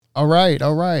All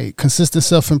right. Consistent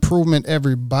self-improvement,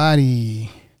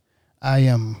 everybody. I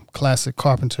am Classic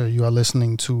Carpenter. You are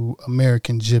listening to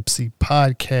American Gypsy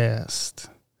Podcast.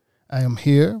 I am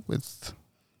here with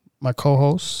my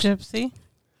co-host, Gypsy,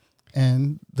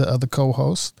 and the other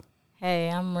co-host. Hey,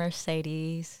 I'm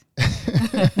Mercedes.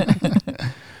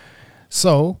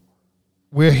 So,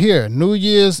 we're here. New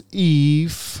Year's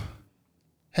Eve.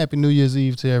 Happy New Year's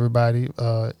Eve to everybody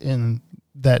in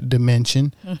that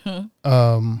dimension.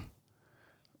 Mm-hmm.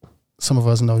 Some of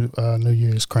us know New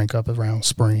Year's crank up around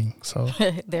spring. So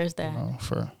There's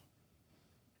that.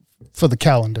 For the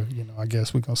calendar, I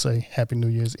guess we're going to say Happy New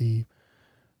Year's Eve.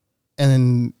 And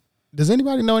then, does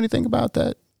anybody know anything about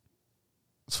that?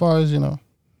 As far as,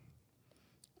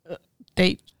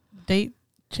 date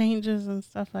changes and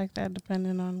stuff like that,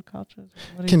 depending on cultures.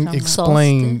 What are you can talking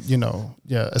explain,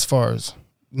 Solstice. as far as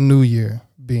New Year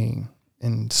being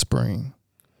in spring,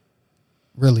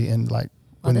 really in like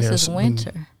Well, when this there's is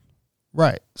winter.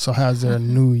 Right. So how's there a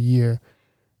new year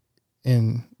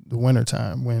in the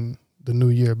wintertime when the new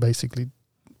year basically,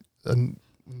 when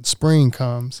spring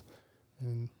comes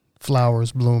and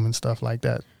flowers bloom and stuff like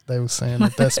that? They were saying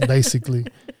that that's basically.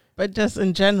 But just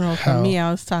in general, for How? me,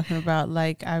 I was talking about,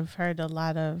 like, I've heard a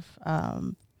lot of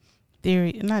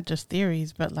theory, not just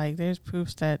theories, but like there's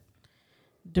proofs that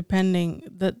depending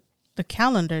the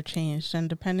calendar changed, and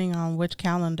depending on which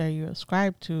calendar you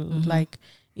ascribe to, Mm-hmm. like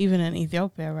even in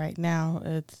Ethiopia right now,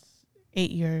 it's 8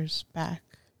 years back,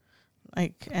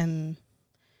 like, and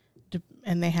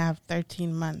they have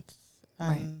 13 months.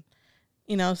 Right.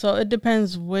 So it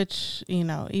depends which,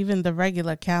 even the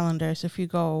regular calendars, if you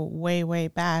go way, way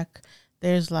back,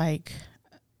 there's like,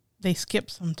 they skip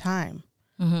some time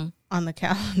Mm-hmm. on the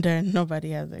calendar, and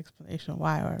nobody has an explanation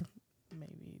why, or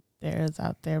maybe there is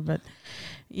out there. But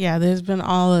yeah, there's been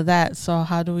all of that. So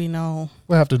how do we know?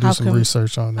 We'll have to do How some come-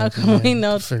 research on How that. come we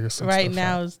know Figure some right stuff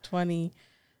now out. is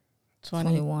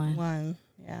 2021?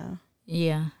 Yeah.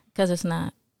 Yeah, because it's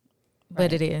not,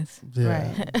 but Right. it is.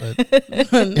 Yeah, Right.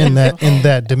 but in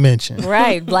that dimension.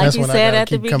 Right, like That's you when I said gotta at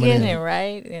the keep coming in. beginning,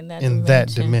 right? In That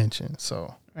dimension.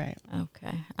 So Right.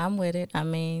 Okay, I'm with it. I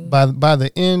mean, by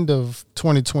the end of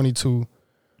 2022,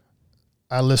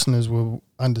 our listeners will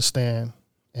understand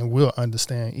and will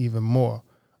understand even more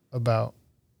about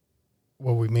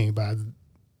what we mean by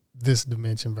this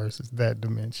dimension versus that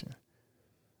dimension.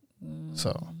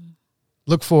 So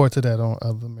look forward to that on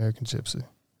Other American Gypsy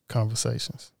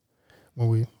Conversations when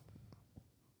we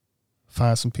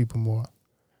find some people more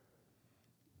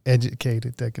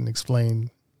educated that can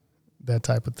explain that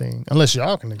type of thing. Unless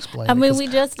y'all can explain I it, mean, 'cause we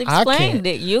just I explained can't.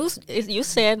 it. You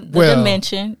said the Well-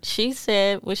 dimension. She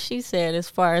said what she said as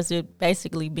far as it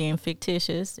basically being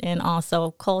fictitious and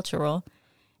also cultural.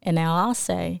 And now I'll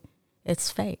say it's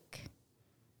fake.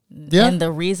 Yeah. And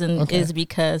the reason Okay. is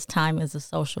because time is a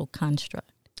social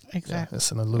construct. Yeah, Exactly.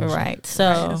 it's an illusion. Right.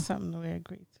 So, That's something that we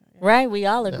agreed to. right, we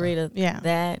all agree to Yeah.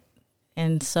 that.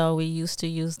 And so we used to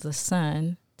use the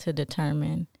sun to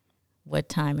determine what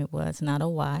time it was, not a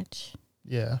watch,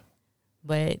 Yeah.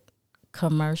 but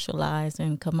commercialize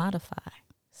and commodify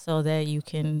so that you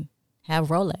can have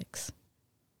Rolex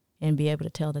and be able to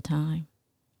tell the time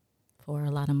for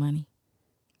a lot of money.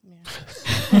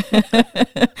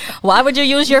 Why would you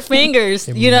use your fingers?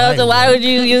 It So why might would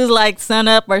you use like sun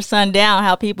up or sun down,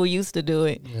 how people used to do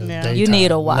it, Yeah. You need a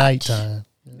Daytime, watch. Nighttime.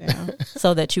 Yeah.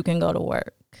 so that you can go to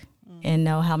work and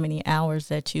know how many hours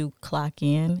that you clock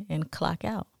in and clock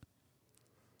out.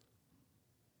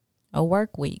 A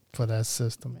work week, For that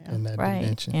system Yeah. in that right?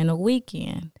 dimension. And a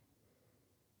weekend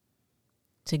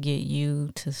to get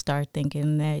you to start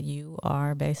thinking that you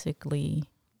are basically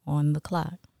on the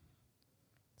clock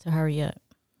to hurry up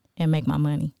and make my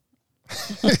money.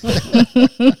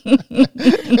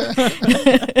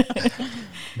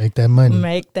 Make that money.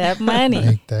 Make that money.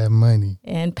 Make that money.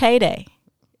 And payday.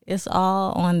 It's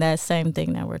all on that same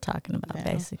thing that we're talking about,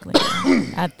 Yeah. basically.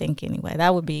 I think anyway.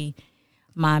 That would be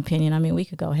my opinion. I mean, we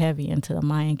could go heavy into the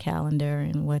Mayan calendar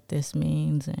and what this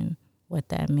means and what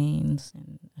that means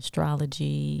and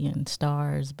astrology and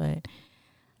stars, but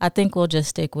I think we'll just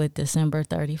stick with December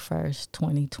 31st,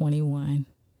 2021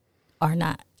 or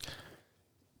not.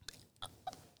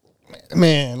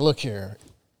 Man, look here.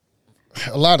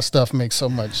 A lot of stuff makes so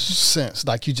much sense,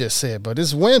 like you just said, but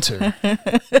it's winter.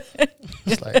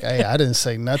 It's like, hey, I didn't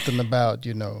say nothing about,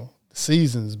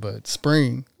 seasons, but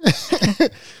spring.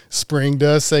 Spring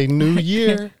does say new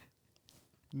year,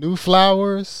 new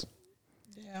flowers.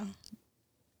 Yeah.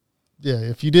 Yeah,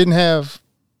 if you didn't have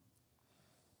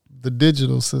the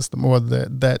digital system or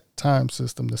that time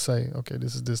system to say, okay,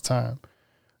 this is this time,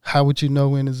 how would you know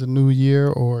when is a new year?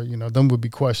 Or, them would be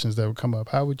questions that would come up.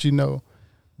 How would you know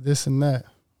this and that.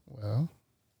 Well,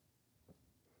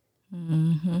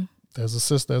 Mm-hmm. there's a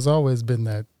system. There's always been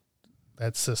that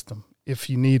system. If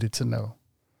you needed to know.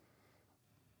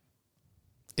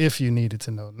 If you needed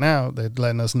to know. Now they're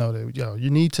letting us know that, you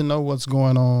need to know what's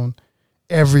going on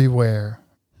everywhere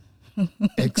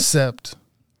except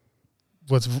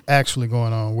what's actually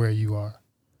going on where you are.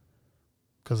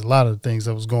 Because a lot of the things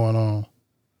that was going on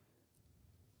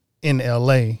in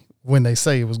L.A., when they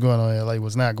say it was going on in L.A.,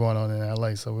 was not going on in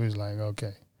L.A. So we was like,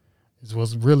 okay, is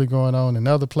what's really going on in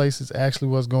other places actually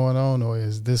what's going on, or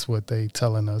is this what they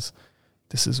telling us?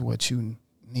 This is what you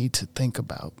need to think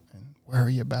about and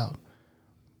worry about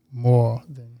more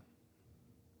than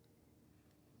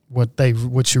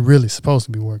what you're really supposed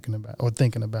to be working about or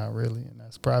thinking about, really. And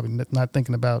that's probably not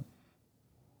thinking about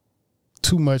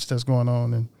too much that's going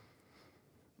on in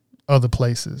other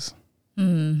places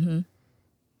Mm-hmm.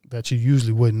 that you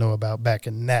usually wouldn't know about back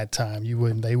in that time.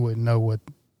 They wouldn't know what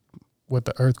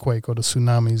the earthquake or the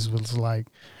tsunamis was like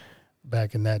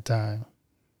back in that time.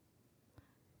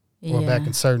 Or back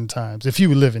in certain times. If you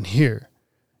were living here,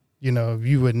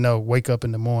 you would know, wake up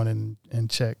in the morning and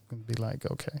check and be like,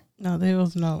 okay. No, there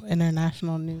was no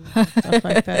international news and stuff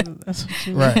like that. That's what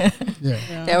you mean. Right.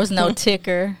 Yeah. There was no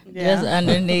ticker just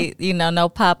underneath, no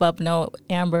pop-up, no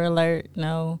Amber Alert,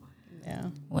 no. Yeah.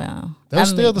 Well. There was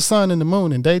still the sun and the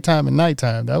moon in daytime and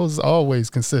nighttime. That was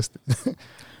always consistent.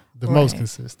 Most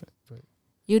consistent. But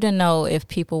you didn't know if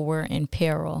people were in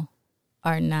peril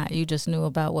or not. You just knew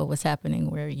about what was happening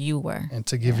where you were. And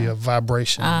to give you a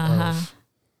vibration of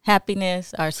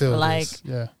happiness or like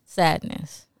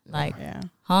sadness, like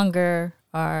hunger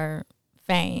or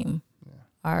fame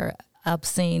or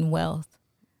obscene wealth.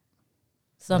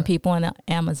 Some people in the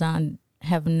Amazon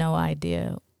have no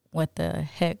idea what the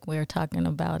heck we're talking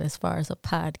about as far as a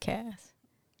podcast.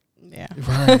 Yeah.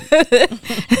 Right.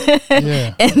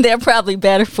 Yeah. And they're probably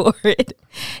better for it,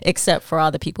 except for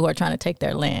all the people who are trying to take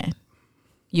their land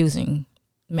using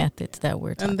methods that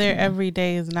we're talking And their about.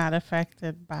 everyday is not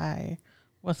affected by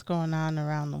what's going on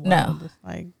around the world. No. It's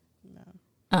like,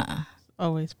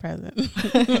 always present.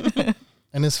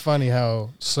 And it's funny how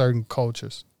certain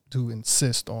cultures do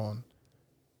insist on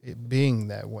it being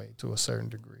that way to a certain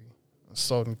degree.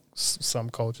 So some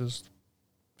cultures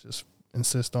just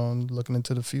insist on looking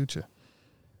into the future.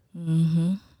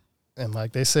 Mm-hmm. And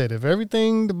like they said, if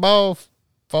everything, the ball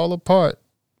fall apart,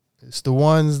 it's the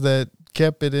ones that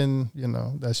kept it in,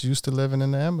 that's used to living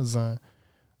in the Amazon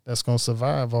that's going to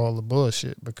survive all the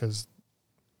bullshit, because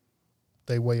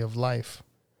their way of life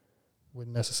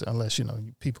wouldn't necessarily, unless,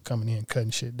 people coming in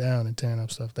cutting shit down and tearing up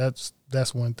stuff. That's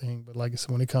one thing. But like I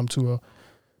said, when it comes to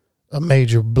a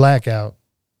major blackout,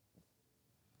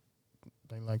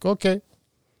 they like, okay,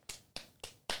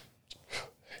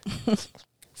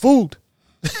 food.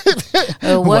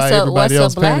 What's a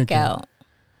blackout?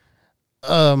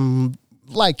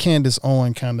 Like Candace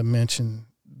Owen kind of mentioned,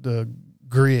 the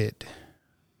grid,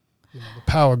 the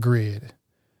power grid,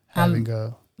 having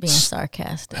being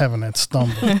sarcastic, having that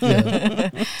stumble. Yeah.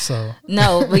 So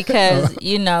no, because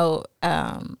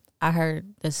I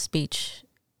heard this speech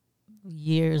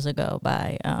years ago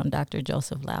by Dr.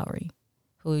 Joseph Lowry,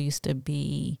 who used to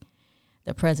be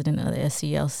the president of the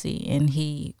SCLC, and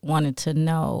he wanted to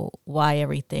know why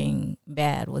everything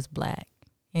bad was black.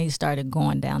 And he started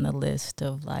going down the list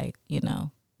of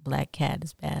black cat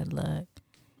is bad luck.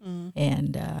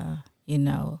 And,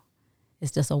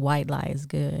 it's just a white lie is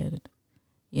good,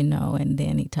 and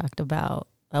then he talked about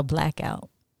a blackout.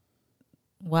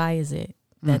 Why is it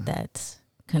that that's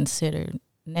considered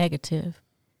negative?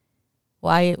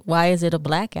 Why is it a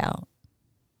blackout?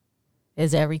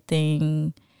 Is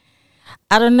everything...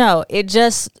 I don't know. It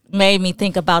just made me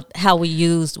think about how we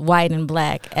used white and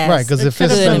black as right, because if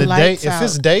it's in the day, if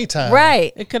it's daytime,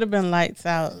 right, it could have been lights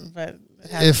out, but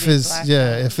if it's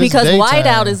because daytime,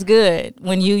 whiteout is good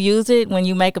when you use it. When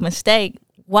you make a mistake,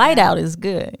 whiteout is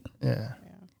good. Yeah,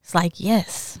 it's like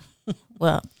yes.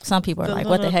 Well, some people are like,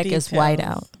 "What the heck is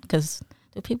whiteout?" Because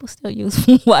do people still use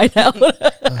whiteout?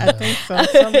 I think so.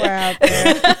 Somewhere out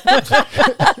there.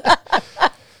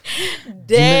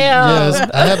 Damn. Yes,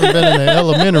 I haven't been in an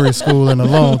elementary school in a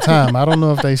long time. I don't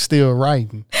know if they still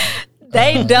writing.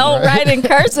 They don't write in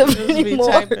cursive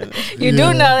anymore. You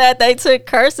do know that they took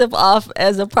cursive off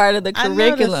as a part of the curriculum. I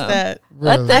noticed that.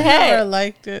 Really? What the I heck? never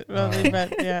liked it really,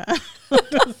 but yeah.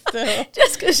 Still.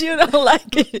 Just because you don't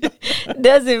like it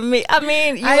doesn't mean. I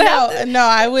mean, I know. No,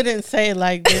 I wouldn't say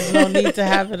like there's no need to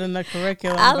have it in the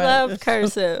curriculum. I love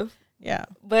cursive. Yeah.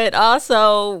 But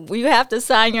also, you have to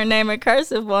sign your name in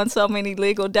cursive on so many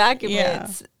legal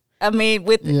documents. Yeah. I mean,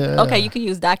 okay, you can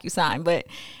use DocuSign, but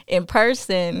in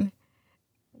person,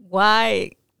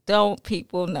 why don't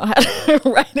people know how to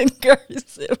write in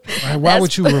cursive? Right, why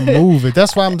would you remove it?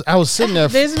 That's why I was sitting there.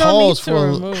 There's no need to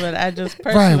remove it. I just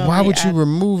personally, right. Why would you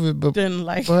remove it? But didn't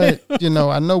like but it. you know,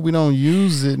 I know we don't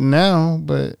use it now,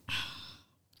 but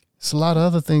it's a lot of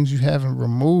other things you haven't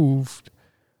removed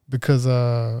because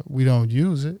we don't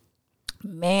use it.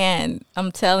 Man,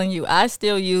 I'm telling you, I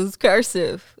still use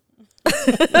cursive.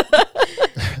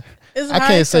 It's I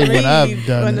can't say when I've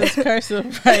done when it. it's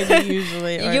cursive writing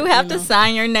usually. Or, You have to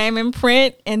sign your name in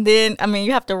print, and then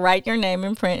you have to write your name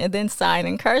in print and then sign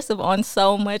in cursive on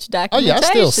so much Oh documentation. yeah, I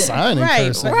still sign in right,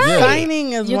 cursive. right. Yeah.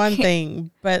 Signing is You one can't-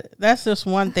 thing, but that's just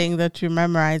one thing that you're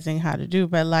memorizing how to do.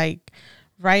 But like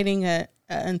writing an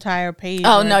entire page.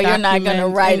 Oh or no, you're not gonna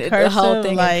document write in the whole cursive,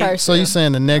 thing like, in cursive. So you're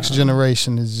saying the next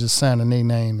generation is just signing their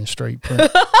name in straight print?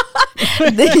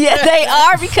 Yeah, they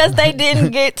are, because they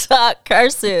didn't get taught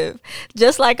cursive.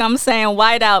 Just like I'm saying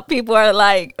whiteout, people are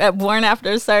like born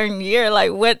after a certain year,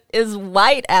 like what is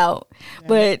whiteout? Yeah.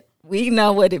 But we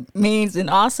know what it means, and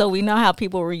also we know how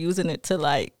people were using it to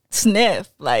like sniff.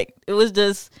 Like it was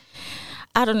just,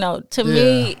 I don't know. To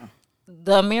me,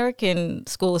 the American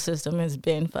school system has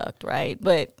been fucked, right?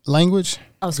 But language.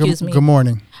 Oh, excuse me. Good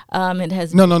morning. It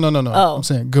has no. Oh. I'm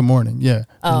saying good morning. Yeah.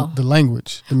 Oh. The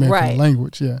language, the American right.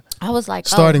 language. Yeah. I was like,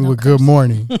 starting with good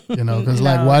morning, you know, because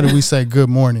like, why do we say good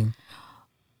morning?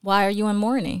 Why are you in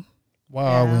mourning? Why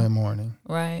are we in mourning?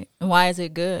 Right. And why is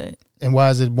it good? And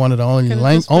why is it one of the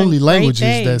only languages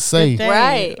day, that say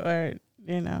right? Or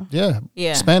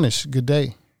yeah, Spanish, good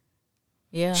day.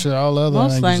 Yeah. Sure, all other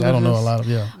languages, I don't know a lot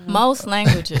of most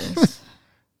languages.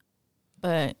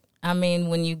 But I mean,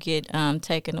 when you get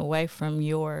taken away from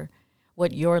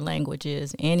what your language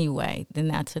is anyway, then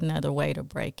that's another way to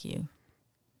break you.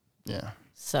 Yeah.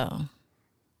 So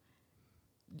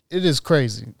it is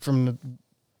crazy from the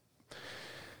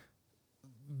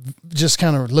just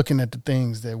kind of looking at the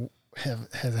things that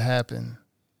has happened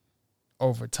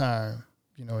over time,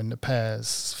 you know, in the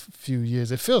past few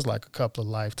years. It feels like a couple of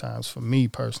lifetimes for me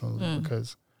personally,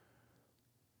 because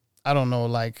I don't know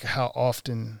like how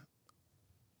often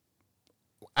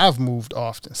I've moved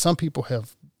often. Some people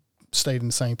have stayed in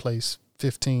the same place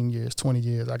 15 years, 20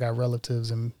 years. I got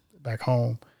relatives back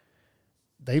home.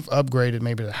 They've upgraded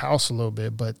maybe the house a little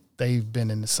bit, but they've been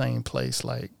in the same place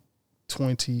like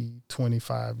 20,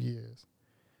 25 years.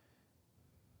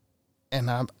 And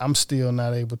I'm still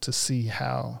not able to see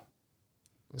how,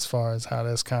 as far as how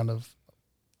that's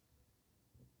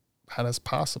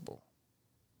possible.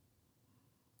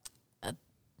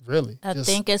 Really? I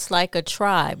think it's like a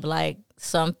tribe. Like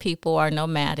some people are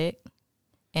nomadic,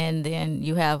 and then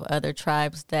you have other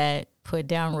tribes that put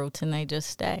down roots and they just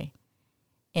stay.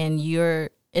 And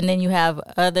then you have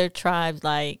other tribes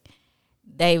like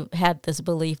they had this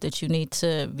belief that you need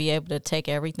to be able to take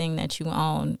everything that you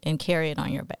own and carry it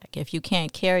on your back. If you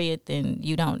can't carry it, then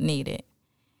you don't need it.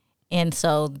 And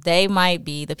so they might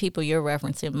be, the people you're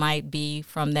referencing might be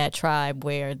from that tribe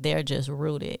where they're just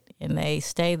rooted and they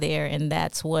stay there, and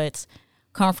that's what's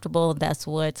comfortable, that's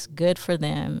what's good for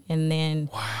them. And then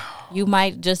you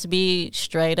might just be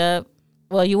straight up,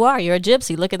 well, you're a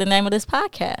gypsy. Look at the name of this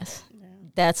podcast. Yeah.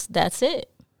 That's it.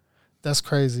 That's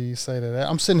crazy you say that.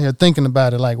 I'm sitting here thinking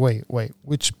about it like, wait,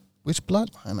 which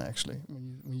bloodline actually?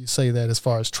 When you say that as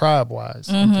far as tribe-wise,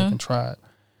 I'm thinking tribe.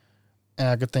 And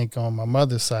I could think on my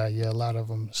mother's side, a lot of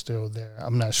them are still there.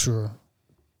 I'm not sure.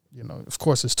 You know, of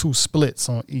course, it's two splits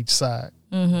on each side.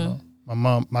 Mm-hmm. You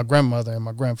know, my grandmother and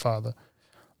my grandfather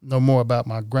know more about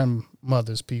my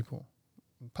grandmother's people,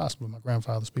 possibly my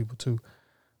grandfather's people too.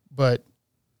 But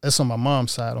that's on my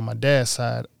mom's side. On my dad's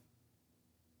side,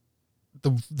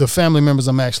 the family members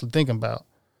I'm actually thinking about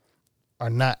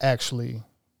are not actually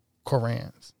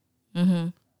Korans. Mm-hmm.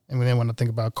 And then when I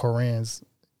think about Korans,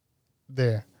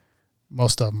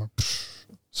 most of them are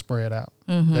spread out.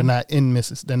 Mm-hmm. They're not in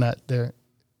they're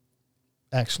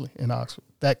actually in Oxford.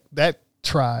 That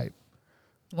tribe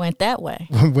went that way.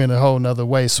 Went a whole nother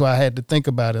way. So I had to think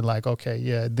about it like,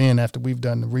 okay, then after we've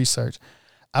done the research,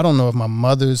 I don't know if my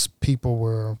mother's people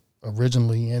were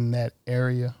originally in that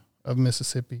area of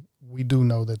Mississippi. We do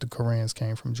know that the Korans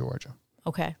came from Georgia.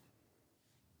 Okay.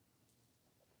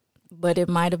 But it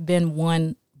might have been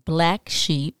one black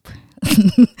sheep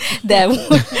that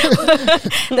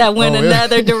went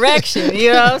another direction.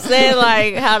 You know what I'm saying?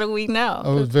 Like, how do we know?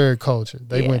 It was very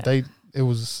cultured. It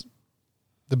was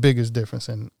the biggest difference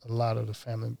in a lot of the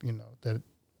family, you know, that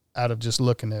out of just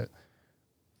looking at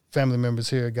family members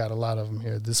here, got a lot of them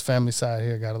here. This family side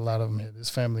here got a lot of them here. This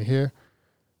family here,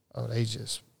 they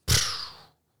just,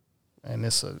 and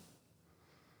it's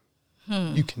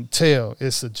you can tell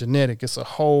it's a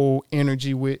whole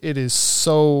energy with it is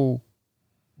so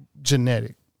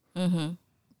genetic. Mm-hmm.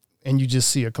 And you just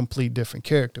see a complete different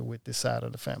character with this side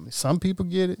of the family. Some people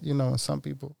get it, you know, and some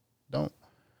people don't.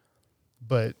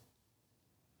 But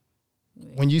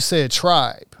when you said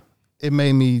tribe,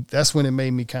 that's when it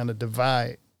made me kind of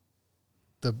divide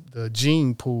the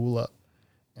gene pool up.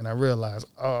 And I realized,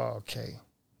 oh, okay.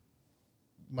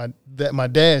 My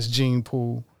dad's gene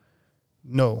pool,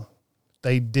 no,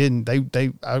 they didn't. I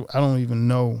don't even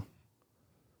know.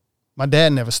 My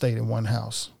dad never stayed in one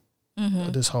house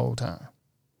this whole time.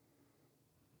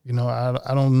 You know,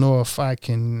 I don't know if I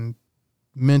can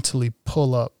mentally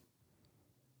pull up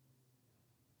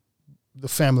the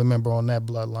family member on that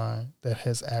bloodline that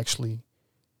has actually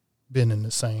been in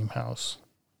the same house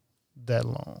that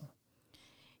long.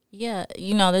 Yeah,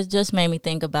 you know, this just made me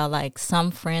think about like some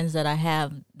friends that I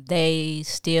have, they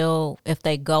still, if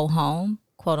they go home,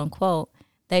 quote unquote,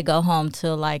 they go home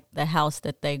to like the house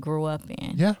that they grew up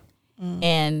in. Yeah.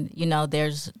 And, you know,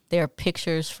 there are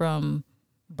pictures from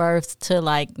birth to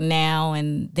like now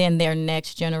and then their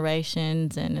next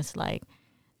generations. And it's like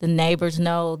the neighbors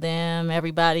know them.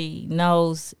 Everybody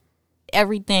knows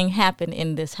everything happened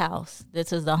in this house.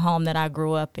 This is the home that I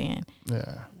grew up in.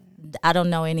 Yeah. I don't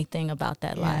know anything about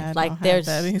that life. I Like don't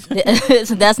have there's,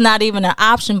 that's not even an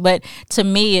option. But to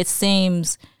me, it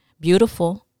seems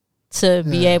beautiful to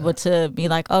be able to be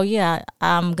like, oh yeah,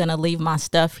 I'm going to leave my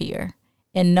stuff here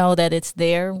and know that it's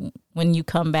there when you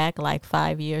come back, like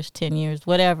 5 years, 10 years,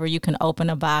 whatever. You can open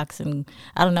a box and,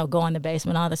 I don't know, go in the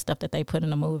basement, all the stuff that they put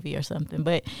in a movie or something.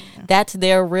 But that's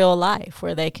their real life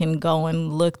where they can go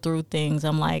and look through things.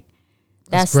 I'm like,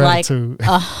 that's like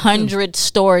 100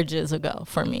 storages ago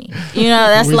for me. You know,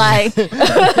 that's like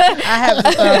I have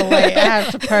to throw away. I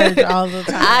have to purge all the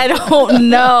time. I don't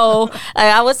know. Like,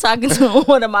 I was talking to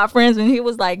one of my friends and he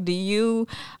was like, "Do you,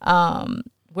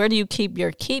 where do you keep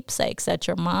your keepsakes, at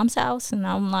your mom's house?" And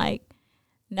I'm like,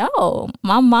 no,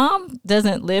 my mom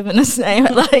doesn't live in the same,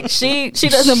 like she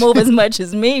doesn't move as much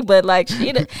as me, but like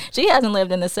she hasn't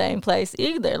lived in the same place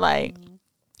either. Like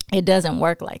it doesn't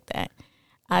work like that.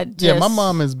 My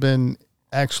mom has been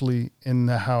actually in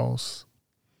the house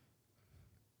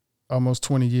almost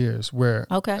 20 years.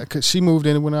 Because she moved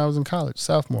in when I was in college,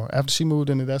 sophomore. After she moved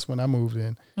in, that's when I moved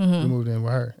in. We moved in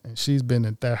with her, and she's been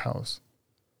at that house.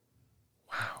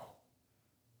 Wow,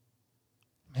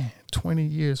 man, 20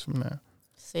 yeyears from now.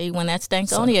 See, when that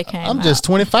Stankonia came I'm out. just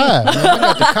 25. Man. I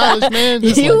got to college, man.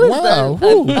 Just You like,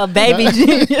 was wow, a baby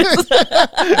genius.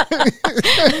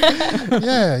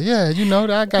 yeah. You know,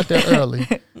 I got there early.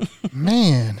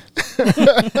 Man.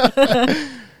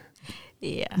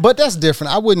 Yeah. But that's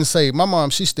different. I wouldn't say my mom,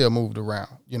 she still moved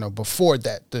around, you know, before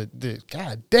that. The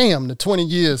God damn, the 20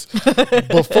 years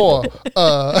before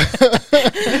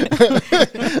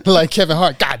like Kevin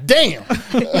Hart, God damn.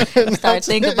 Start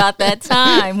thinking about that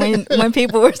time when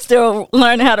people were still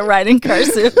learning how to write in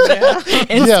cursive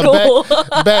in school.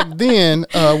 Back then,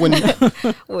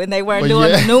 when they weren't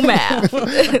doing the new math.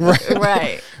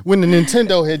 Right. When the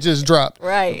Nintendo had just dropped.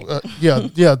 Right.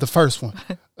 The first one.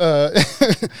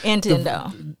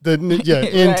 Nintendo.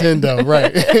 Nintendo,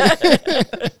 right.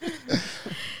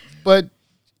 But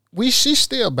she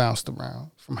still bounced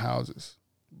around from houses.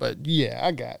 But yeah,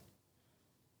 I got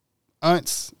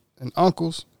aunts and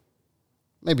uncles.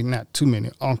 Maybe not too many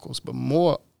uncles, but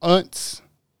more aunts.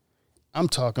 I'm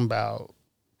talking about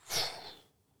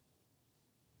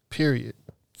period.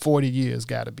 40 years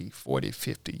gotta be, 40,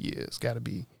 50 years gotta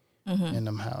be in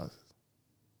them houses.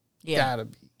 Yeah. Gotta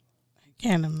be.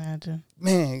 Can't imagine.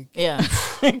 Man. Yeah.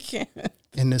 I can't.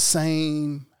 In the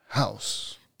same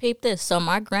house. Peep this. So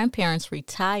my grandparents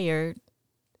retired.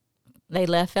 They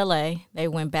left LA. They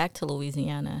went back to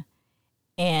Louisiana.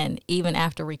 And even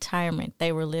after retirement,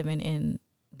 they were living in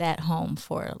that home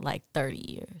for like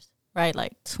 30 years, right?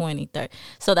 Like 20, 30.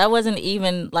 So that wasn't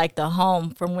even like the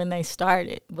home from when they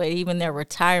started, but even their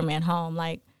retirement home.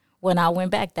 Like when I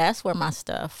went back, that's where my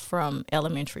stuff from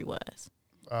elementary was.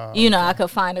 You know, I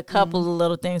could find a couple of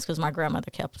little things because my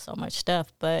grandmother kept so much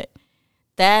stuff, but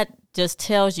that just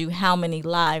tells you how many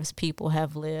lives people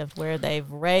have lived where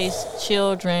they've raised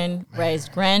children,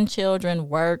 raised grandchildren,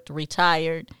 worked,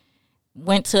 retired,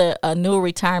 went to a new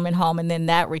retirement home, and then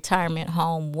that retirement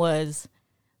home was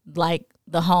like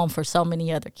the home for so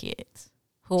many other kids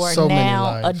who are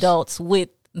now adults with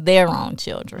their own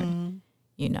children.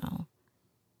 You know,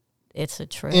 it's a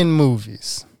trip. In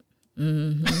movies.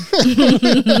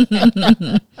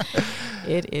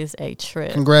 It is a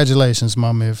trip. Congratulations,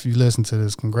 Mama. If you listen to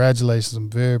this, congratulations. I'm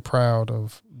very proud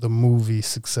of the movie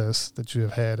success that you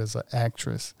have had as an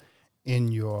actress in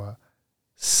your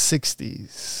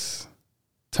 60s.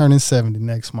 Turning 70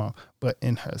 next month, but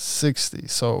in her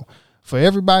 60s. So For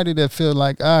everybody that feel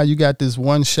like, you got this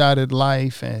one shot at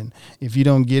life, and if you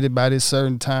don't get it by this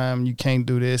certain time, you can't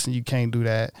do this and you can't do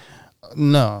that.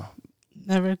 No.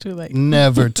 Never too late.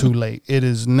 Never too late. It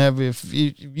is never. If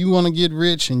you want to get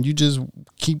rich and you just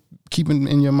keep it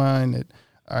in your mind that,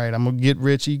 all right, I'm going to get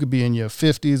rich. You could be in your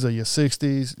 50s or your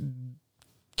 60s.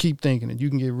 Keep thinking that you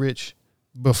can get rich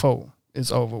before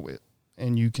it's over with.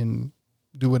 And you can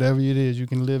do whatever it is. You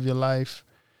can live your life.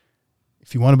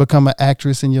 If you want to become an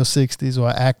actress in your 60s or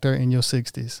an actor in your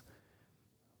 60s,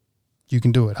 you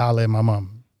can do it. Holler at my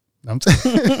mom. No,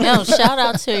 shout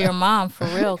out to your mom for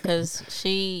real, because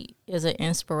she is an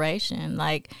inspiration.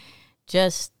 Like,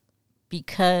 just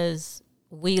because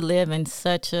we live in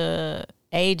such a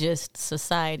ageist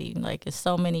society, like it's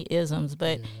so many isms,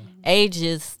 but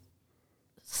ageist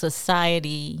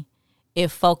society, it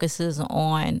focuses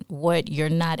on what you're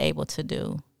not able to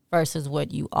do versus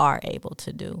what you are able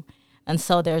to do. And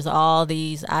so there's all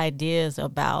these ideas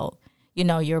about,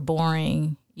 you're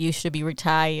boring, you should be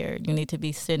retired, you need to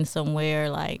be sitting somewhere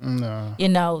like,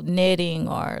 knitting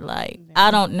or like,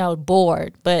 I don't know,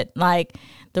 bored. But like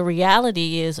the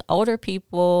reality is older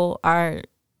people are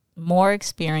more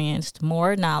experienced,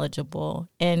 more knowledgeable.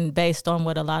 And based on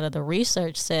what a lot of the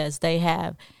research says, they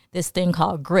have this thing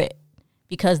called grit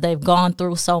because they've gone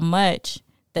through so much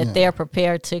that they're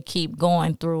prepared to keep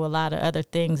going through a lot of other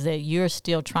things that you're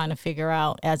still trying to figure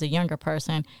out as a younger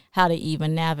person, how to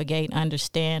even navigate,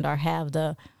 understand, or have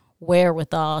the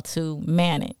wherewithal to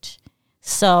manage.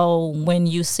 So when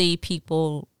you see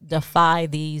people defy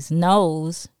these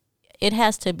no's, it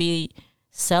has to be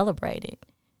celebrated.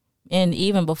 And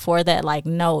even before that, like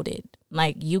noted,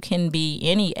 like you can be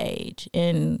any age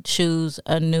and choose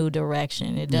a new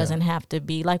direction. It doesn't have to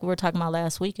be, like we were talking about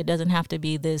last week, it doesn't have to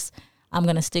be this, I'm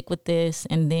going to stick with this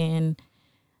and then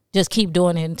just keep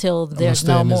doing it until there's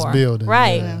no more. This building,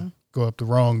 right. Go up the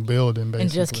wrong building, basically.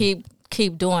 And just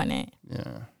keep doing it.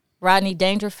 Yeah. Rodney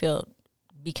Dangerfield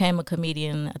became a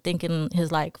comedian, I think in his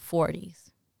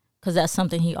 40s, because that's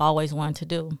something he always wanted to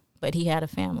do, but he had a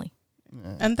family.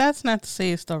 Yeah. And that's not to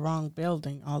say it's the wrong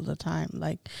building all the time.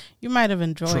 Like, you might have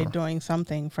enjoyed doing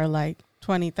something for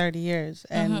 20, 30 years,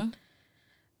 and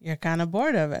you're kind of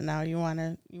bored of it now. You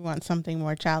want something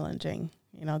more challenging.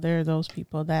 There are those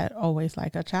people that always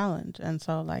like a challenge, and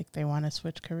so they want to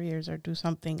switch careers or do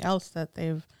something else that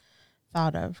they've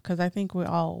thought of. Because I think we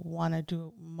all want to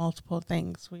do multiple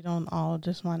things. We don't all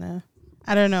just want to.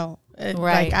 I don't know.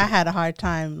 Right. I had a hard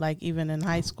time, even in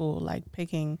high school,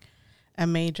 picking a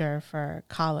major for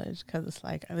college, because it's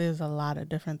there's a lot of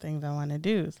different things I want to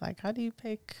do. It's how do you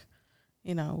pick,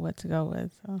 what to go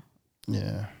with? So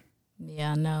yeah.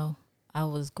 Yeah, no. I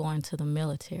was going to the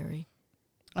military.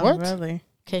 Oh, really?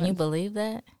 Can you believe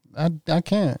that? I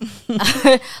can't.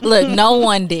 Look, no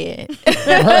one did.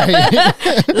 Right.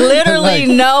 Literally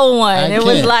no one. It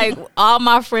was can't. all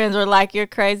my friends were like, you're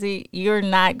crazy. You're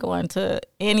not going to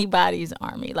anybody's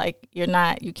army.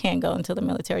 You can't go into the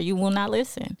military. You will not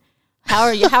listen. How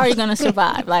are you going to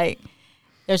survive?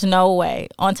 There's no way.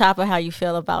 On top of how you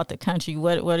feel about the country,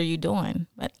 what are you doing?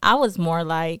 But I was more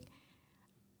like,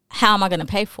 how am I going to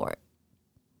pay for it?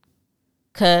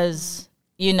 Because,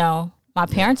 my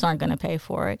parents aren't going to pay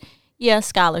for it. Yeah,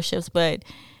 scholarships, but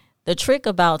the trick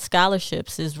about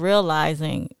scholarships is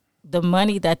realizing the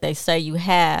money that they say you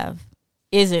have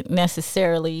isn't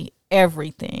necessarily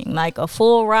everything. Like a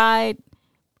full ride,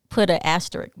 put an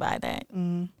asterisk by that.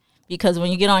 Because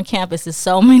when you get on campus, there's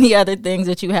so many other things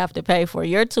that you have to pay for.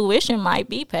 Your tuition might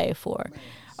be paid for.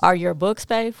 Are your books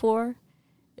paid for?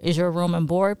 Is your room and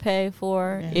board paid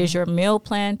for? Yeah. Is your meal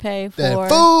plan paid for? That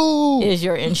food. Is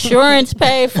your insurance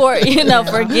paid for?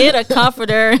 Forget a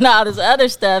comforter and all this other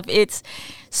stuff.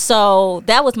 So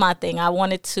that was my thing. I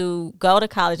wanted to go to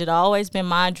college. It had always been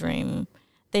my dream. I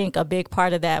think a big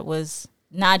part of that was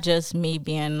not just me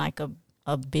being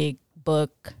a big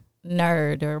book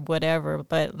nerd or whatever,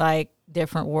 but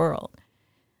different world.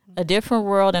 A Different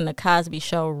World and the Cosby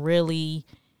Show really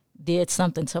did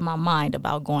something to my mind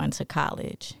about going to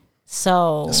college.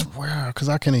 So that's weird because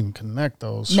I can't even connect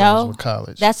those shows with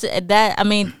college.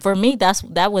 For me,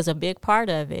 that was a big part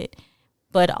of it.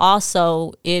 But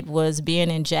also it was being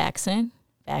in Jackson,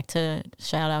 back to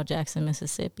shout out Jackson,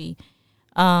 Mississippi,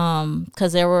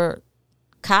 because there were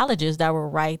colleges that were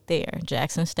right there,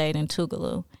 Jackson State and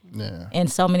Tougaloo. Yeah.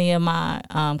 And so many of my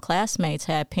classmates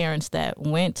had parents that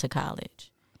went to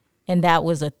college. And that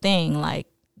was a thing,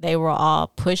 they were all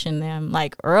pushing them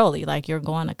early, you're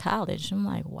going to college. I'm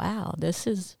like, wow, this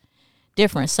is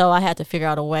different. So I had to figure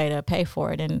out a way to pay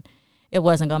for it. And it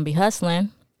wasn't going to be hustling.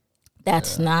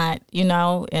 That's not,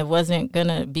 it wasn't going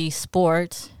to be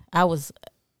sports. I was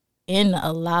in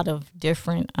a lot of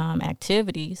different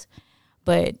activities.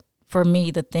 But for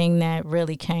me, the thing that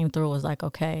really came through was like,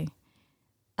 okay,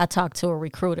 I talked to a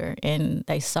recruiter and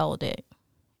they sold it.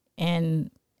 And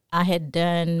I had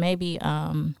done maybe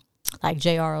like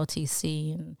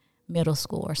JROTC in middle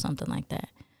school or something like that.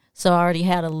 So I already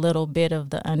had a little bit of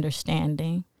the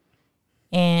understanding.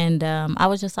 And I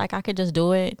was just like, I could just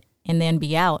do it and then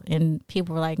be out. And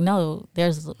people were like, no,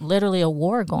 there's literally a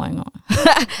war going on.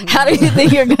 How do you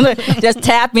think you're going to just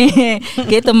tap in,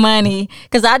 get the money?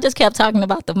 Because I just kept talking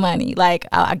about the money. Like,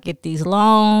 I get these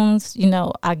loans, you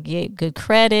know, I get good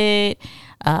credit.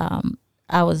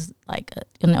 I was like,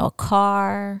 a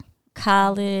car,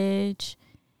 college.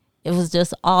 It was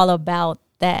just all about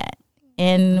that.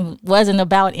 And wasn't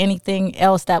about anything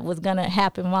else that was going to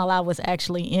happen while I was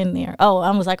actually in there. Oh,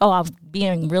 I was like, I'll be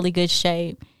in really good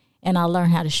shape. And I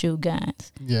learned how to shoot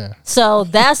guns. Yeah. So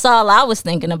that's all I was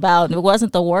thinking about. It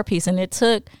wasn't the war piece. And it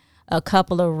took a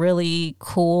couple of really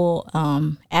cool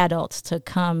adults to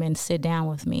come and sit down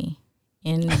with me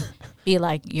and be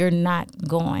like, you're not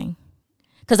going.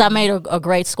 Because I made a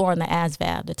great score on the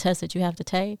ASVAB, the test that you have to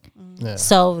take. Yeah.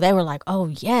 So they were like, oh,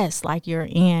 yes, like you're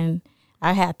in.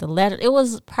 I had the letter. It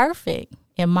was perfect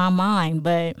in my mind,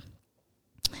 but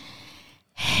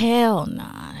hell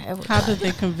nah. How did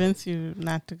they convince you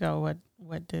not to go?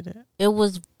 What did it? It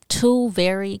was two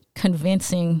very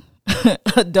convincing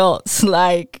adults.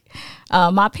 Like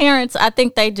my parents, I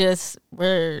think they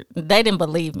didn't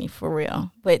believe me for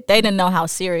real, but they didn't know how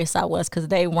serious I was because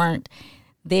they weren't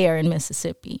there in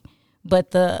Mississippi.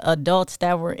 But the adults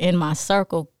that were in my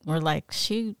circle were like,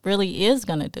 she really is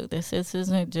going to do this. This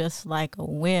isn't just like a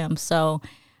whim. So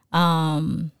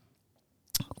one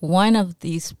of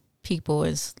these people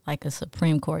is like a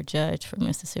Supreme Court judge for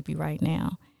Mississippi right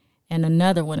now. And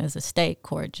another one is a state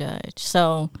court judge.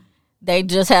 So they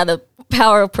just had the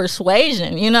power of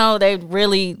persuasion. You know, they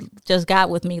really just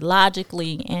got with me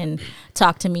logically and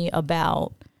talked to me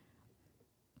about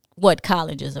what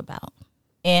college is about.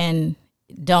 And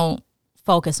don't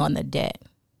focus on the debt.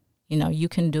 You know, you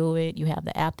can do it. You have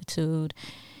the aptitude.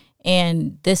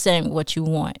 And this ain't what you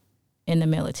want in the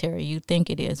military. You think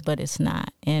it is, but it's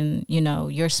not. And, you know,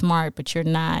 you're smart, but you're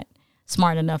not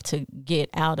smart enough to get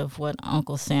out of what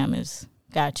Uncle Sam has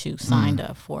got you signed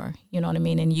up for. You know what I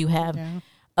mean? And you have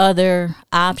other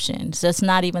options. That's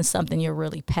not even something you're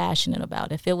really passionate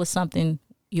about. If it was something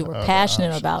you were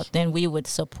passionate about, then we would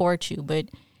support you. But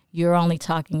you're only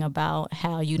talking about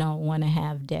how you don't want to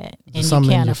have debt and you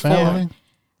can't afford. Family?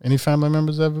 Any family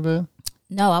members ever been?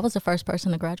 No, I was the first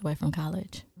person to graduate from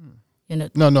college. You know,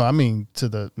 No, I mean to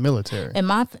the military. And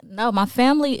my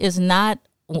family is not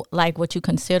like what you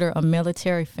consider a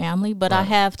military family, but I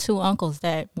have two uncles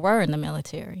that were in the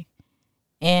military.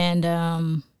 And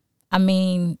I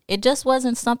mean, it just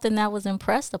wasn't something that was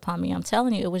impressed upon me. I'm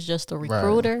telling you, it was just a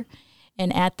recruiter. Right.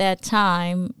 And at that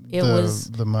time, it was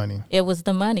the money. It was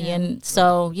the money. Yeah. And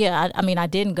so, I mean, I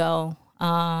didn't go.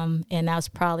 And that was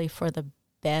probably for the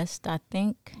best, I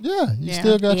think. Yeah, you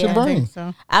still got your brain.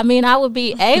 I mean, I would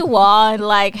be AWOL and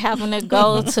like having to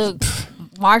go to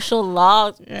martial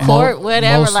law court,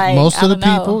 whatever. Most of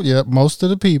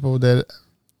the people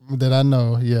that I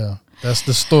know, that's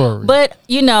the story. But,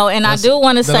 you know, and I do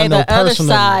want to say the other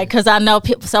side, because I know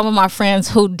some of my friends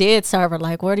who did serve are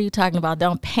like, what are you talking about?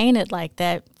 Don't paint it like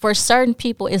that. For certain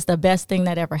people, it's the best thing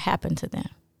that ever happened to them.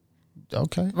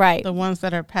 Okay. Right. The ones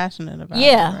that are passionate about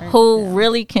it. Right? Who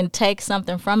really can take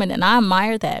something from it. And I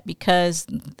admire that because,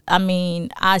 I mean,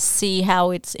 I see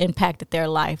how it's impacted their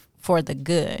life for the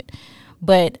good.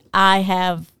 But I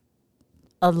have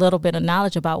a little bit of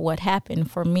knowledge about what happened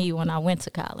for me when I went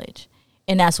to college.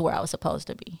 And that's where I was supposed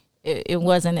to be. It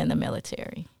wasn't in the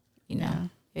military, you know.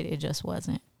 It just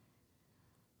wasn't.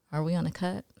 Are we on a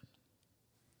cut?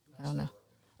 I don't know.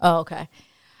 Oh, okay.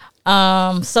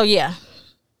 So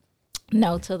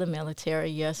no to the military,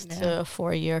 yes to a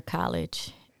 4-year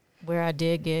college, where I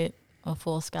did get a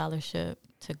full scholarship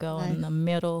to go in the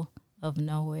middle of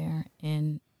nowhere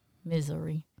in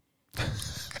Missouri.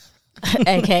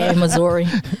 AKA Missouri.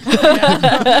 Missouri.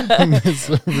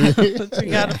 But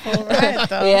you got a full ride,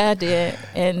 though. Yeah, I did.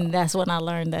 And that's when I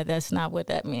learned that that's not what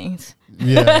that means.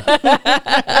 Yeah.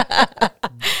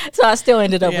 So I still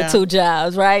ended up with 2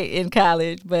 jobs, right, in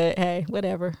college. But, hey,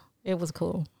 whatever. It was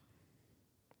cool.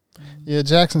 Yeah,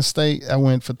 Jackson State, I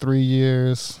went for 3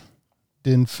 years,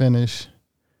 didn't finish.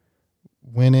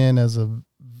 Went in as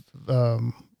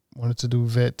wanted to do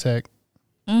vet tech.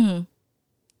 Mm-hmm.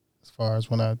 As far as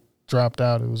when I dropped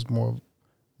out, it was more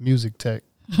music tech.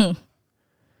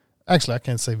 Actually, I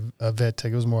can't say vet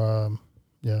tech. It was more,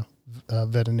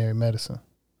 veterinary medicine,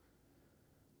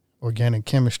 organic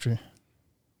chemistry.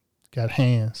 got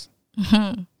hands.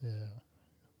 Yeah,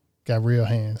 got real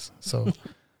hands. So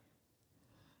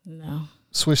No.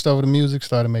 switched over to music,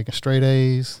 started making straight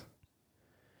A's.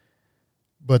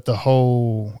 But the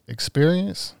whole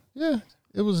experience, yeah,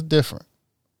 it was different.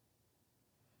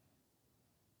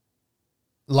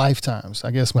 Lifetimes,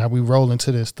 I guess, how we roll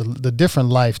into this, the different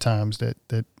lifetimes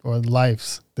that or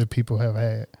lives that people have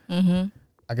had. Mm-hmm.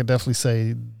 I could definitely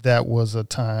say that was a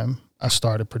time I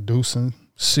started producing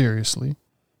seriously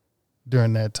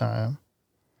during that time.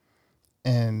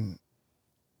 And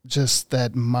just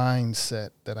that mindset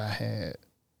that I had,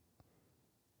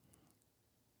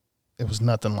 it was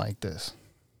nothing like this.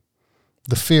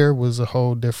 The fear was a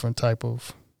whole different type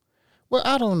of, well,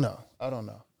 I don't know.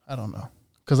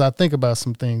 Because I think about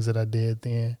some things that I did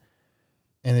then,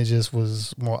 and it just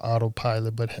was more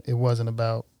autopilot, but it wasn't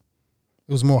about,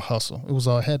 it was more hustle.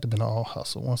 It had to have been all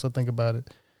hustle. Once I think about it,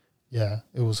 yeah,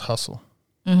 it was hustle.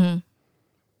 Mm-hmm.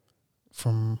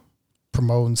 From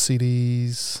promoting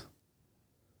CDs,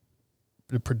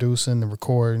 the producing, the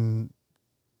recording.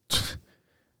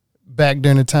 Back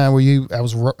during the time where I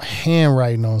was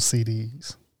handwriting on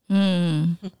CDs.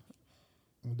 Didn't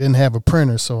have a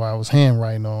printer, so I was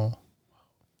handwriting on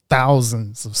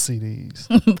thousands of CDs.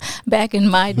 Back in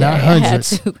my day, Not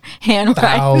hundreds. I had to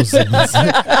handwrite.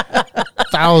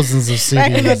 Thousands of CDs.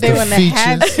 Back in the day when they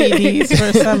had features. CDs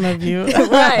for some of you.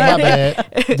 My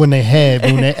bad. When they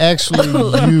actually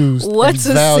used What's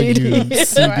and a valued CD?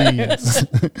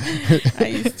 CDs. I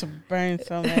used to burn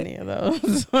so many of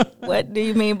those. What do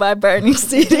you mean by burning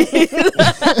CDs?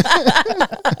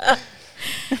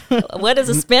 What is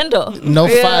a spindle? No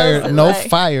Yeah,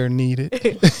 fire needed.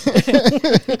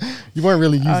 You weren't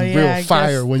really using I real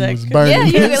fire guess when you that was could- burning.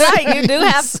 Yeah, you do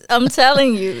have. I'm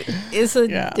telling you, it's a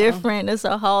Yeah. it's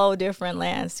a whole different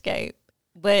landscape.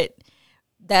 But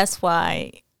that's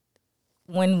why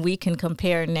when we can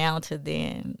compare now to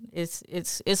then, it's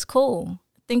cool.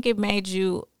 I think it made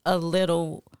you a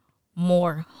little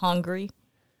more hungry.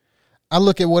 I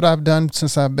look at what I've done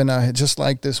since I've been out here, just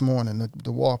like this morning,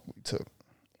 the walk we took.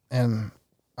 And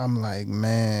I'm like,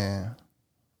 man,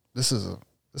 it's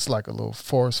like a little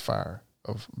forest fire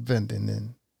of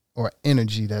vending or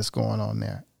energy that's going on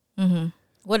there. Mm-hmm.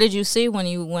 What did you see when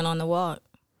you went on the walk?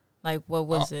 Like, what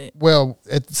was it? Well,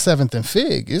 at 7th and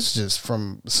Fig, it's just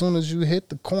from as soon as you hit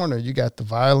the corner, you got the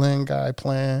violin guy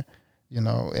playing,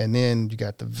 and then you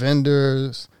got the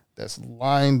vendors that's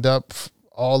lined up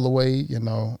all the way,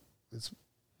 it's,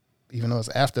 even though it's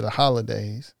after the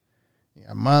holidays. You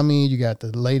got mommy, you got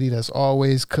the lady that's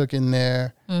always cooking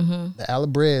there. Mm-hmm. The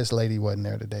Alabres lady wasn't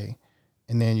there today.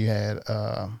 And then you had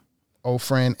old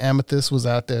friend Amethyst was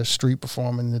out there street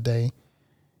performing today.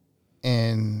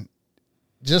 And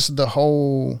just that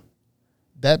whole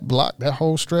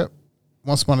strip,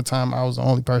 once upon a time, I was the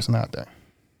only person out there.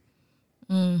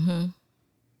 Mm-hmm.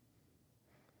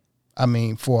 I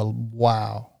mean, for a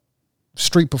while,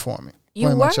 street performing.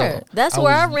 You were. That's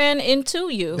where I ran into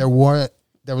you.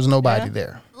 There was nobody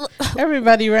there.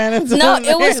 Everybody ran into No, them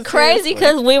it was there, crazy seriously.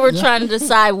 because we were trying to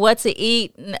decide what to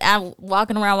eat. And I'm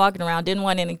walking around, didn't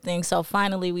want anything. So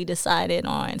finally we decided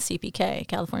on CPK,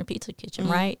 California Pizza Kitchen,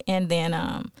 right? And then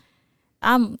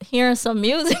I'm hearing some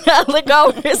music. I look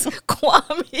over, it's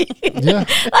Kwame. Yeah.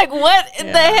 Like, what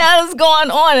the hell is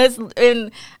going on?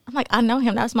 And I'm like, I know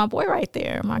him. That's my boy right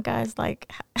there. My guy's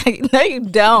like, no, you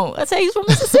don't. I say he's from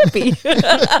Mississippi.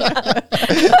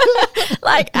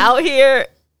 Like out here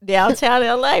downtown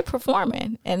LA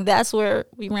performing. And that's where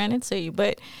we ran into you.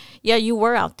 But yeah, you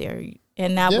were out there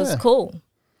and that was cool.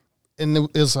 And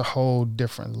it was a whole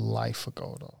different life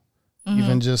ago though. Mm-hmm.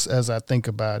 Even just as I think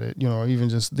about it, even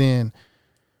just then,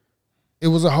 it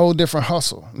was a whole different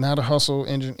hustle. Now the hustle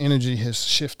energy has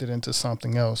shifted into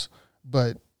something else.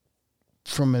 But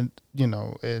from it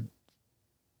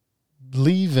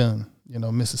leaving,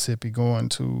 Mississippi, going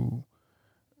to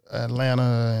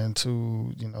Atlanta and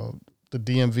to, the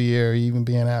DMV area, even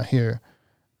being out here,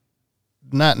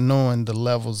 not knowing the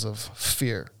levels of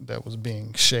fear that was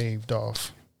being shaved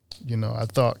off. I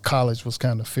thought college was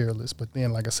kind of fearless, but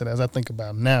then, like I said, as I think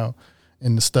about now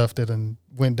and the stuff that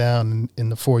went down in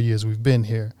the 4 years we've been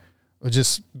here, or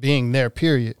just being there,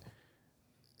 period,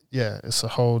 yeah, it's a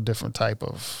whole different type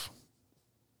of,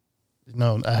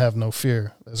 I have no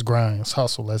fear. Let's grind, let's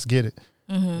hustle, let's get it.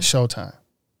 Mm-hmm. It's showtime.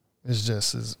 It's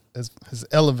just as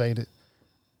elevated,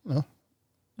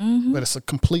 Mm-hmm. but it's a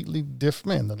completely different,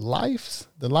 man, the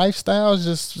lifestyle is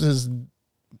just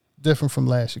different from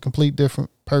last year. Complete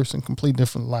different person, complete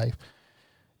different life.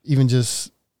 Even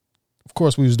just, of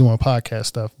course, we was doing podcast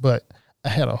stuff, but I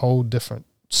had a whole different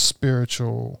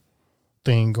spiritual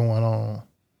thing going on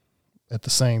at the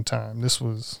same time. This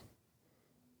was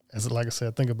as like I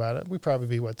said, think about it. We probably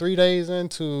be 3 days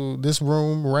into this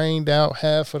room, rained out,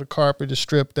 half of the carpet is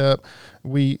stripped up.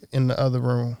 We in the other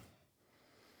room.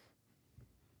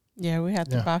 Yeah, we had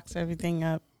to box everything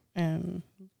up and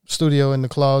studio in the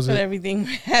closet. Put everything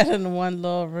we had in one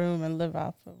little room and live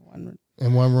off of one.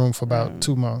 In one room for about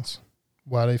 2 months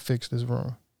while they fixed this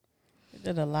room. We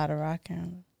did a lot of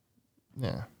rocking.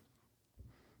 Yeah.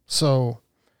 So.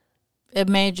 It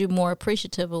made you more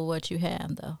appreciative of what you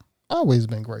have, though. Always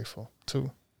been grateful,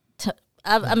 too.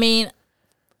 I mean,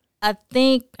 I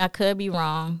think I could be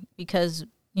wrong because,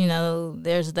 you know,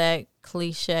 there's that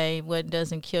cliche, what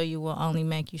doesn't kill you will only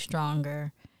make you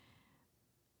stronger.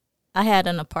 I had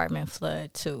an apartment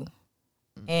flood, too.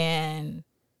 And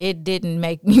it didn't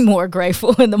make me more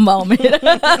grateful in the moment.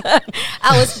 I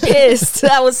was pissed.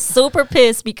 I was super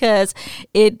pissed because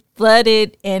it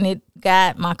flooded and it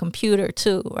got my computer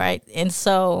too, right? And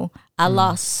so I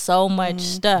lost so much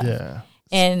stuff. Yeah.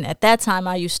 And at that time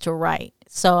I used to write.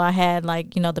 So I had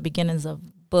like, you know, the beginnings of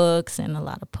books and a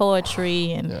lot of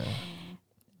poetry and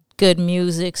good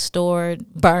music stored,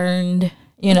 burned,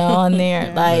 you know, on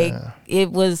there. Like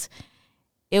it was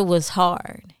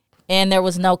hard. And there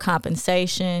was no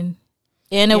compensation.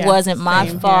 And it wasn't my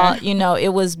fault. You know, it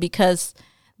was because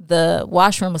the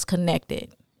washroom was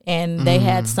connected. And they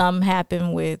had something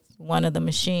happen with one of the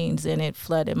machines, and it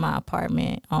flooded my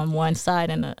apartment on one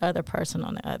side and the other person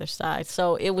on the other side.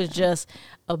 So it was just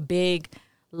a big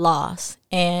loss.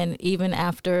 And even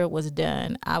after it was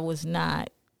done, I was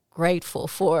not grateful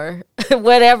for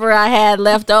whatever I had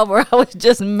left over. I was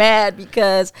just mad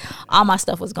because all my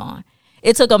stuff was gone.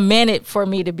 It took a minute for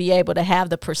me to be able to have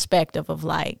the perspective of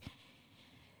like,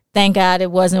 thank God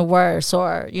it wasn't worse,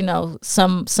 or, you know,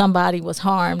 somebody was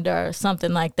harmed or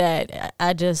something like that.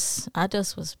 I just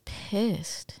was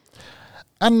pissed.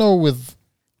 I know with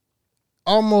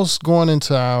almost going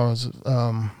into ours,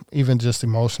 even just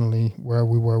emotionally, where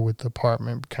we were with the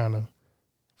apartment, kind of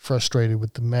frustrated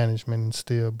with the management and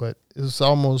still, but it's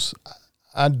almost,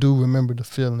 I do remember the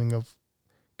feeling of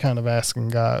kind of asking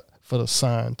God for the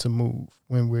sign to move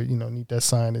when we're, you know, need that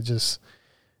sign to just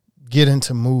get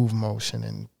into move motion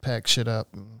and pack shit up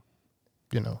and,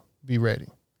 you know, be ready.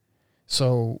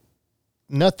 So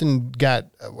nothing got,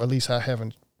 or at least I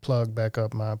haven't plugged back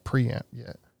up my preamp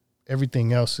yet.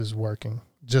 Everything else is working.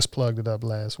 Just plugged it up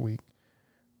last week.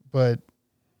 But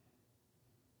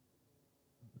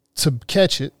to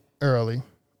catch it early,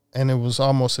 and it was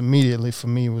almost immediately for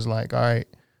me, it was like, all right,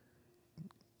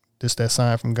 this that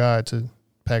sign from God to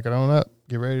pack it on up,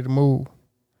 get ready to move.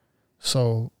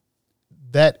 So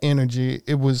that energy,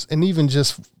 it was, and even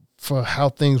just for how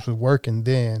things were working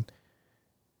then,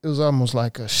 it was almost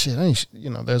like a shit, you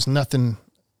know, there's nothing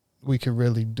we could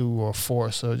really do or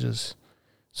force, so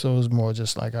it was more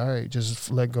just like, all right, just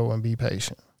let go and be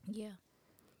patient. Yeah.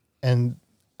 And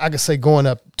I could say going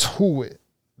up to it,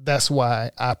 that's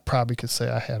why I probably could say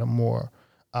I had a more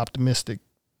optimistic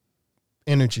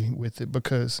energy with it,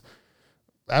 because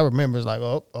I remember it's like,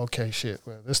 oh, okay, shit,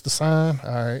 well, this the sign,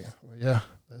 all right, well, yeah,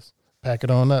 let's pack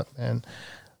it on up. And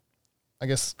I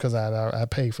guess because I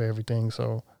pay for everything,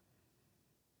 so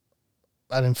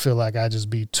I didn't feel like I'd just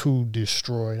be too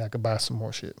destroyed. I could buy some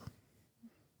more shit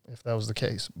if that was the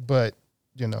case. But,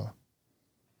 you know,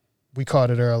 we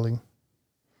caught it early.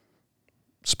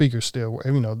 Speakers still work.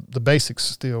 You know, the basics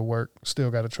still work. Still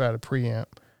got to try the preamp.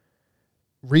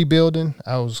 Rebuilding,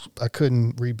 I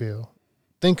couldn't rebuild.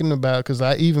 Thinking about, because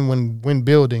I even when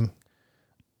building,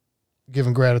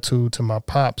 giving gratitude to my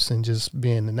pops and just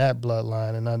being in that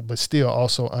bloodline, but still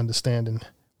also understanding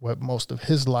what most of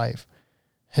his life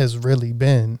has really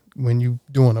been. When you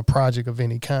doing a project of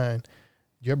any kind,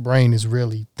 your brain is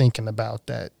really thinking about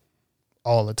that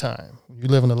all the time. When you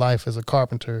living a life as a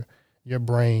carpenter, your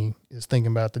brain is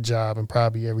thinking about the job and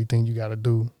probably everything you got to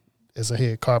do as a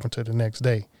head carpenter the next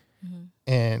day. Mm-hmm.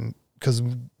 And because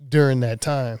during that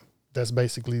time, this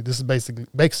is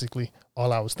basically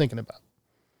all I was thinking about.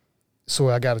 So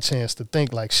I got a chance to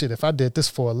think like, shit, if I did this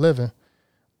for a living,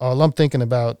 all I'm thinking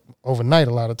about overnight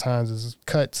a lot of times is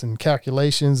cuts and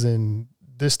calculations and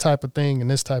this type of thing and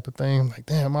this type of thing. I'm like,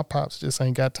 damn, my pops just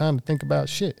ain't got time to think about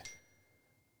shit.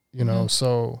 You know,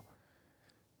 so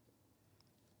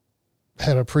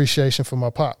had appreciation for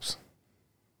my pops,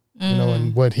 you know,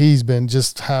 and what he's been,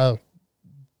 just how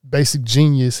basic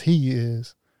genius he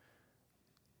is.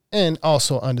 And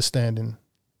also understanding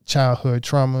childhood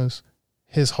traumas,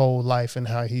 his whole life and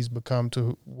how he's become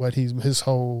to what his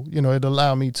whole, you know, it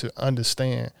allowed me to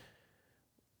understand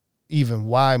even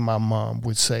why my mom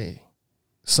would say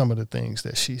some of the things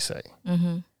that she say.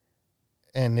 Mm-hmm.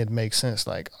 And it makes sense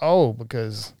like, oh,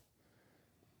 because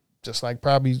just like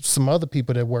probably some other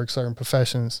people that work certain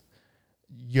professions,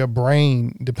 your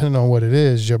brain, depending on what it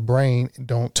is, your brain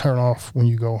don't turn off when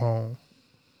you go home.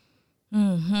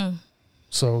 Mm-hmm.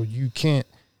 So you can't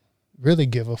really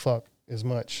give a fuck as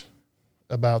much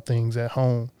about things at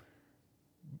home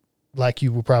like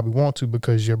you would probably want to,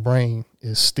 because your brain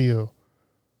is still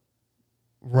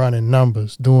running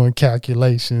numbers, doing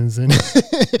calculations, and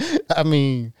I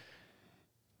mean,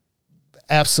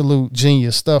 absolute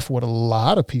genius stuff what a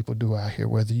lot of people do out here,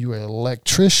 whether you're an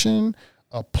electrician,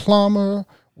 a plumber,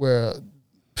 where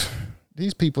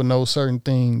these people know certain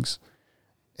things,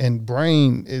 and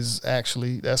brain is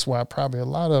actually, that's why probably a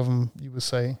lot of them, you would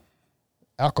say,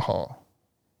 alcohol,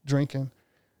 drinking.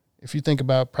 If you think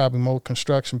about probably more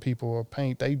construction people or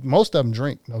paint, most of them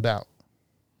drink, no doubt.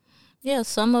 Yeah,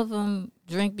 some of them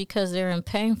drink because they're in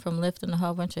pain from lifting a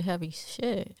whole bunch of heavy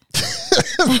shit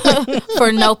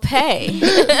for no pay.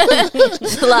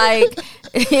 Like,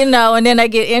 and then they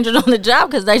get injured on the job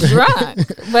because they drunk.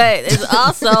 But it's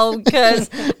also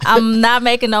because I'm not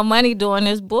making no money doing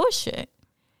this bullshit.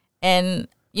 And,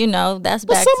 that's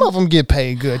back some of them get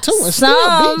paid good too. And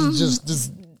still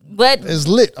just but it's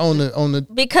lit on the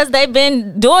because they've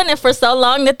been doing it for so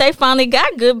long that they finally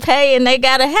got good pay and they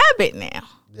got a habit now.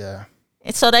 Yeah.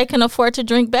 And so they can afford to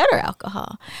drink better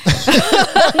alcohol.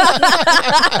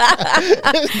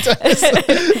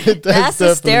 That's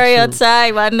a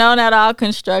stereotype. True. I know not all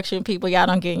construction people, y'all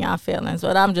don't get in y'all feelings,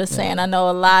 but I'm just saying I know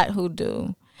a lot who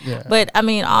do. Yeah. But I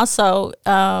mean, also,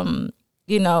 one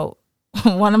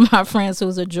of my friends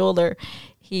who's a jeweler,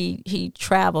 he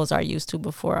travels, or used to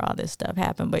before all this stuff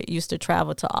happened, but used to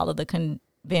travel to all of the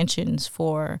conventions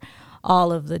for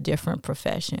all of the different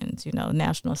professions,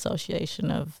 National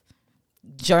Association of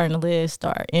Journalists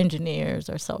or engineers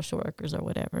or social workers or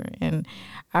whatever. And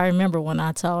I remember when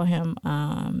I told him,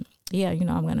 I'm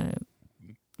going to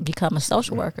become a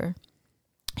social worker,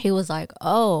 he was like,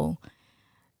 oh,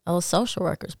 social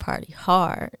workers party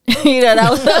hard. That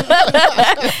was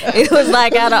it was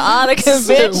like out of all the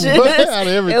conventions,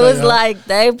 it was like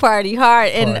they party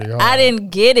hard. And I didn't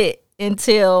get it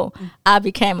until I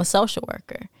became a social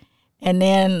worker. And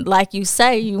then, like you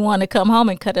say, you want to come home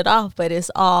and cut it off, but it's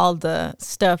all the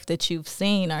stuff that you've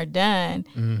seen or done.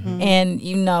 Mm-hmm. And,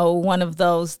 one of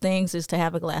those things is to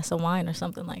have a glass of wine or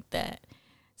something like that.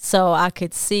 So I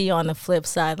could see on the flip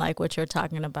side, like what you're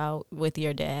talking about with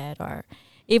your dad, or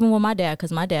even with my dad,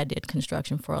 because my dad did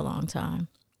construction for a long time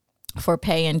for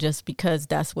paying, just because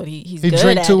that's what he's good at. He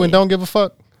drink too and don't give a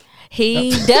fuck?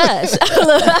 He does.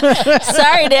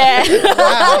 Sorry, Dad.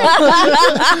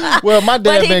 Well, my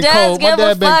dad been cold. My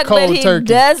dad been cold but he turkey.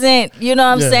 Doesn't, what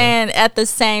I'm saying? At the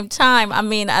same time, I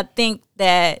mean, I think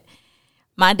that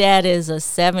my dad is a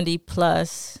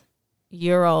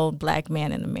 70-plus-year-old black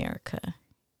man in America.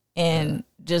 And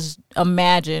just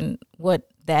imagine what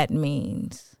that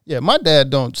means. Yeah, my dad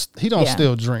don't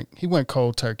still drink. He went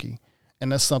cold turkey.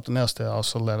 And that's something else that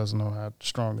also let us know how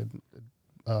strong the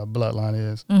bloodline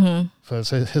is, for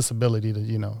his ability to,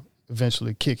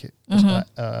 eventually kick it.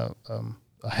 A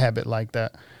habit like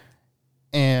that.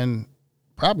 And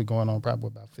probably going on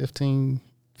about 15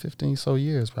 so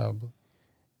years probably.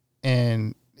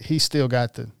 And he still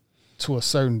got to a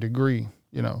certain degree,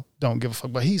 don't give a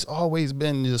fuck. But he's always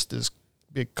been just this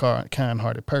big,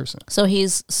 kind-hearted person. So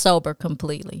he's sober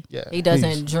completely. Yeah. He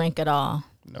doesn't drink at all.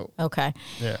 No. Okay.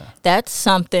 Yeah. That's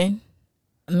something.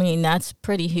 I mean, that's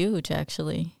pretty huge,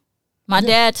 actually. My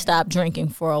dad stopped drinking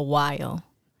for a while.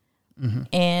 Mm-hmm.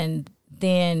 And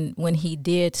then when he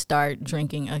did start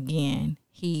drinking again,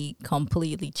 he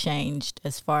completely changed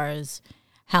as far as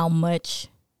how much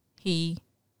he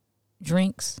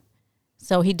drinks.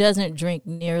 So he doesn't drink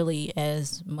nearly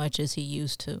as much as he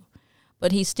used to.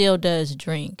 But he still does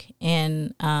drink.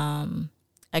 And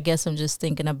I guess I'm just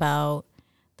thinking about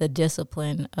the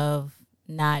discipline of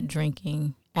not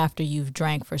drinking after you've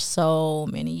drank for so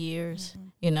many years,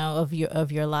 of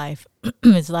your life.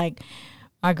 It's like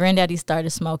my granddaddy started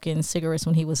smoking cigarettes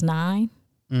when he was 9,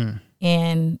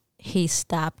 and he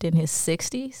stopped in his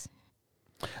 60s.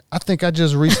 I think I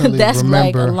just recently That's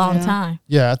remember. Like a long time.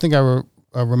 Yeah, I think I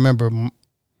remember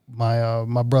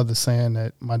my brother saying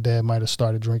that my dad might have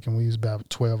started drinking when he was about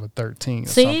 12 or 13.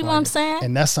 See what I'm saying?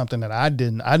 And that's something that I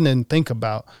didn't think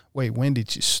about. Wait, when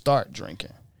did you start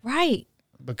drinking? Right.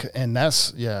 And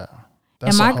that's and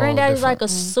my granddaddy's like a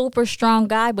super strong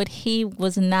guy, but he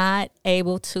was not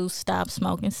able to stop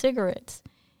smoking cigarettes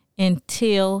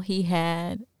until he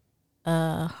had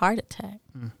a heart attack.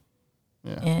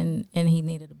 Yeah. And he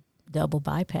needed a double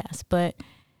bypass. But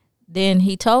then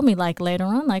he told me like later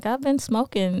on, like I've been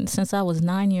smoking since I was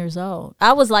 9 years old.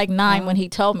 I was like 9 when he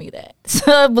told me that.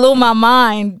 So it blew my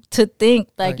mind to think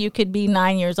like you could be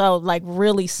 9 years old, like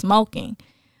really smoking.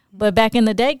 But back in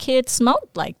the day, kids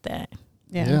smoked like that.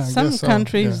 Yeah, some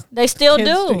countries they still kids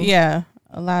do. Yeah,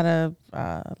 a lot of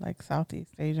like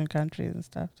Southeast Asian countries and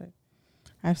stuff.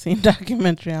 I've seen a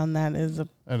documentary on that.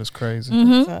 That is crazy.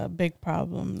 It's a big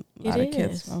problem. A lot It of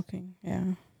kids is. smoking. Yeah.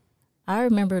 I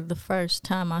remember the first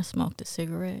time I smoked a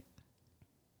cigarette.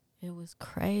 It was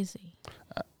crazy.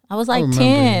 I was like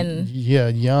 10. Yeah,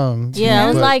 young. Yeah, I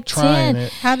was but like trying 10.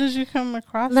 it. How did you come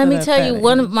across? Let it me at tell that you, age?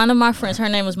 one of my friends, her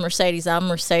name was Mercedes. I'm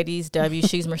Mercedes W.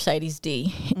 She's Mercedes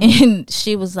D. And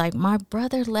she was like, my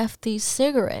brother left these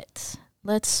cigarettes.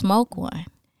 Let's smoke one.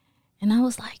 And I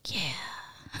was like, yeah.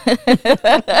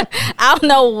 I don't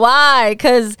know why,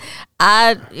 because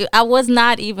I was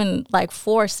not even like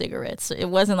for cigarettes. It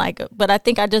wasn't like, but I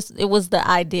think it was the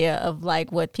idea of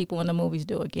like what people in the movies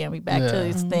do. Again, we back to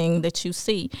this thing that you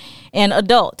see, and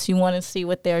adults, you want to see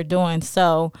what they're doing.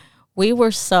 So we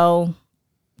were so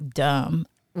dumb.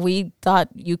 We thought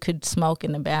you could smoke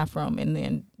in the bathroom and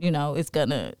then, it's going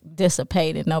to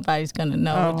dissipate and nobody's going to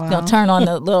know. Oh, wow. It's going to turn on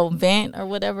the little vent or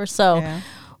whatever. So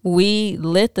we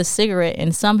lit the cigarette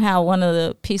and somehow one of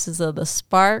the pieces of the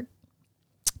spark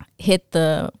hit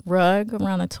the rug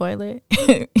around the toilet,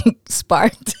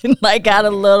 sparked and like got a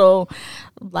little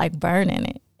like burn in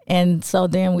it. And so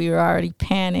then we were already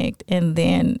panicked and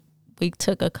then we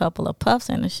took a couple of puffs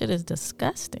and the shit is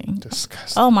disgusting.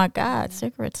 Disgusting. Oh my God,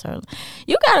 cigarettes are,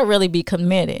 you gotta really be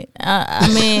committed.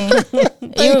 I mean,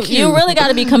 you really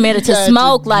gotta be committed to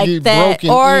smoke like that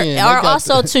or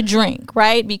also to drink,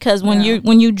 right? Because when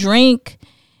you drink,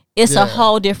 it's a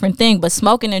whole different thing, but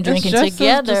smoking and drinking it's just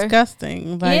together. As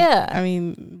disgusting. Like, yeah. I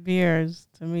mean, beers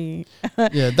to me.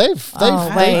 Yeah, they've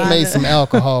made some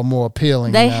alcohol more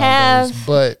appealing. They nowadays, have,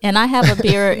 but and I have a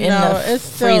beer in the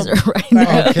freezer right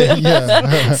now. Okay,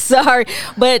 yeah. Sorry,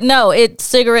 but no,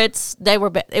 cigarettes.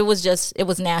 It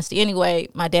was nasty. Anyway,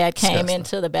 my dad came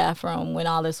into the bathroom when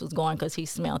all this was going because he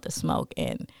smelled the smoke,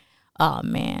 and oh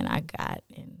man, I got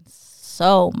in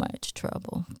so much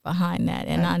trouble behind that,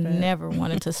 and I never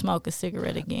wanted to smoke a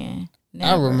cigarette again.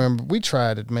 Never. I remember we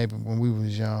tried it maybe when we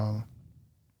was young,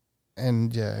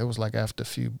 and it was like after a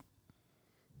few.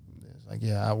 It was like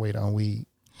I wait on weed.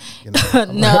 No,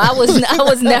 I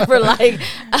was never like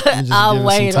I'll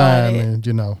wait on it.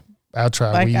 And I'll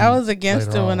try. Like weed I was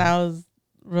against it on. when I was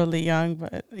really young,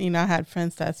 but I had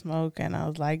friends that smoke, and I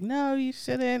was like, no, you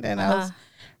shouldn't, and I was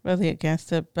really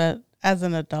against it, but. As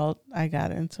an adult, I got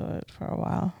into it for a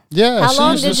while. Yeah. How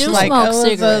long did you smoke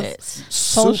cigarettes?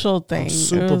 Social thing. I'm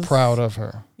super proud of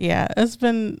her. Yeah, it's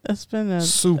been a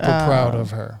super proud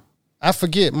of her. I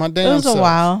forget my damn. It was a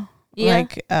while. Yeah.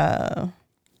 Like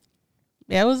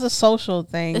it was a social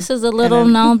thing. This is a little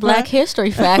known Black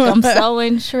history fact. I'm so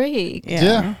intrigued.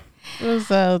 Yeah. It was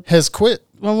has quit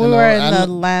when we were in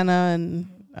Atlanta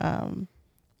and a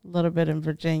little bit in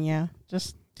Virginia.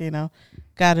 Just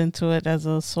got into it as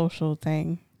a social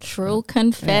thing. True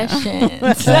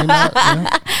confessions.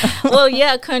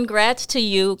 Well, congrats to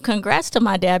you. Congrats to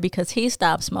my dad because he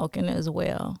stopped smoking as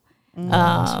well.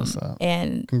 That's what's up.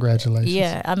 And congratulations.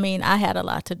 Yeah, I mean, I had a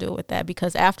lot to do with that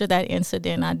because after that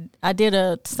incident, I did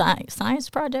a science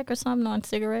project or something on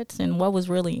cigarettes and what was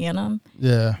really in them.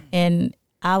 Yeah. And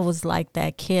I was like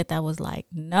that kid that was like,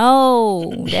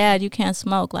 no, Dad, you can't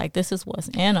smoke. Like, this is what's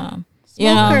in them.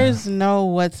 Smokers know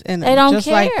what's in it. They don't just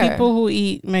care. Like people who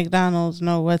eat McDonald's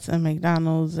know what's in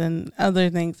McDonald's and other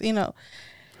things.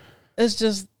 It's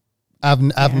just. I've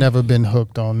never been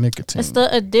hooked on nicotine. It's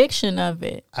the addiction of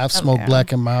it. I've smoked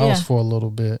Black and Milds for a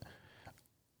little bit.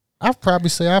 I've probably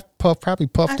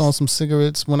puffed on some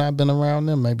cigarettes when I've been around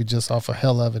them, maybe just off a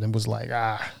hell of it, and was like,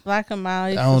 Black and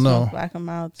Mild. I don't know. Black and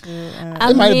Mild too.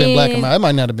 It might have been Black and Mild. It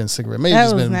might not have been cigarette. Maybe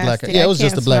it's been Black. Yeah, it was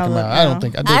just the Black and Mild. I don't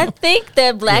think I did. I think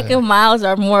that Black and Milds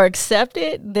are more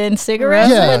accepted than cigarettes,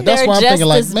 but that's they're why I'm just thinking,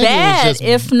 like, as maybe it was bad, just,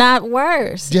 if not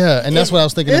worse. Yeah, and that's what I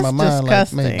was thinking in my mind.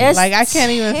 Disgusting. Like, maybe. It's like I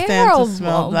can't even stand to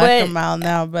smell Black and Mild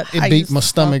now, but it beat my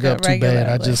stomach up too bad.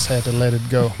 I just had to let it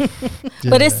go.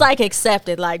 But it's like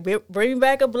accepted. Like bring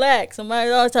back a Black.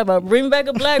 Somebody always talk about bring back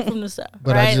a Black from the South.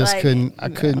 But right? I just couldn't. I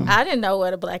couldn't. I didn't know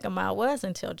what a Black and Mild was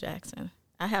until Jackson.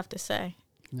 I have to say.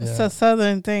 Yeah. It's a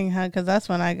Southern thing, huh? Because that's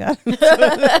when I got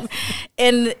into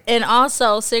it. And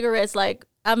also cigarettes. Like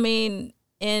I mean,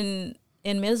 in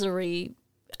Missouri,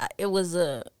 it was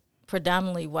a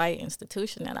predominantly white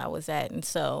institution that I was at, and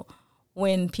so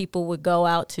when people would go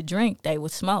out to drink, they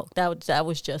would smoke. That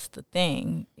was just the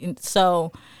thing. And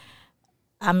so,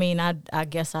 I mean, I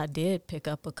guess I did pick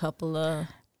up a couple of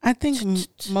I think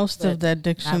most of the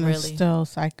addiction not is really. still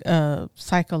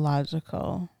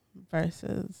psychological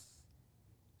versus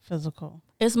physical.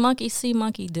 It's monkey see,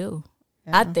 monkey do.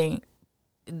 Yeah. I think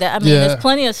that. I mean, Yeah. there's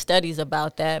plenty of studies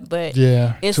about that, but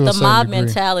Yeah, it's to a the certain mob degree.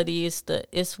 mentality.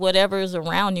 It's whatever is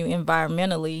around you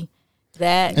environmentally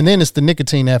that And then it's the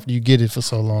nicotine after you get it for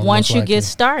so long. once most you likely. get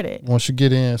started. Once you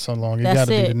get in so long, it That's got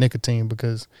to be it. the nicotine,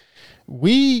 because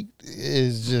weed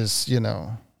is just, you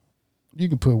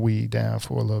can put weed down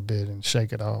for a little bit and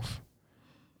shake it off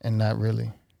and not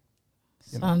really.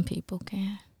 You know. Some people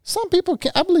can. Some people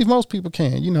can. I believe most people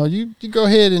can. You go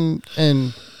ahead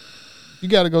and you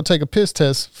got to go take a piss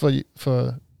test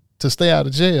to stay out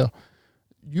of jail.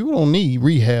 You don't need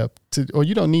rehab or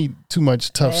you don't need too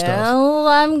much tough stuff. Well,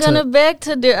 I'm gonna beg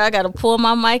to do. I gotta pull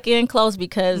my mic in close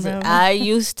because Really? I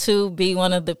used to be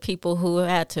one of the people who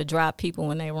had to drop people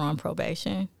when they were on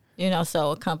probation.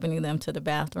 So accompany them to the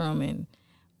bathroom and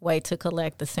wait to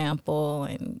collect the sample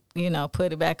and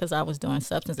put it back because I was doing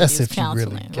substance That's abuse if you really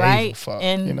counseling, gave a right? fuck,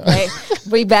 And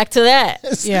we back to that.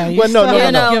 Yeah, you Well, no, still no,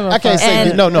 have no, to give no. a I can't fuck. say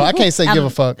And- no. I can't say give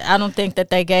a fuck. I don't think that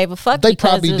they gave a fuck. They because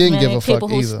probably there's didn't many give a fuck people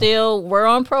who either. still were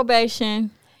on probation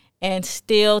and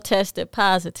still tested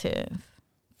positive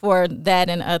for that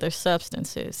and other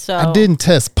substances. So I didn't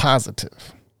test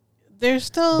positive, There's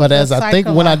still, but the as I think,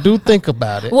 when I do think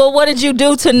about it, Well, what did you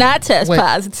do to not test Wait.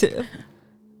 positive?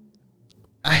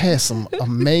 I had some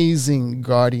amazing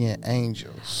guardian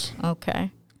angels.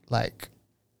 Okay. Like,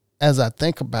 as I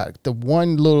think about it, the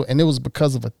one little, and it was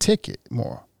because of a ticket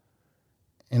more,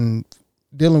 and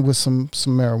dealing with some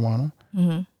marijuana,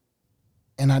 Mm-hmm.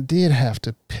 and I did have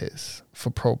to piss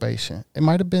for probation. It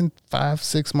might have been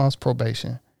 5-6 months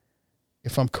probation.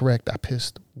 If I'm correct, I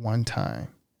pissed one time,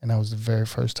 and that was the very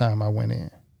first time I went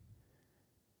in.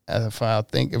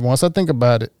 Once I think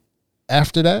about it,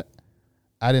 after that,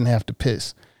 I didn't have to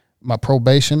piss. My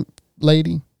probation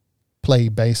lady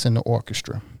played bass in the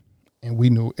orchestra, and we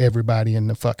knew everybody in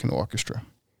the fucking orchestra.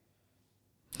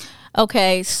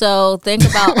 Okay, so think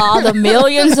about all the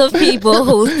millions of people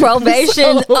whose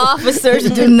probation officers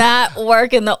do not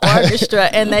work in the orchestra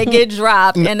and they get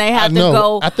dropped and they have to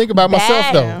go I think about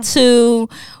myself, though. to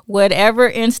whatever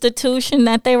institution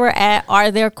that they were at,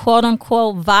 or they're quote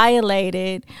unquote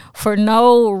violated for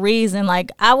no reason.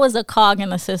 Like, I was a cog in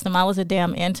the system. I was a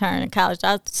damn intern in college.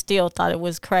 I still thought it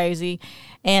was crazy.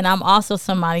 And I'm also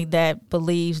somebody that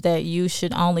believes that you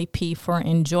should only pee for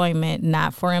enjoyment,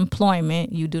 not for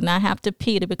employment. You do not have to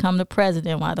pee to become the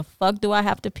president. Why the fuck do I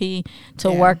have to pee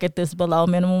to work at this below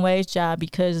minimum wage job?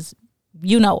 Because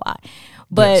you know why.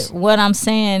 But Yes. what I'm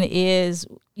saying is,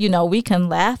 we can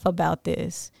laugh about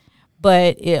this,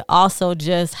 but it also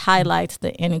just highlights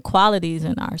the inequalities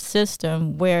in our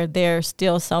system where there's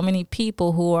still so many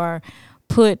people who are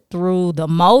put through the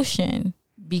motion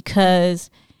because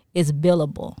it's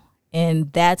billable.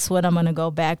 And that's what I'm going to go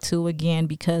back to again,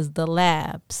 because the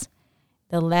labs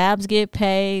get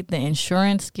paid, the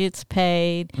insurance gets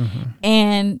paid,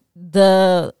 and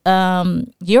the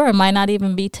urine might not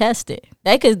even be tested.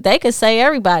 They could say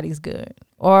everybody's good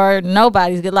or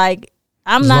nobody's good. Like,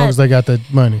 As long as they got that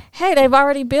money. hey, they've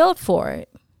already billed for it.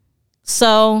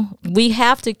 So we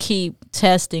have to keep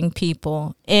testing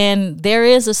people. And there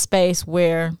is a space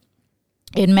where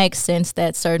it makes sense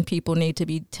that certain people need to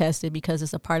be tested because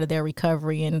it's a part of their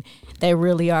recovery and they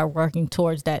really are working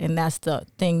towards that. And that's the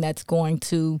thing that's going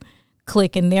to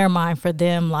click in their mind for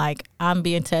them. Like, I'm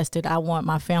being tested. I want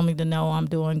my family to know I'm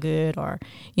doing good, or,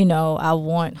 I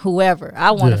want whoever.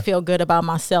 I want to feel good about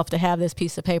myself to have this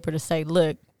piece of paper to say,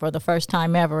 look, for the first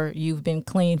time ever, you've been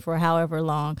clean for however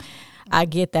long. I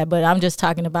get that. But I'm just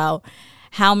talking about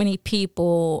how many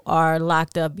people are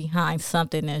locked up behind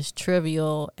something as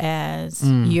trivial as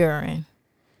urine.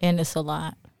 And it's a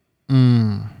lot.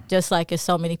 Just like it's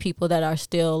so many people that are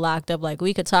still locked up. Like,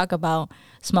 we could talk about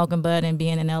smoking bud and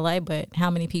being in LA, but how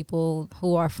many people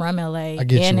who are from LA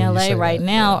in LA right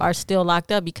now are still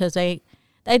locked up because they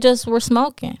just were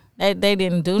smoking. They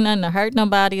didn't do nothing to hurt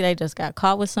nobody. They just got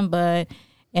caught with some bud,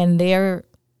 and they're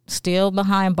still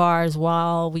behind bars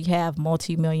while we have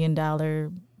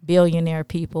multi-million-dollar billionaire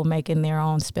people making their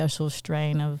own special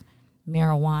strain of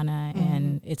marijuana,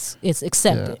 and it's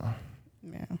accepted.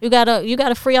 Yeah. You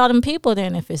gotta free all them people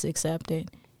then if it's accepted.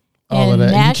 All And of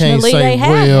that. nationally, You can't say, they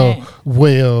haven't.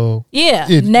 well, Yeah,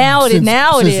 since it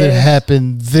it is.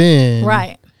 happened then,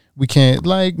 Right. We can't,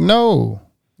 no.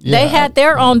 Yeah, They had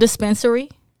their own dispensary.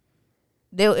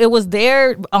 It was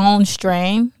their own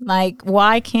strain. Like,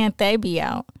 why can't they be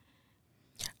out?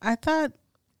 I thought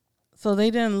so. They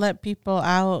didn't let people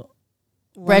out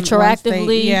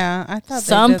retroactively. Yeah, I thought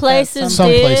some they did places Some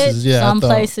did, places, yeah, I some thought.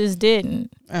 places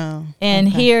didn't. Oh, And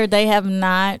okay. here they have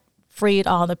not freed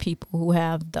all the people who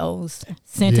have those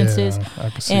sentences. Yeah, I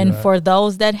can see And that. for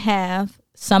those that have,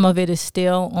 some of it is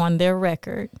still on their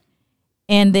record.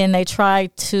 And then they try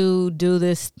to do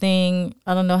this thing.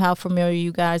 I don't know how familiar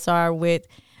you guys are with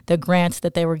the grants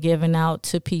that they were giving out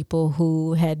to people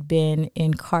who had been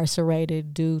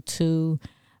incarcerated due to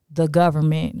the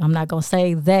government. I'm not going to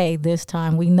say they this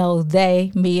time. We know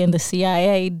they, me and the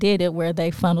CIA, did it where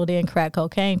they funneled in crack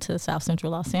cocaine to South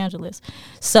Central Los Angeles.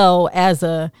 So as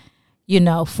a,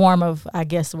 form of, I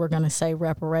guess we're going to say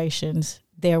reparations,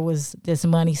 there was this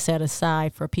money set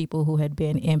aside for people who had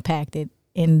been impacted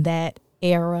in that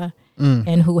era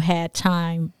and who had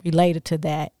time related to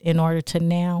that in order to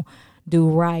now do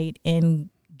right and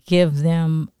give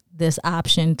them this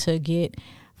option to get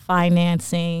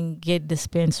financing, get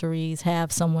dispensaries,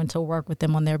 have someone to work with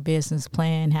them on their business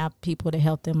plan, have people to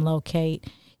help them locate,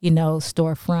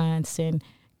 storefronts and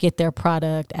get their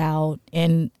product out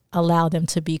and allow them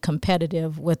to be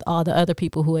competitive with all the other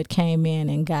people who had came in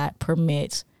and got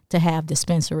permits to have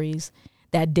dispensaries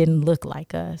that didn't look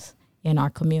like us in our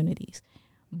communities.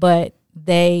 But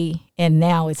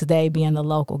now it's they being the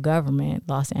local government,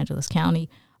 Los Angeles County,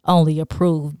 only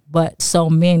approved, but so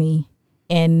many.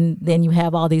 And then you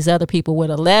have all these other people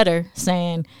with a letter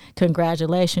saying,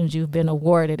 congratulations, you've been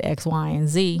awarded X, Y, and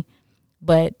Z,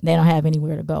 but they don't have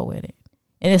anywhere to go with it.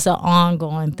 And it's an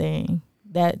ongoing thing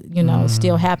that, is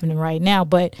still happening right now.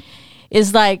 But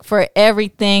it's like for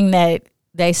everything that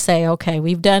they say, okay,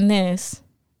 we've done this,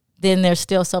 then there's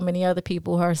still so many other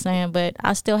people who are saying, but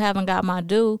I still haven't got my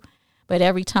due. But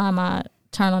every time I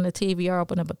turn on the TV or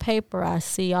open up a paper, I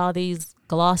see all these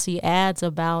glossy ads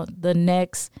about the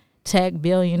next tech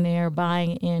billionaire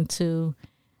buying into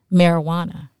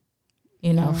marijuana.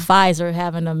 Pfizer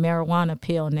having a marijuana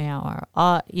pill now,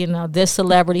 or this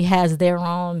celebrity has their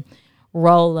own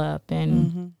roll up,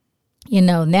 and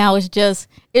now it's just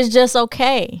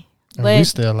okay. And But we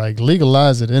still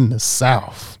legalize it in the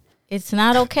South. it's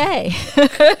not okay.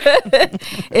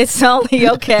 It's only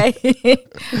okay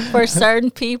for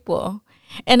certain people.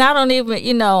 And I don't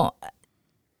even,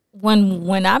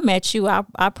 when I met you,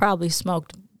 I probably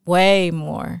smoked way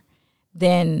more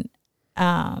than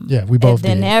we both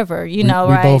than did. ever, we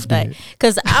right? both did.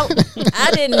 Because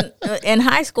I didn't in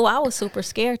high school. I was super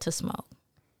scared to smoke.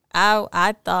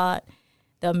 I thought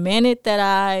the minute that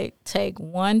I take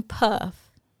one puff,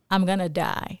 I'm gonna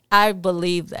die. I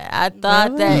believe that. I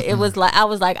thought that it was like I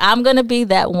was like I'm gonna be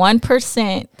that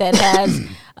 1% that has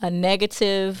a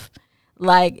negative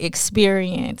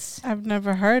experience. I've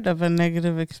never heard of a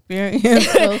negative experience.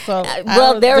 So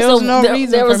There was no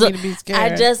reason there was for me to be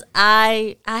scared.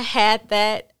 I had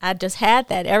that. I just had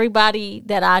that. Everybody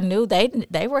that I knew,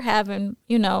 they were having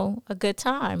a good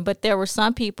time, but there were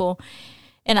some people.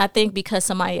 And I think because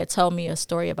somebody had told me a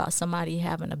story about somebody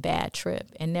having a bad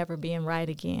trip and never being right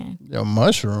again. Yeah,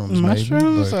 mushrooms,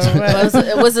 Mushrooms? maybe. Or But what?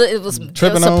 It was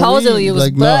Tripping on supposedly weed, it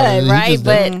was no, bud, he right? just-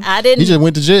 But I didn't. he just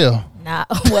went to jail. Nah,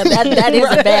 well, that is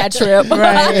a bad trip.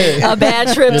 Right. A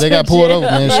bad trip. Yeah, they to got pulled jail. over,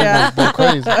 man. Shit went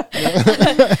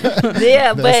crazy.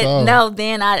 Yeah, That's but all. no,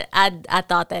 then I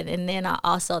thought that, and then I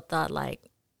also thought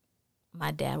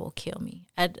my dad will kill me.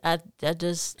 I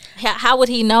just, how would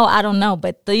he know? I don't know,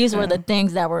 but these were the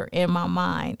things that were in my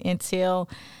mind until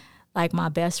my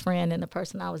best friend and the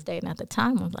person I was dating at the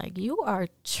time was like, you are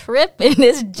tripping.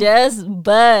 It's just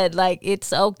bud.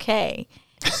 It's okay.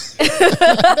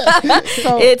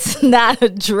 So It's not a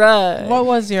drug. what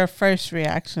was your first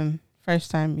reaction?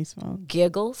 First time you smoked?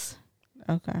 Giggles.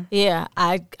 Okay. Yeah,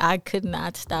 I could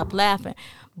not stop laughing.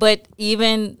 But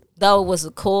even though it was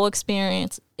a cool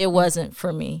experience, it wasn't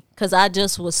for me because I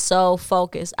just was so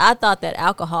focused. I thought that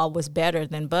alcohol was better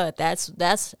than bud.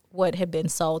 That's what had been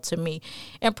sold to me.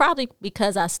 And probably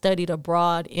because I studied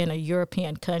abroad in a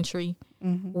European country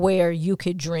where you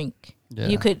could drink. Yeah.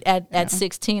 You could, at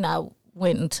 16, I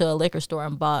went into a liquor store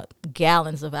and bought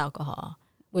gallons of alcohol,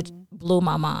 which blew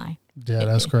my mind. Yeah,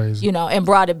 that's crazy. And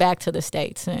brought it back to the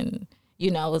States. And,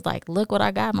 it was like, look what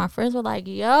I got. My friends were like,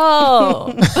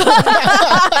 yo,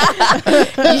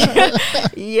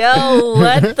 yo,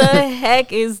 what the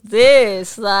heck is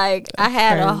this? I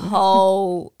had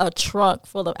a trunk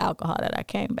full of alcohol that I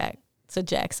came back to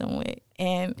Jackson with.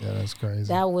 And Yeah, that's crazy.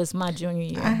 that was my junior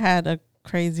year. I had a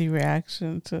crazy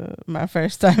reaction to my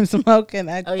first time smoking.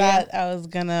 I Oh, thought yeah? I was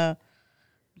gonna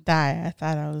die. I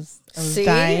thought I was See?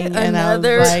 dying, and I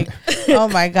Another- was like, "Oh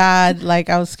my god!"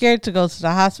 I was scared to go to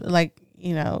the hospital.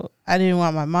 I didn't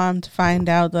want my mom to find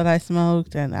out that I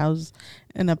smoked, and I was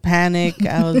in a panic.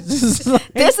 I was just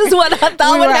like, this is what I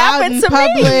thought would happen to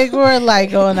public. We were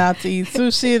like going out to eat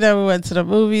sushi. Then we went to the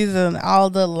movies, and all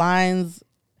the lines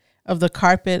of the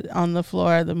carpet on the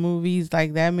floor of the movies,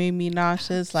 like that made me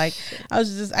nauseous. Like I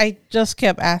just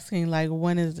kept asking, like,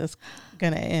 when is this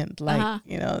gonna end? Like,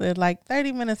 they're like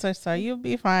 30 minutes or so, you'll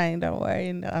be fine, don't worry.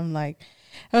 And I'm like,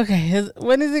 okay,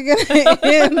 when is it gonna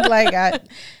end? Like after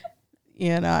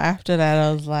that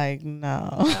I was like,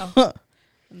 no.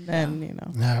 And then,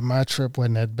 Nah, my trip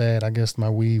wasn't that bad. I guess my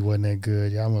weed wasn't that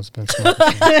good. Y'all must have been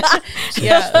smoking.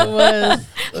 Yeah, it was.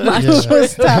 It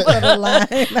was top of the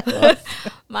line.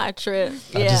 My trip,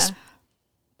 I just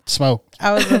smoked.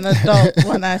 I was an adult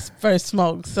when I first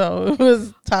smoked, so it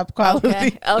was top quality.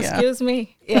 Okay. Oh, excuse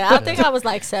me. Yeah, I think I was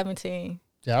like 17.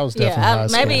 Yeah, I was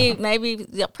definitely maybe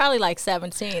probably like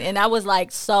 17, and I was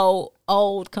like so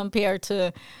old compared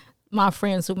to my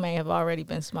friends who may have already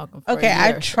been smoking for a year.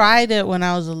 I tried it when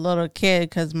I was a little kid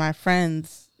because my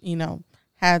friends,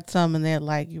 had some, and they're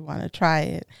like, you want to try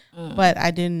it. But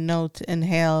I didn't know to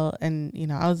inhale, and,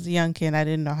 I was a young kid. I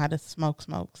didn't know how to smoke.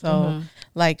 So,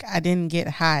 like, I didn't get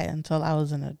high until I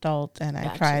was an adult, and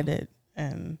I tried it,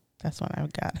 and that's when I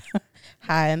got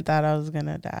high and thought I was going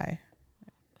to die.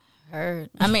 Heard.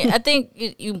 I mean, I think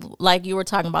you like you were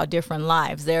talking about different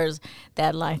lives. There's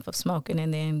that life of smoking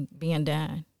and then being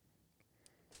done.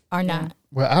 Or not?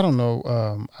 Well, I don't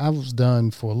know. I was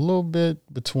done for a little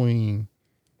bit between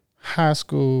high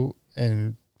school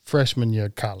and freshman year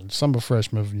of college, summer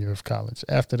freshman year of college.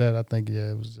 After that, I think,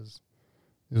 it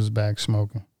was back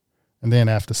smoking. And then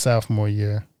after sophomore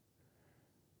year,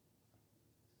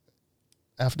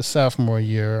 and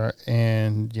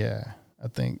I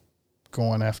think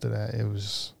going after that, it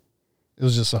was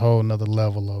just a whole nother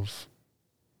level of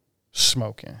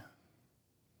smoking.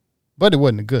 But it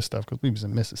wasn't the good stuff because we was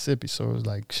in Mississippi, so it was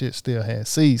like shit still had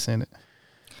seeds in it.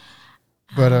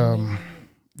 But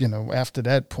after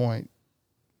that point,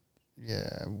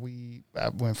 I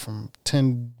went from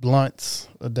 10 blunts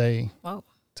a day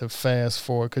to fast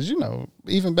forward. Because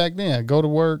even back then, I go to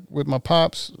work with my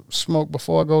pops, smoke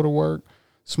before I go to work,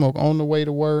 smoke on the way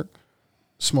to work,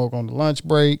 smoke on the lunch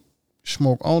break,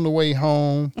 smoke on the way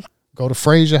home, go to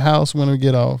Frazier house when we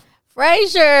get off.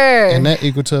 Frazier, and that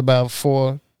equal to about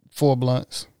four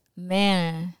blunts.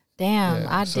 Man, damn,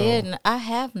 I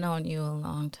have known you a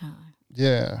long time.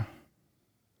 Yeah.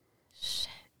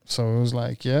 Shit. So it was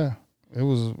like,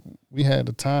 we had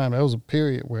the time. That was a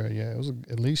period where, it was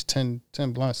at least 10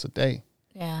 blunts a day.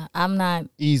 Yeah, I'm not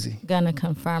easy gonna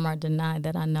confirm or deny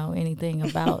that I know anything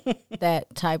about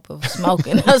that type of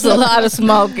smoking. That's a lot of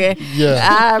smoking.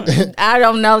 Yeah, I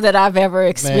don't know that I've ever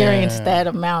experienced that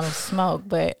amount of smoke,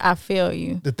 but I feel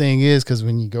you. The thing is, because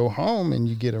when you go home and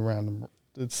you get around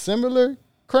the similar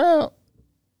crowd,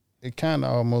 it kind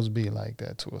of almost be like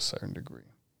that to a certain degree.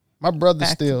 My brother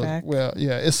still,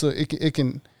 it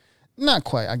can. Not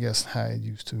quite, I guess, how it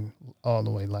used to all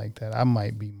the way like that. I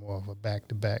might be more of a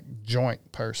back-to-back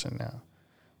joint person now.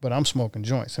 But I'm smoking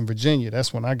joints. In Virginia,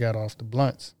 that's when I got off the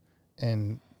blunts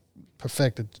and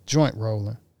perfected the joint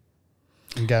rolling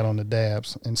and got on the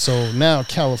dabs. And so now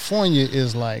California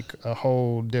is like a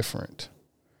whole different.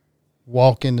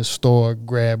 Walk in the store,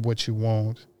 grab what you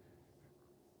want.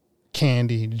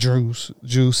 Candy,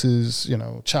 juices,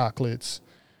 chocolates,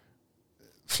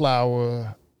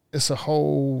 flour. It's a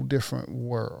whole different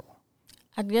world.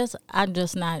 I guess I'm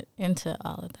just not into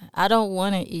all of that. I don't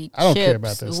want to eat. I don't chips care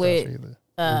about that with, stuff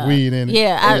either. Weed in it.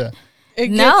 Yeah. It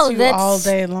gets you that's all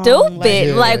day long.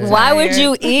 Stupid. Why would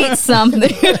you eat something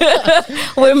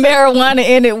with marijuana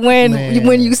in it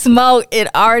when you smoke?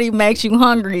 It already makes you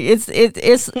hungry. It's a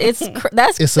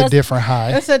different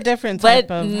high. It's a different type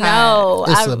of high. No,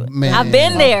 I've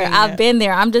been there. I've been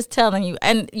there. I'm just telling you.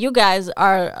 And you guys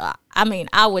are.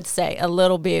 I would say a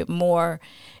little bit more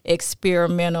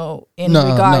experimental in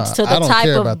regards to the type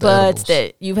of buds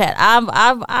that you've had.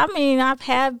 I've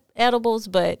had edibles,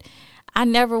 but I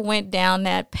never went down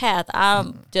that path.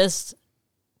 I'm just,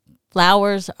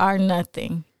 flowers are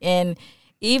nothing. And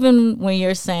even when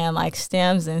you're saying like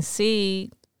stems and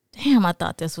seed, damn, I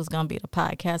thought this was going to be the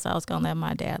podcast I was going to let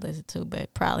my dad listen to,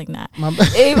 but probably not. Damn.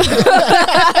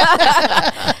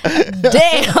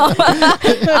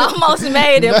 I almost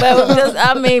made it. But just,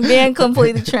 being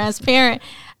completely transparent,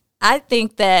 I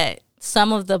think that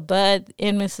some of the bud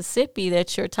in Mississippi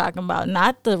that you're talking about,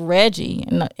 not the Reggie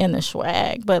and the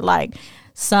swag, but like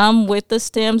some with the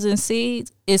stems and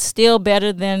seeds, is still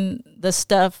better than the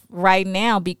stuff right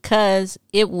now because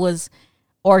it was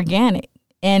organic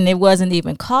and it wasn't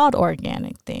even called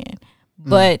organic then.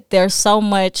 But there's so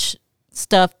much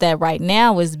stuff that right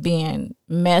now is being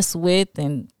messed with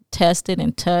and tested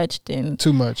and touched, and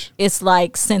Too much. it's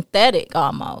like synthetic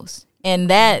almost. And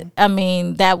that, I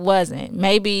mean, that wasn't.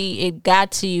 Maybe it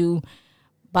got to you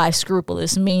by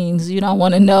scrupulous means. You don't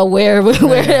want to know where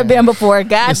it had been before it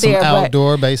got It's there. some but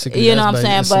outdoor, basically. you know what I'm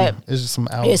That's saying? basi- But it's just some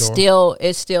outdoor.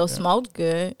 it still smoked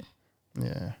good.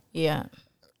 Yeah. Yeah.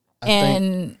 I think-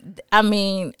 And I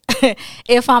mean,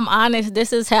 if I'm honest,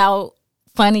 this is how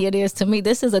funny it is to me.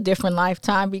 This is a different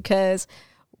lifetime, because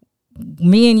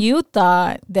me and you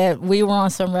thought that we were on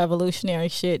some revolutionary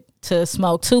shit to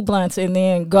smoke 2 blunts and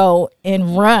then go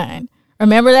and run.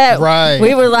 Remember that? Right.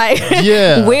 We were like,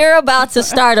 Yeah. we're about to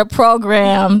start a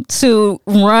program to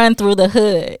run through the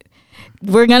hood.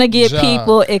 We're going to get Jog.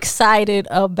 people excited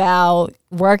about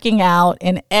working out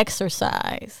and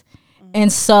exercise.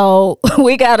 And so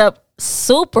we got up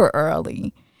super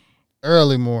early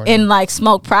Early morning. and like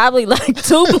smoked probably like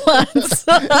 2 blunts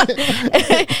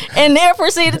and then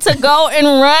proceeded to go and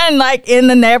run like in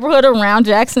the neighborhood around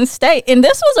Jackson State. And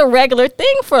this was a regular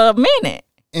thing for a minute.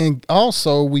 And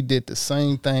also, we did the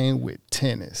same thing with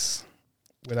tennis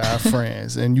with our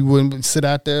friends. And you wouldn't sit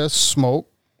out there, smoke,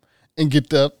 and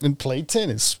get up and play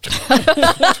tennis.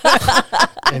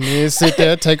 And then sit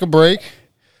there, take a break,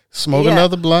 smoke Yeah.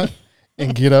 another blunt,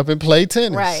 and get up and play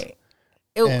tennis. Right.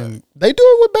 And they do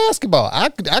it with basketball. I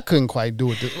couldn't quite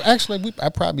do it. Actually, I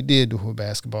probably did do it with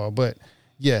basketball. But,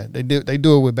 yeah, they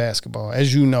do it with basketball.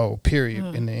 As you know,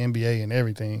 period, in the NBA and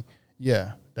everything.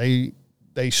 Yeah, they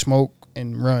smoke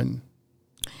and run.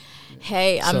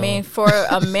 Hey, I So- mean, for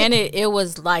a minute, it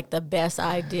was like the best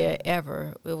idea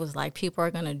ever. It was like people are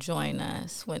going to join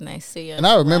us when they see us. And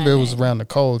I remember it was running. around the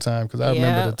cold time because I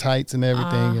remember Yeah. the tights and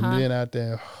everything, Uh-huh. and then out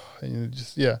there, and it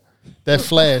just that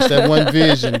flash, that one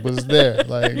vision was there.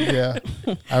 Like, yeah,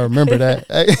 I remember that.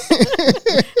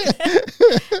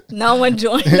 No one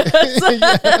joined us.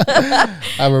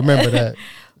 I remember that.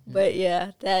 But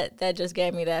yeah, that just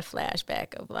gave me that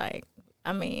flashback of like,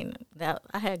 I mean, that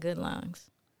I had good lungs.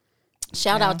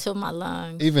 Shout out to my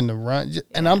lungs. Even the run,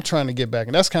 and I'm trying to get back,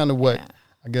 and that's kind of what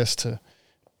I guess to.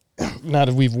 Now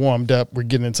that we've warmed up, we're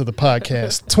getting into the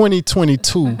podcast.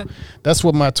 2022. That's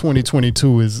what my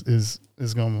 2022 is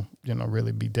going to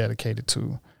really be dedicated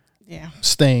to. Yeah.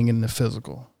 Staying in the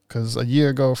physical. Because a year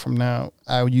ago from now,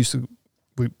 I used to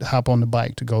would hop on the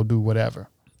bike to go do whatever.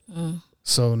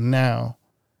 So now,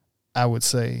 I would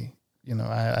say,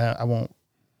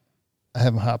 I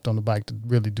haven't hopped on the bike to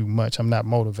really do much. I'm not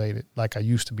motivated like I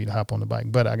used to be to hop on the bike,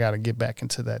 but I got to get back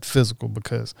into that physical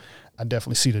because I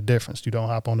definitely see the difference. You don't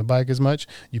hop on the bike as much.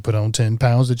 You put on 10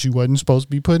 pounds that you wasn't supposed to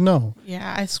be putting on.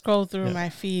 Yeah, I scrolled through my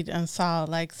feed and saw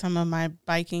like some of my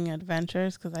biking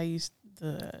adventures because I used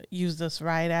to use this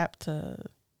ride app to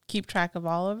keep track of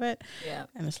all of it. Yeah.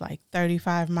 And it's like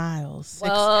 35 miles,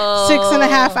 Whoa.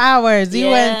 6.5 hours. You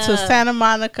went to Yeah. Santa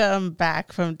Monica and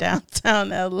back from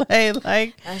downtown LA.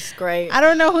 Like, That's great. I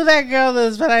don't know who that girl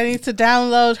is, but I need to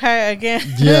download her again.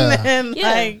 Yeah. and Yeah.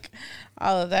 like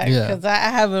all of that Yeah. because I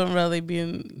haven't really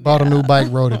been. Bought a new bike,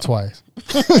 rode it twice.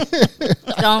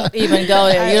 Don't even go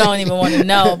there. You don't even want to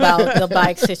know about the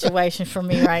bike situation for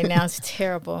me right now. It's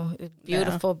terrible.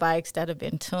 Beautiful bikes that have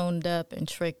been tuned up and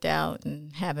tricked out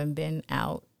and haven't been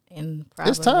out in probably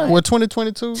It's time. like We're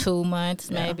 2022. 2 months,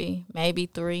 Yeah. maybe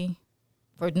 3,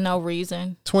 for no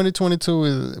reason. 2022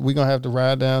 is we're going to have to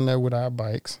ride down there with our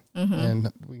bikes.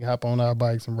 And we can hop on our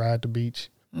bikes and ride the beach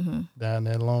down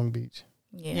there at Long Beach.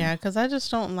 Yeah, because I just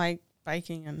don't like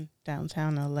biking in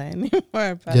downtown LA anymore.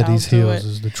 But Yeah, I'll these do hills it.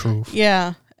 is the truth.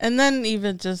 Yeah, and then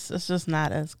even just it's just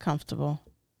not as comfortable.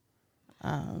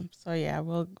 So yeah,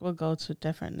 we'll go to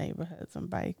different neighborhoods and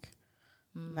bike.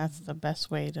 That's the best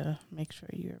way to make sure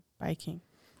you're biking.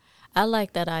 I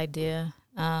like that idea.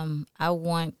 I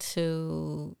want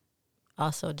to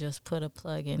also just put a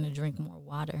plug in to drink more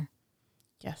water.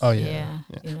 Yes. Oh, yeah.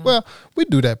 You know? Well, we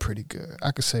do that pretty good.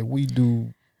 I could say we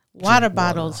do. Water drink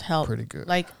bottles water help. pretty good.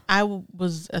 Like I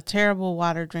was a terrible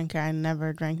water drinker. I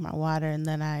never drank my water, and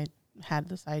then I had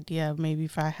this idea of maybe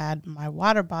if I had my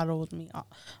water bottle with me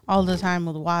all the time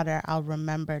with water, I'll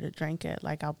remember to drink it.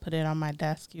 Like I'll put it on my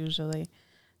desk usually,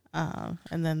 and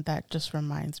then that just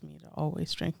reminds me to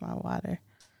always drink my water.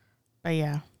 But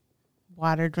yeah,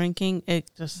 water drinking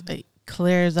it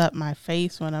clears up my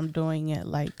face when I'm doing it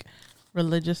like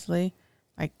religiously.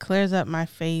 Like clears up my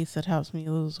face. It helps me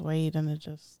lose weight, and it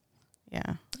just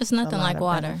it's nothing a lot like of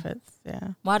water. benefits. Yeah.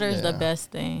 Water is the Yeah.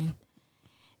 best thing.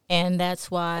 And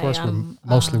that's why Of course, we're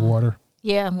mostly water.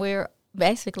 Yeah, we're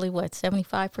basically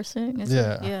 75%?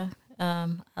 Yeah. Yeah.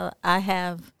 I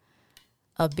have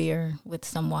a beer with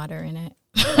some water in it.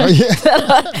 Oh,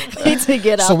 yeah. Need to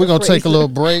get out. So we're going to take a freezer. little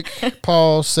break,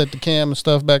 pause, set the cam and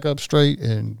stuff back up straight,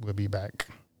 and we'll be back.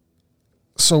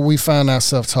 So we find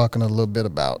ourselves talking a little bit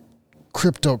about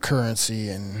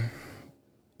cryptocurrency and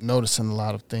noticing a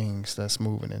lot of things that's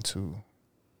moving into,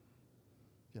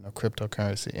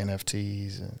 cryptocurrency,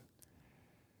 NFTs. And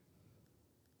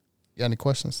you got any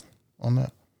questions on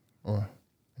that or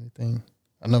anything?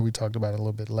 I know we talked about it a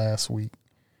little bit last week,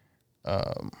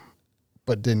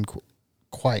 but didn't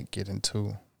quite get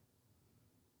into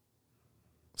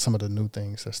some of the new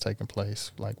things that's taking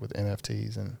place, like with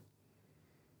NFTs and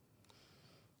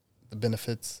the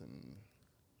benefits and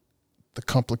the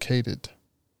complicated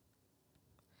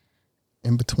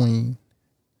in between.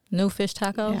 New fish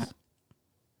tacos. Yeah.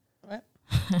 What?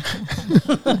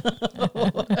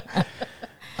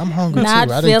 I'm hungry Not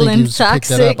too. I didn't think you was pick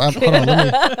that up. toxic. Hold on,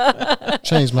 let me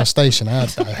change my station. I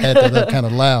had that up kind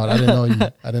of loud. I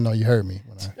didn't know you heard me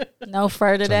when I No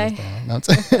fur today. turned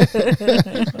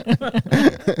this down.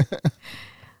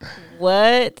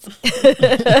 What?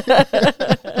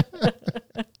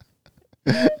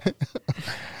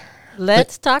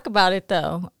 Let's talk about it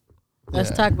though.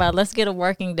 Let's get a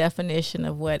working definition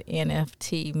of what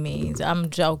NFT means. I'm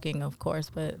joking, of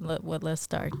course, but let's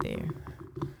start there.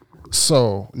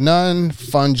 So,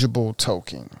 non-fungible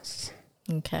tokens.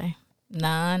 Okay.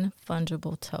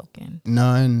 Non-fungible token.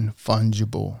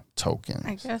 Non-fungible tokens.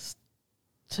 I guess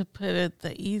to put it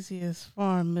the easiest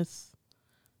form is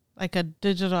like a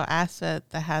digital asset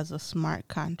that has a smart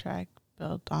contract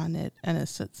built on it and it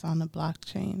sits on a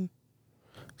blockchain.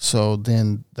 So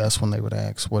then that's when they would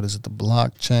ask, what is it, the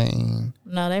blockchain?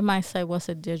 No, they might say, what's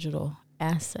a digital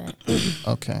asset?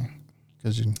 Okay.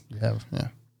 Because you have, yeah.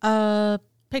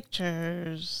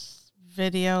 Pictures,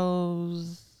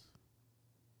 videos.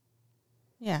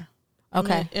 Yeah.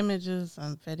 Okay. Images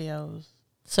and videos.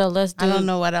 So let's do. I don't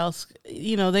know what else.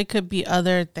 They could be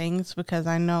other things because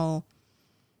I know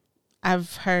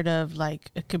I've heard of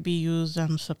like it could be used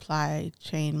in supply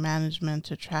chain management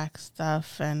to track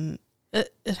stuff, and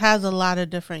it has a lot of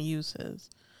different uses.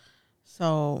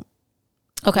 So,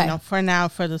 Okay. For now,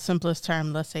 for the simplest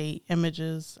term, let's say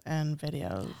images and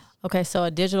videos. Okay, so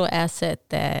a digital asset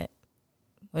that,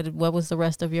 what was the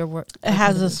rest of your work? It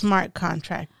has a smart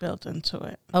contract built into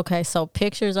it. Okay, so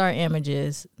pictures are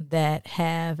images that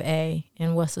have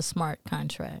and what's a smart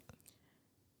contract?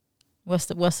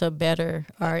 What's a better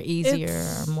or easier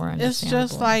or more understandable? It's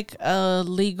just like a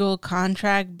legal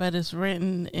contract, but it's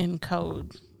written in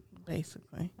code,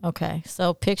 basically. Okay,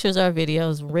 so pictures are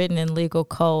videos written in legal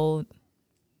code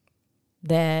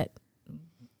that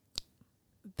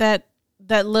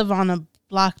live on a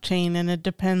blockchain, and it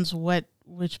depends which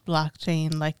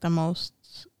blockchain. Like the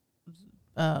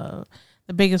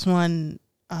biggest one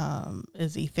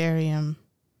is Ethereum.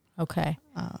 Okay.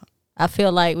 I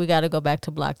feel like we got to go back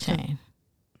to blockchain.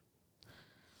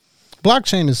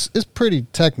 Blockchain is pretty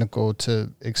technical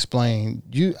to explain.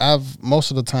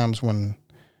 Most of the times when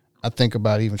I think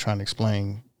about even trying to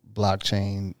explain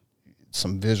blockchain,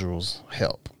 some visuals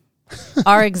help.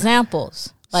 Are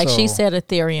examples. Like she So- said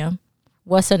Ethereum.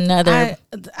 What's another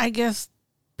I guess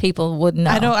people would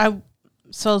know?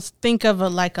 So think of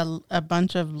a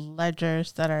bunch of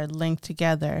ledgers that are linked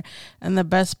together, and the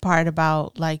best part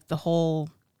about like the whole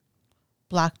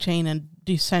blockchain and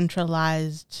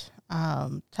decentralized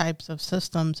types of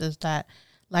systems is that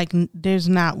like there's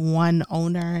not one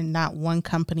owner and not one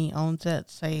company owns it.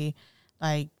 Say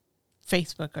like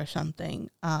Facebook or something,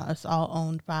 it's all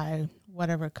owned by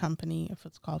whatever company, if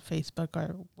it's called Facebook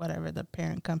or whatever the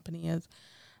parent company is.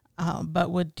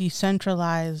 But with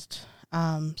decentralized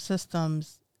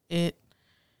systems,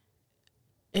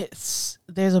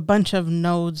 there's a bunch of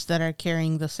nodes that are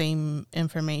carrying the same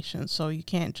information. So you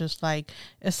can't just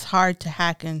it's hard to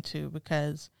hack into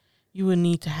because you would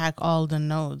need to hack all the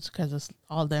nodes because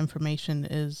all the information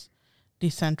is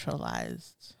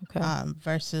decentralized. Okay.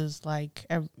 Versus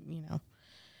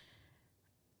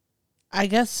I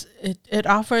guess it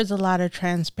offers a lot of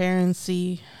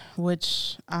transparency,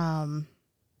 which a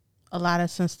lot of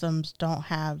systems don't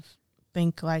have.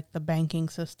 Think like the banking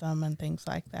system and things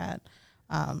like that.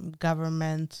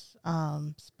 Government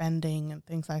spending and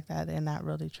things like that. They're not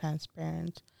really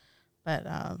transparent. But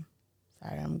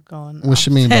sorry, I'm going. What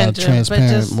you mean by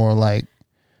transparent? More like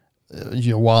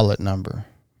your wallet number.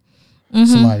 Mm-hmm.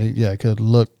 Somebody, could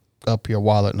look up your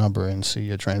wallet number and see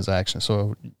your transaction.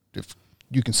 So if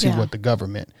you can see what the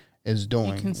government is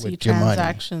doing you can see with your money.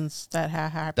 Transactions that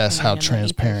have happened. That's how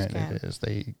transparent it is.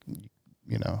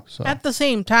 So at the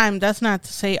same time, that's not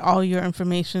to say all your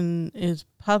information is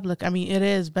public. I mean, it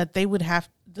is, but they would have.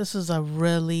 This is a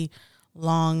really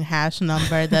long hash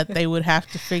number that they would have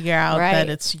to figure out Right. that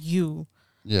it's you.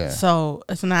 Yeah. So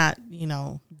it's not,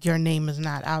 your name is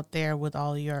not out there with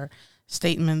all your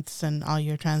statements and all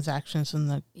your transactions in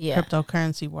the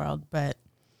cryptocurrency world. But,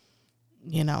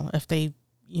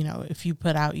 if you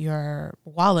put out your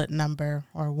wallet number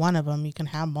or one of them, you can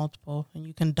have multiple, and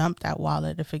you can dump that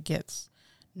wallet. If it gets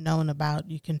known about,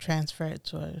 you can transfer it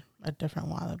to a different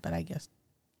wallet. But I guess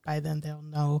by then they'll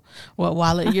know what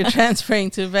wallet you're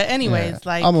transferring to. But anyways,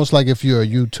 like almost like if you're a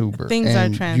YouTuber, things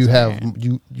and are transparent.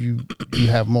 you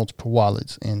have multiple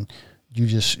wallets, and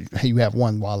you have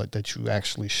one wallet that you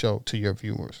actually show to your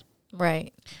viewers.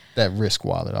 Right. That risk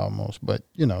wallet almost, but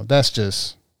that's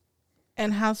just.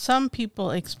 And how some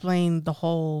people explain the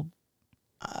whole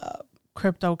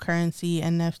cryptocurrency,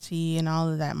 NFT, and all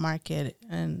of that market,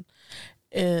 and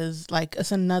is like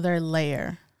it's another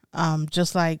layer.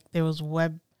 Just like there was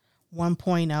Web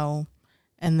 1.0,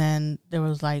 and then there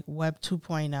was like Web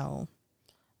 2.0.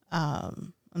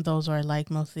 And those are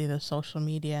like mostly the social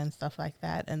media and stuff like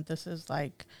that. And this is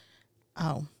like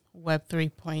Web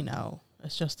 3.0.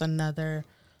 It's just another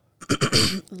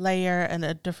layer and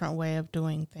a different way of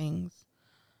doing things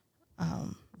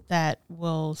that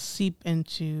will seep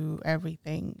into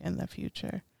everything in the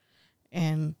future.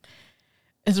 And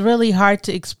it's really hard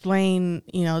to explain,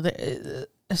 there's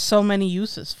so many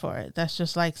uses for it. That's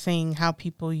just like saying how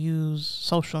people use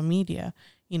social media.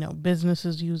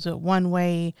 Businesses use it one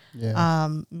way,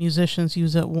 musicians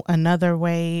use it another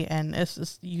way, and it's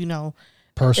just,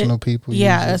 personal people.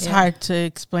 It's hard to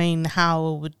explain how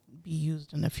it would be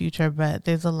used in the future, but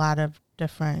there's a lot of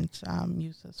different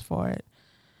uses for it.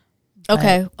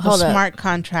 Okay, hold up. The smart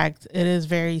contract, it is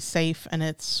very safe,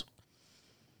 and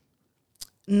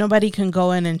nobody can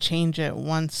go in and change it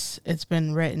once it's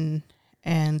been written,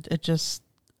 and it's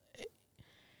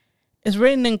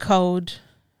written in code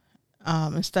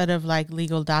instead of like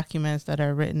legal documents that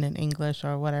are written in English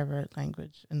or whatever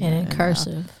language. In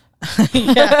cursive.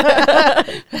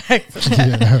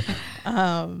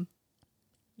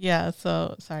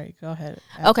 So sorry, go ahead.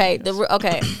 Okay,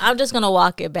 I'm just gonna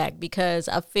walk it back because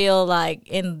I feel like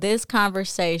in this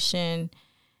conversation,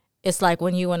 it's like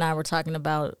when you and I were talking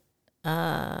about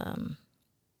the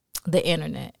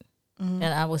internet, and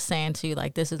I was saying to you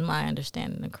like, this is my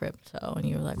understanding of crypto, and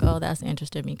you were like, oh, that's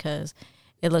interesting because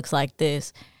it looks like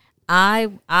this.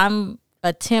 I'm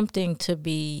attempting to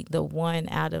be the one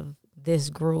out of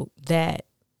this group that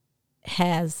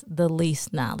has the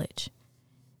least knowledge,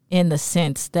 in the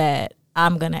sense that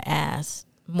I'm going to ask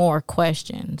more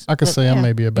questions. I could say I'm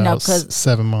maybe about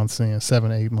 7 months in,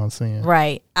 8 months in.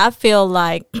 Right. I feel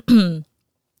like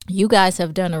you guys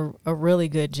have done a really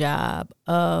good job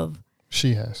of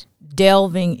She has.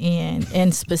 delving in.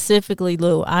 And specifically,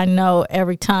 Lou, I know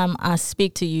every time I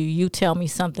speak to you, you tell me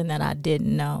something that I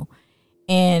didn't know.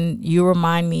 And you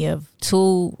remind me of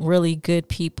two really good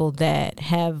people that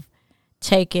have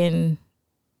taken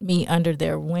me under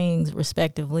their wings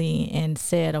respectively and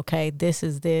said, okay, this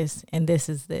is this and this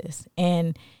is this.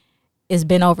 And it's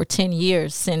been over 10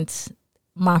 years since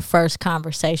my first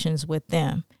conversations with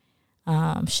them.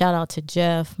 Shout out to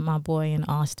Jeff, my boy in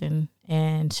Austin,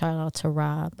 and shout out to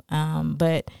Rob.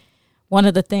 But one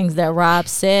of the things that Rob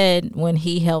said when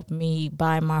he helped me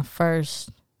buy my first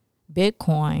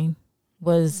Bitcoin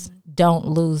was don't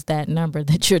lose that number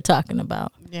that you're talking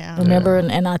about. Yeah. Remember?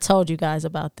 And I told you guys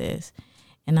about this.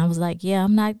 And I was like, I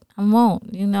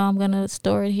won't. I'm going to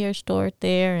store it here, store it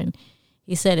there. And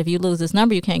he said, if you lose this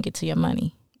number, you can't get to your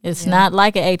money. It's not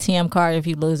like an ATM card. If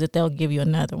you lose it, they'll give you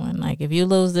another one. Like, if you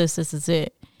lose this is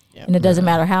it. Yep. And it doesn't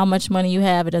matter how much money you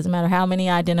have. It doesn't matter how many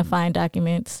identifying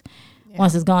documents. Yeah.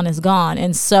 Once it's gone, it's gone.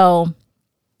 And so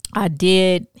I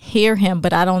did hear him,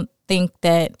 but I don't think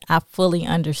that I fully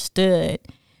understood.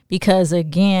 Because,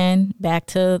 again, back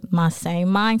to my same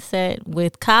mindset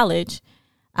with college,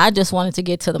 I just wanted to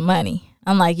get to the money.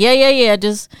 I'm like,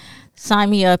 just sign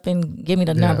me up and give me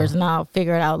the numbers and I'll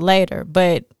figure it out later.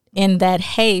 But in that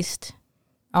haste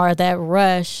or that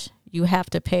rush, you have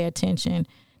to pay attention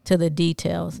to the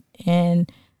details. And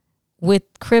with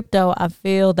crypto, I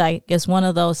feel like it's one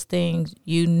of those things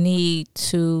you need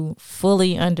to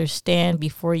fully understand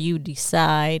before you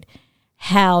decide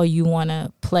how you want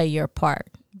to play your part.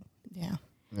 Yeah.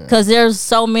 Because there's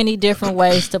so many different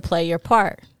ways to play your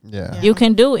part. Yeah. You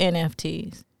can do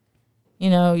NFTs.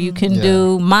 You can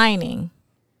do mining.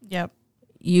 Yep.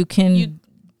 You can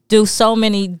do so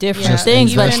many different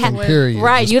things. But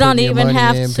period. You don't even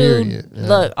have to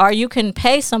look, or you can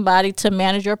pay somebody to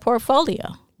manage your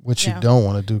portfolio. Which you don't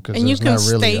want to do because you can not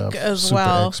really stake a as super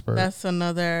well. expert. That's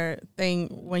another thing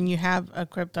when you have a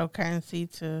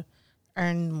cryptocurrency to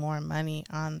earn more money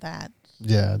on that.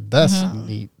 Yeah, that's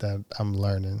neat that I'm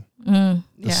learning. The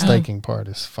staking part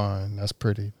is fun. That's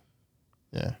pretty.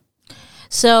 Yeah.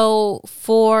 So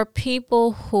for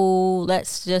people who,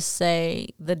 let's just say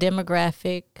the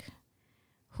demographic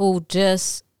who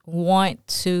just want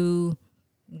to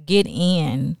get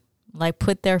in, like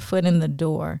put their foot in the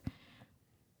door,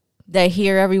 they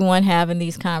hear everyone having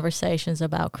these conversations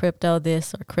about crypto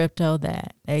this or crypto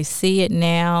that. They see it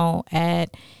now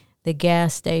at the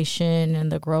gas station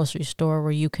and the grocery store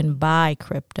where you can buy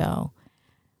crypto.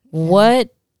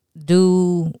 What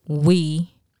do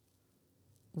we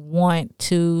want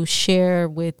to share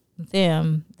with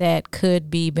them that could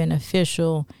be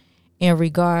beneficial in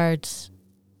regards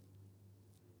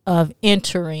of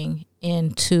entering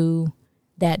into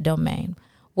that domain?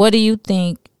 What do you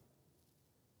think?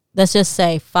 Let's just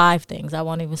say 5 things. I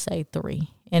won't even say 3.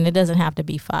 And it doesn't have to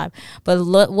be 5.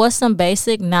 But what's some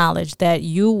basic knowledge that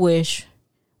you wish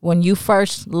when you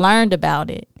first learned about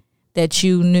it that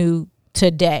you knew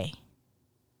today?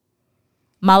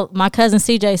 My cousin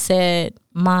CJ said,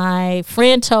 my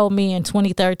friend told me in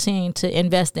 2013 to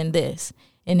invest in this.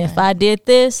 And if I did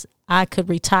this, I could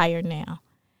retire now.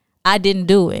 I didn't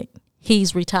do it.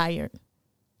 He's retired.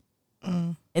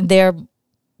 And they're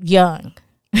young.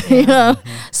 You know?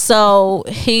 So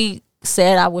he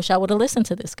said, I wish I would have listened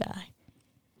to this guy.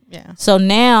 Yeah. So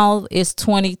now it's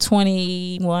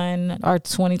 2021 or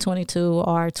 2022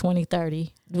 or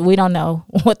 2030. We don't know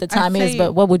what the time is,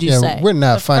 but what would you say? We're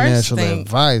not financial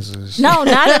advisors. No,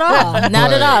 not at all.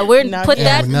 Not at all. We're put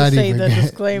that. We're not say even, the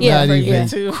disclaimer not for even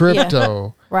you.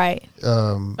 crypto right.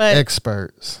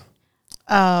 Experts.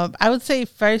 I would say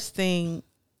first thing,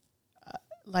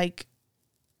 like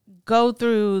go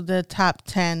through the top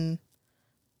 10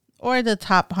 or the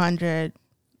top 100,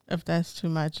 if that's too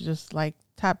much, just like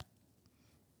top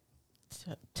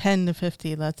 10 to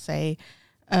 50, let's say,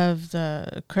 of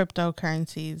the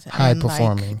cryptocurrencies. High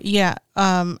performing.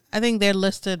 I think they're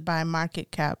listed by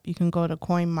market cap. You can go to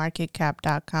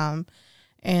coinmarketcap.com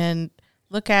and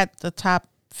look at the top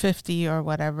 50 or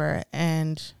whatever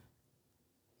and,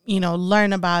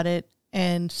 learn about it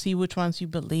and see which ones you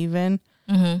believe in.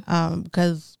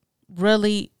 Because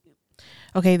really,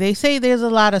 okay, they say there's a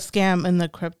lot of scam in the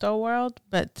crypto world,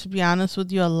 but to be honest with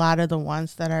you, a lot of the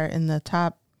ones that are in the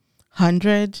top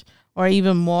 100 or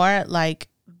even more, like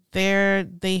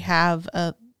they have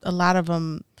a lot of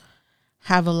them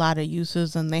have a lot of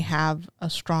uses and they have a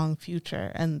strong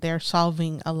future and they're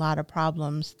solving a lot of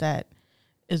problems that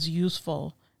is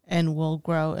useful and will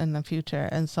grow in the future.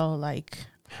 And so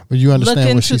but you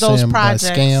understand what she's saying by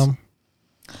scam?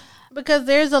 Because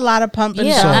there's a lot of pump and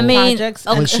dump projects.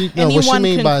 What she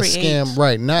mean by scam,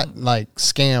 right? Not like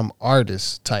scam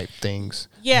artist type things.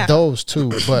 Yeah. Those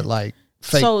too, but like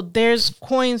fake. So there's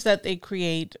coins that they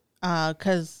create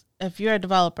because if you're a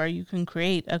developer, you can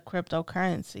create a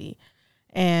cryptocurrency.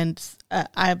 And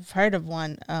I've heard of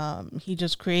one. He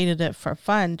just created it for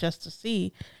fun just to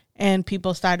see. And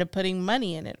people started putting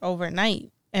money in it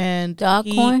overnight. And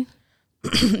Dogecoin?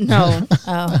 No.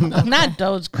 Not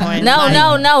Dogecoin. No,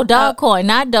 Dogecoin.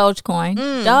 Not Dogecoin.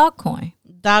 Dogecoin.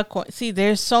 Dogecoin. See,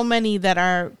 there's so many that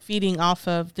are feeding off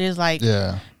of. There's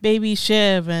Baby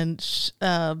Shiv and there's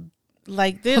all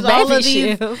of these,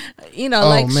 Shiba Inu,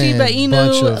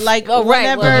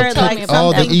 whenever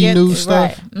all the Inu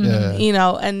stuff. Right.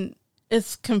 Yeah. And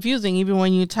it's confusing. Even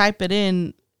when you type it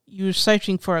in, you're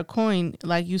searching for a coin,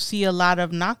 you see a lot of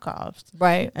knockoffs.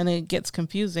 Right. And it gets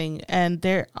confusing. And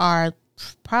there are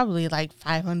probably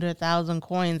 500,000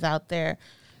 coins out there.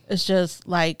 It's just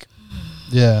there's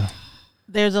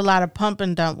a lot of pump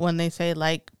and dump when they say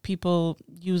people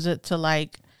use it to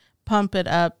pump it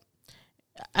up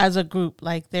as a group.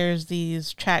 There's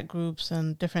these chat groups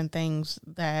and different things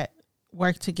that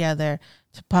work together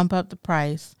to pump up the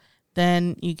price.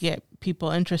 Then you get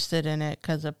people interested in it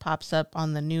because it pops up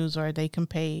on the news, or they can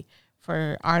pay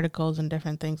for articles and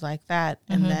different things like that.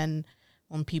 And then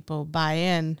when people buy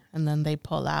in and then they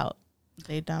pull out,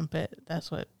 they dump it.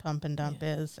 That's what pump and dump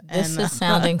is. This is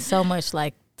sounding so much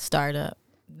like startup.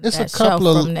 It's a couple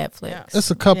of from Netflix.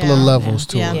 It's a couple of levels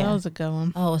to it. Yeah, that was a good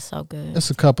one. Oh, it's so good. It's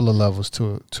a couple of levels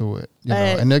to it,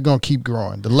 and they're gonna keep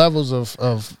growing. The levels of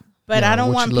But I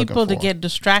don't want people to get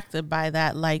distracted by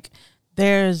that.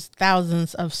 There's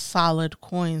thousands of solid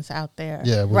coins out there.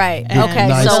 Yeah, right. Okay,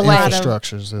 nice so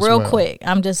infrastructures real quick,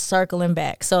 I'm just circling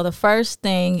back. So the first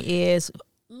thing is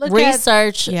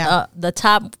research the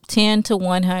top 10 to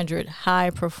 100 high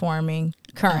performing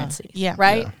currencies.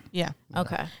 Right? Yeah.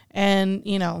 Okay.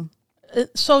 And,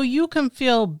 so you can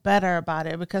feel better about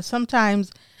it, because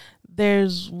sometimes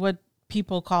there's what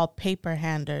people call paper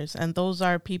handers, and those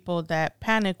are people that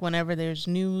panic whenever there's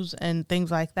news and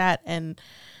things like that, and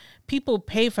people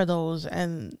pay for those,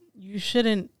 and you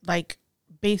shouldn't like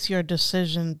base your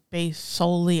decision based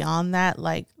solely on that.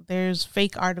 Like, there's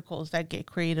fake articles that get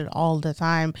created all the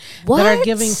time that are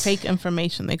giving fake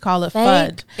information. They call it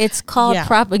FUD. It's called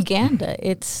propaganda.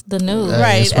 It's the news,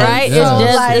 right? Right. Yeah. It's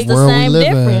just like, it's the same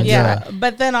difference. Yeah,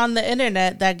 but then on the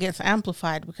internet that gets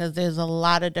amplified because there's a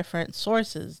lot of different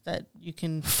sources that you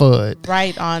can FUD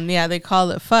write on. Yeah, they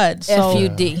call it FUD. So,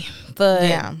 FUD. But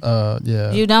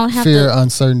yeah, you don't have fear, to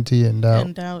uncertainty, and doubt.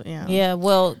 And doubt. Yeah. Yeah.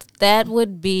 Well, that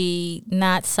would be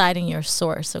not citing your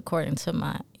source, according to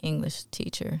my English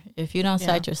teacher. If you don't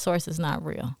cite your source, it's not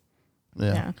real.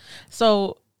 Yeah.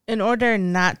 So in order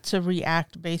not to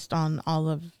react based on all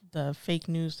of the fake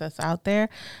news that's out there,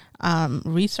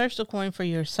 research the coin for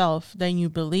yourself. Then you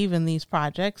believe in these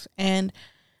projects and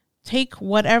take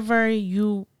whatever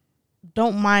you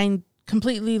don't mind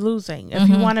completely losing. If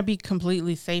you want to be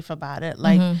completely safe about it,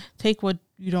 like take what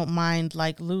you don't mind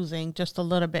like losing just a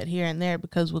little bit here and there,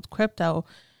 because with crypto,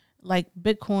 like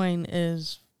Bitcoin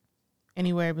is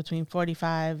anywhere between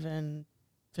 $45,000 and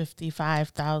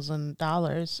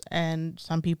 $55,000, and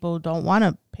some people don't want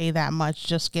to pay that much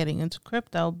just getting into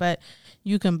crypto, but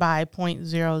you can buy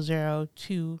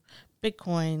 0.002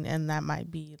 Bitcoin, and that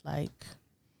might be like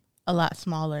a lot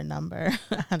smaller number.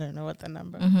 I don't know what the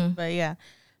number, but yeah.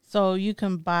 So you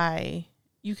can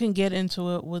get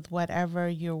into it with whatever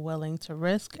you're willing to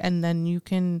risk, and then you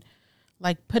can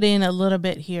like put in a little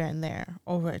bit here and there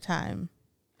over time.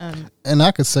 And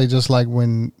I could say, just like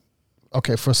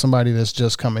for somebody that's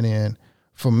just coming in,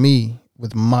 for me,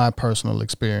 with my personal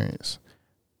experience,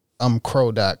 I'm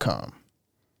crow.com.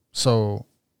 So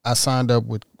I signed up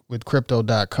with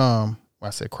crypto.com. Well, I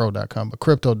said crow.com, but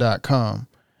crypto.com.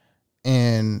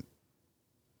 And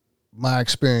my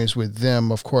experience with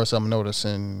them, of course, I'm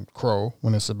noticing Crow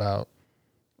when it's about,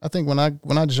 I think when I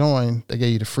joined, they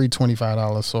gave you the free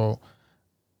 $25. So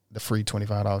the free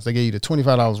 $25, they gave you the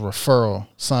 $25 referral,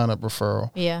 sign up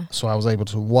referral. Yeah. So I was able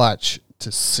to watch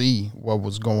to see what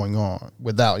was going on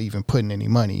without even putting any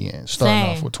money in,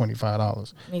 starting off with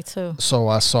 $25. Me too. So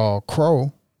I saw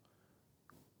Crow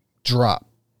drop.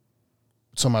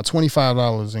 So my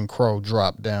 $25 in Crow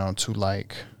dropped down to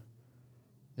like,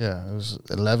 it was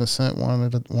 11 cents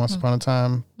once upon a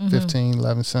time, 15,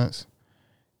 11 cents.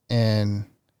 And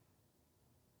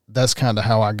that's kind of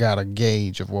how I got a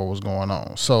gauge of what was going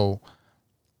on. So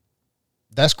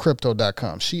that's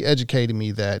crypto.com. She educated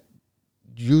me that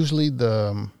usually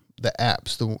the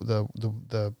apps,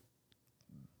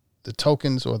 the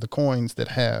tokens or the coins that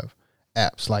have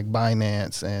apps like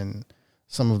Binance and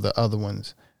some of the other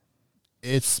ones,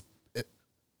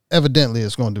 evidently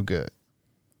it's going to do good.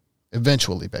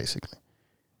 Eventually, basically.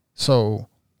 So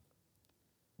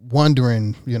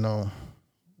wondering,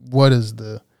 what is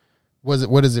it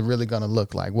really going to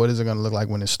look like? What is it going to look like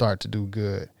when it start to do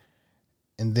good?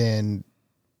 And then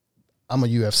I'm a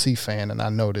UFC fan, and I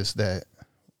noticed that,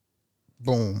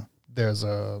 boom, there's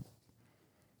a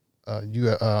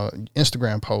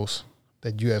Instagram post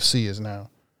that UFC is now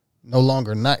no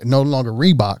longer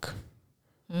Reebok.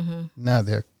 Now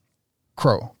they're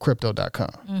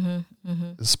crypto.com.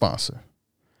 The sponsor.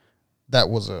 That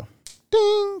was a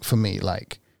ding for me.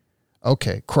 Like,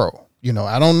 okay, Crow.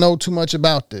 I don't know too much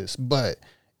about this, but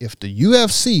if the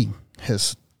UFC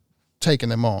has taken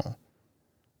them on,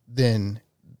 then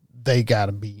they got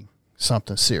to be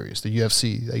something serious. The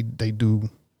UFC, they do,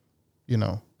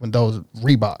 when those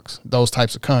Reeboks, those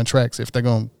types of contracts, if they're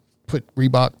going to put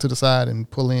Reebok to the side and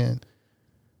pull in,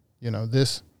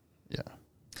 this, yeah.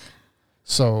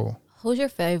 So. Who's your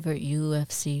favorite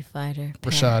UFC fighter?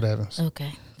 Rashad Evans.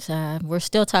 Okay. So we're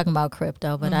still talking about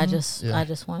crypto, but I just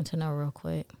wanted to know real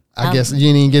quick. I guess you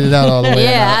didn't even get it out all the way.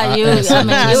 Yeah, you answer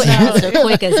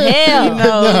quick as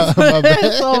hell.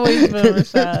 It's always been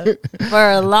Rashad.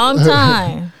 For a long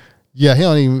time. Yeah,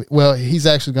 he's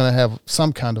actually going to have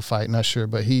some kind of fight, not sure,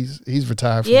 but he's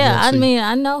retired from UFC. I mean,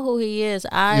 I know who he is.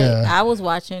 I was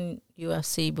watching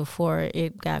UFC before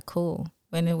it got cool.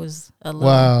 When it was a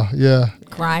little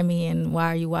grimy, and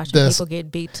why are you watching people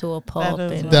get beat to a pulp?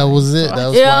 That was it. That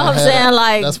was you know what I'm saying?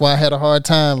 Like, that's why I had a hard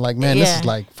time. Like, man, this is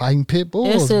like fighting pit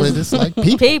bulls, but it's like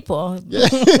people.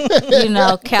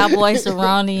 Cowboy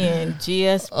Cerrone and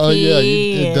GSP. Oh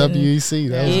yeah, WEC.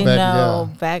 That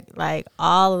was back like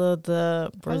all of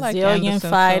the Brazilian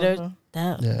fighters.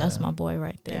 That's my boy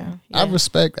right there. Yeah. I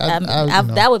respect.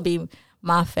 That would be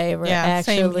my favorite,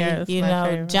 actually.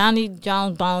 Favorite. Johnny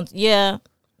Jones Bones. Yeah.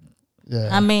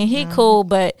 I mean, he cool,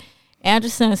 but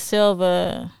Anderson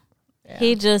Silva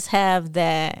He just have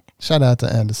that. Shout out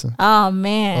to Anderson. Oh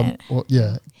man. Well,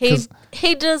 yeah.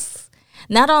 He just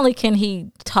not only can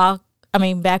he talk,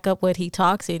 back up what he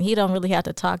talks in. He don't really have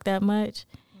to talk that much.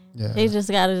 Yeah. He just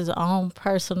got his own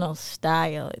personal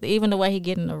style. Even the way he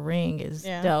get in the ring is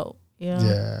dope. You know?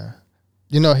 Yeah.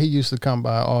 You know, he used to come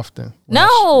by often.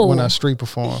 When I street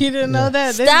perform. You didn't know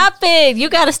that? Stop it. You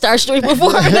got to start street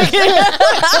performing again.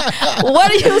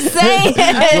 What are you saying?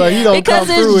 Well, he don't because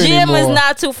come his through gym anymore. is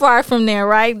not too far from there,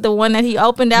 right? The one that he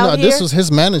opened out here? No, this was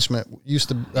his management. Used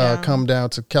to come down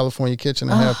to California Kitchen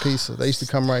and have pizza. They used to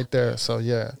come right there. So,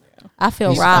 yeah. I feel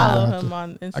He's robbed. Follow him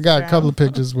on Instagram. I got a couple of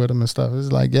pictures with him and stuff.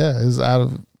 It's like,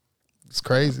 it's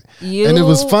crazy. And it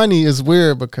was funny. It's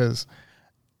weird because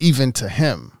even to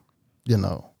him, you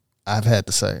know, I've had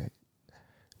to say,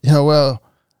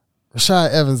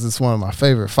 Rashad Evans is one of my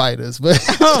favorite fighters, but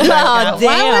damn.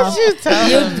 Why would you tell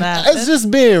him that? it's just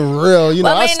being real. You know,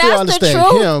 I still understand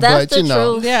him, but you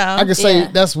know, I can say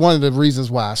that's one of the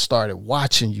reasons why I started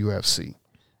watching UFC.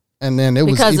 And then it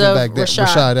was because even of back then,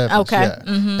 Rashad Evans. Okay. Yeah.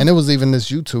 And it was even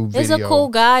this YouTube video. He's a cool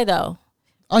guy, though.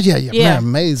 Oh, yeah. Man,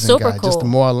 amazing super guy. cool. Just the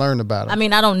more I learned about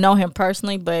him. I don't know him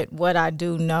personally, but what I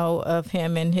do know of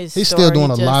him and his He's story still doing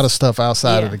a lot of stuff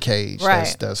outside of the cage.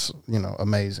 Right. That's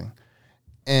amazing.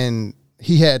 And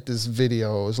he had this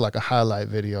video. It was like a highlight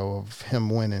video of him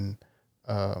winning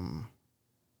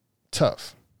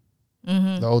Tough,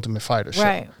 the Ultimate Fighter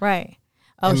show. Right.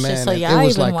 Oh, and shit. Man, So y'all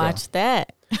even like watched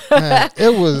that. Man,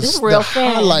 it was real the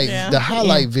fan. highlight. Yeah. The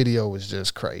highlight video was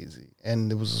just crazy,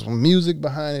 and there was some music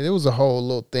behind it. It was a whole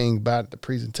little thing about the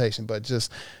presentation, but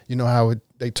just how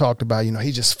they talked about.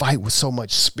 He just fight with so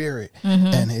much spirit,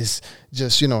 and it's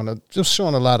just just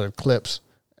showing a lot of clips,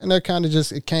 and that kind of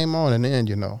just it came on, and then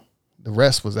the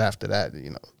rest was after that.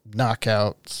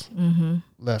 Knockouts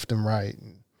left and right.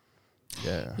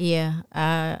 Yeah,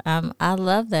 I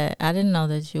love that. I didn't know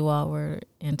that you all were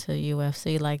into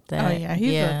UFC like that. Oh yeah,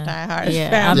 he's a diehard Yeah,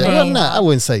 fan. Well, I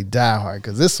wouldn't say diehard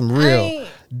because there's some real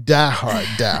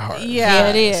diehard. Yeah,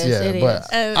 it is. Yeah, it but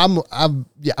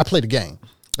is. I play the game.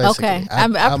 Basically. Okay,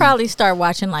 I probably started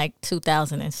watching like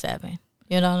 2007.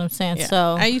 You know what I'm saying? Yeah.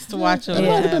 So I used to watch it. It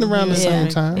might have been around the same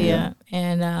time. Yeah,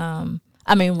 and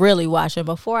really watching.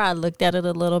 Before I looked at it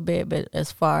a little bit, but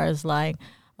as far as like,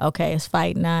 okay, it's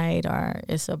fight night or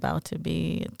it's about to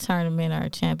be a tournament or a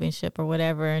championship or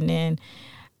whatever. And then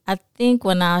I think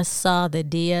when I saw the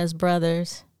Diaz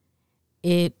brothers,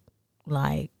 it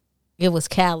was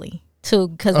Cali too,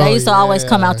 because they used to always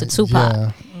come out to Tupac.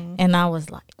 Yeah. And I was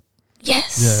like,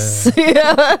 yes.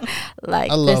 Yeah.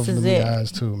 Like, I love this is them it.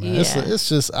 guys too, man. Yeah. It's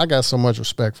just I got so much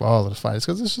respect for all of the fighters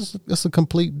because it's a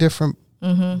complete different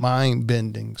mind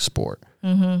bending sport.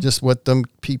 Just what them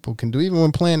people can do, even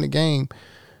when playing the game.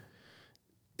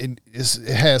 It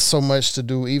has so much to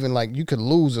do. Even like you could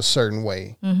lose a certain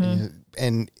way,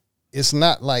 and it's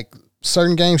not like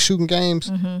certain games, shooting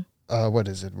games. What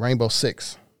is it? Rainbow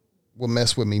Six will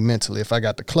mess with me mentally if I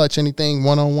got to clutch anything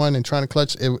 1-on-1 and trying to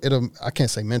clutch. It'll I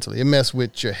can't say mentally. It mess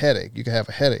with your headache. You can have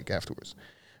a headache afterwards.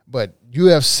 But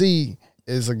UFC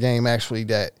is a game actually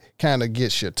that kind of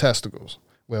gets your testicles.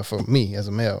 Well, for me as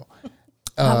a male.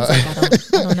 I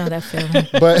don't know that feeling.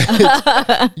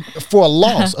 But for a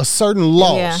loss, a certain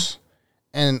loss,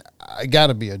 and it got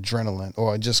to be adrenaline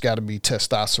or it just got to be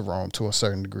testosterone to a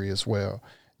certain degree as well,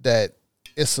 that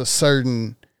it's a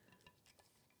certain,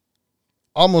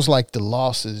 almost like the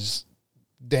loss is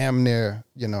damn near,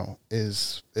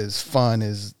 is fun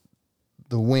as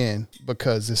the win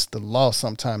because it's the loss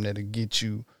sometimes that'll get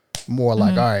you more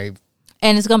like, all right,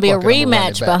 and it's gonna be a Fuck it, I'ma run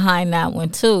it rematch back. behind that one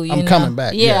too. You I'm know? coming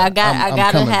back. Yeah, Yeah, I got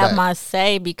to coming have back. my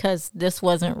say because this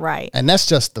wasn't right. and that's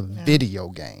just the video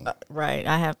game. Right.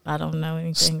 I don't know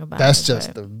anything about That's it.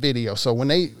 just the video. So when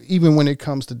it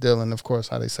comes to dealing, of course,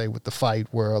 how they say with the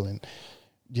fight world and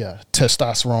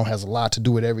testosterone has a lot to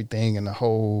do with everything and the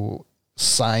whole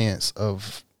science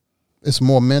of it's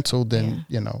more mental than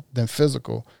than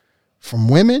physical from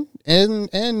women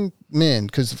and men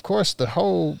because of course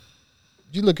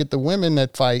you look at the women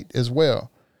that fight as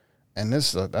well, and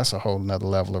that's a whole nother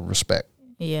level of respect.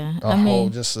 Yeah,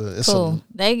 It's cool.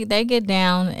 They get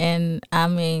down, and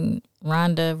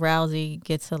Ronda Rousey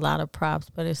gets a lot of props,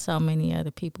 but there's so many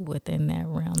other people within that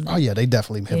realm. That, they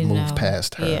definitely have moved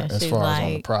past her as far as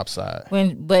on the prop side.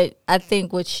 But I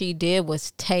think what she did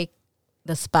was take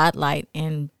the spotlight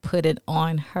and put it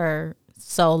on her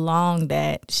so long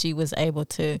that she was able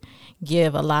to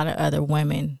give a lot of other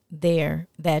women there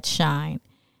that shine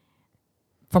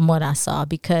from what I saw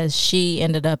because she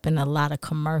ended up in a lot of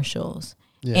commercials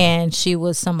and she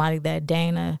was somebody that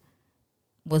Dana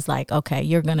was like, okay,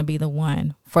 you're going to be the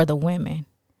one for the women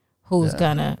who's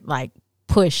going to like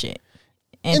push it.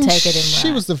 and take it and she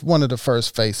run. was one of the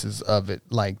first faces of it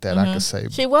like that, I could say.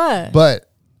 She was. But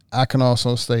I can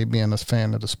also say, being a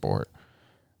fan of the sport,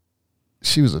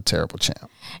 she was a terrible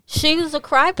champ. She was a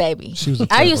crybaby. She was a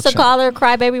I used to terrible call her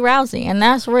Crybaby Rousey, and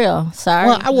that's real. Sorry.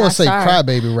 Well, I won't Not say sorry.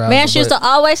 crybaby Rousey. Man, she used to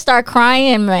always start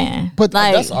crying, man. But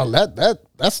like, that's all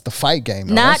that's the fight game.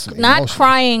 Though. not That's not emotional.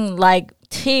 crying like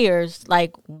tears,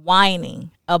 like whining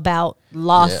about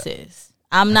losses.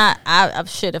 I'm not. I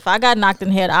shit. If I got knocked in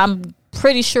the head, I'm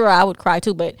pretty sure I would cry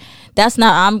too. But that's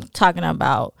not. I'm talking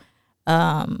about.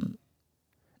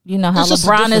 You know how It's just a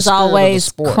LeBron different is spirit of the always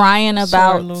sport. crying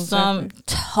about loser. some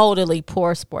totally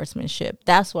poor sportsmanship.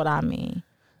 That's what I mean.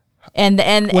 And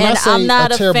When I say I'm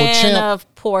not a a terrible fan champ,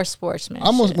 of poor sportsmanship.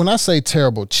 Almost when I say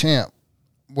terrible champ,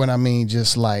 when I mean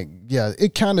just like, yeah,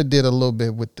 it kind of did a little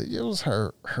bit with it was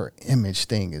her image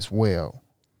thing as well.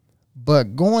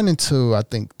 But going into, I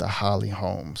think the Holly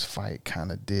Holmes fight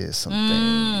kind of did some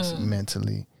things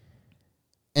mentally.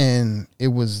 And it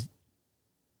was,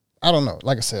 I don't know,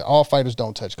 like I said, all fighters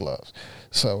don't touch gloves.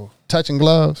 So touching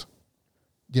gloves,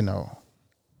 you know,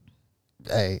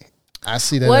 hey, I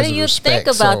see that What as do a you respect.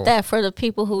 think about So, that for the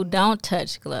people who don't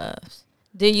touch gloves?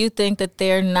 Do you think that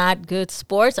they're not good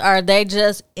sports? Or are they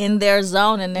just in their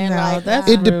zone and they're No, like, that's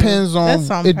 "Ah." it depends on, That's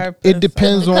on it purpose.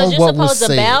 depends Because on you're what was supposed to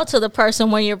said. bow to the person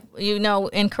when you're,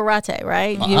 in karate,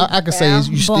 right? You I can say bow, is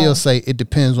you still boom. say it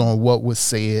depends on what was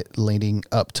said leading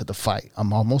up to the fight.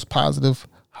 I'm almost positive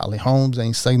Holly Holmes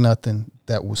ain't say nothing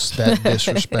that was that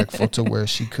disrespectful to where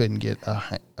she couldn't get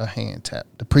a hand tap.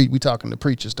 We talking the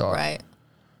preacher's daughter, Right.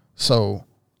 So,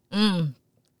 Well,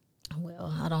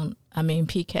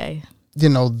 PK. you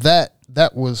know, that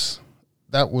was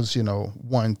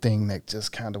one thing that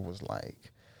just kind of was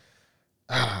like,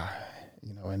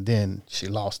 and then she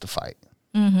lost the fight.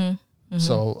 Mm-hmm.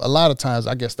 So a lot of times,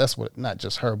 I guess that's what, not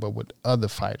just her, but with other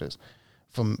fighters,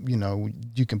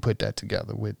 you can put that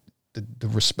together with the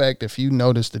respect. If you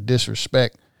notice the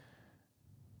disrespect,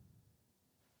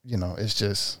 it's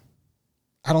just,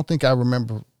 I don't think I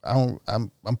remember. I don't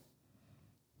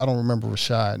remember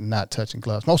Rashad not touching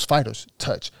gloves. Most fighters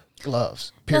touch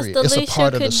gloves. Period. That's It's the a least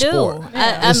part you of the could sport. do.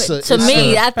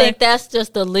 Yeah. I think that's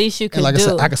just the least you And could like do. I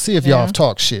said, I can see if y'all have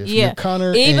talked shit. If Yeah. you're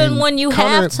Conor Even and when you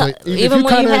Conor, have ta- but if even you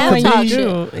when you Conor and have Khabib, talked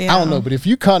shit. I don't know. But if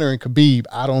you Conor and Khabib,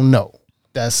 I don't know.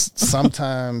 That's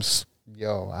sometimes,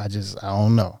 I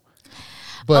don't know.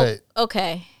 But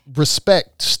Okay.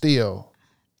 respect still,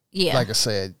 Yeah. like I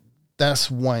said, that's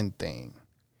one thing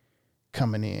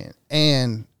coming in.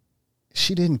 And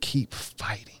she didn't keep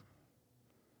fighting.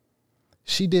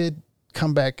 She did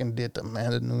come back and did the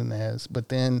Amanda Nunes, but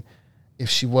then if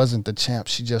she wasn't the champ,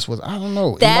 she just was, I don't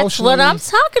know. That's what emotionally- I'm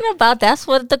talking about. That's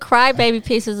what the crybaby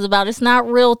piece is about. It's not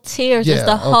real tears. It's Yeah,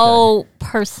 the okay. whole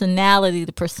personality,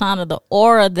 the persona, the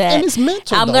aura that And it's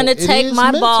mental, I'm though. going to It take is my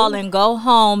mental. ball and go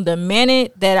home. The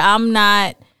minute that I'm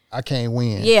not, I can't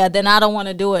win. then I don't want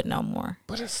to do it no more.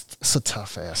 But it's a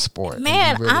tough ass sport. and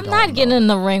Man, you really I'm don't not getting know. in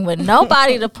the ring with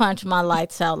nobody to punch my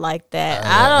lights out like that.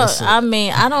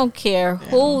 I don't care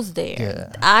who's there.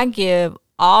 Yeah. I give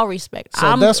all respect.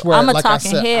 So that's where, I'm a like I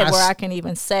talking said, head where I can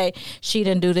even say she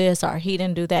didn't do this or he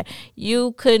didn't do that.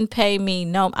 You couldn't pay me.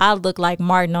 No, I look like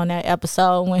Martin on that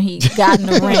episode when he got in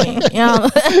the ring.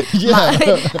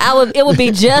 It would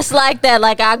be just like that.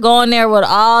 Like I go in there with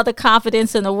all the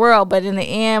confidence in the world, but in the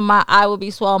end, my eye would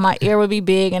be swollen, my ear would be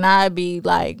big, and I'd be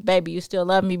like, "Baby, you still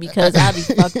love me?" Because I'd be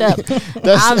fucked up.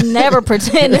 I'm never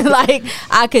pretending like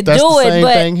I could That's do the it, same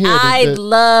but thing here. I That-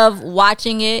 love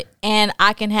watching it, and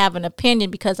I can have an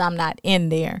opinion because I'm not in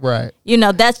there. Right.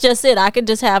 That's just it. I could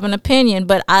just have an opinion,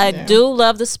 but I do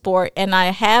love the sport, and I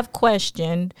have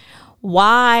questioned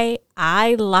why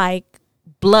I like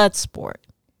blood sport.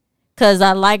 Because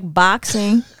I like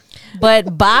boxing,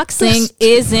 but boxing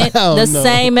isn't I don't the know.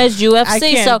 same as UFC. I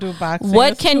can't so do boxing.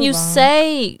 what It's can too you long.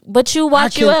 say? But you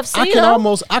watch UFC, I can though.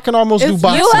 almost do It's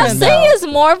boxing UFC now. is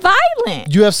more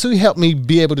violent. UFC helped me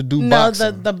be able to do No,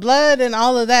 boxing. the blood and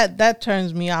all of that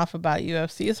turns me off about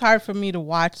UFC. It's hard for me to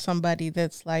watch somebody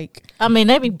that's like I mean,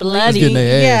 they be bloody. getting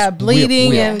their ass bleeding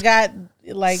whipped. and got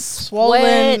like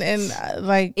swollen and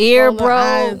like Ear swollen bro.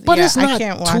 eyes. But Yeah, it's I not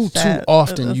can't watch too that.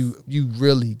 often It's- you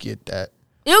really get that.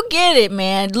 You get it,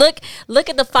 man. Look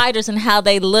at the fighters and how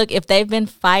they look. If they've been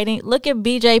fighting, look at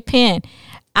BJ Penn.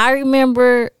 I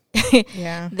remember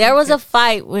Yeah. there was a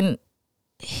fight when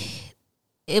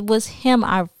it was him.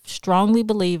 I strongly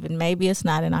believe, and maybe it's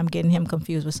not, and I'm getting him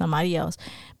confused with somebody else.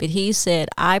 But he said,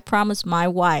 I promised my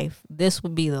wife this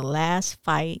would be the last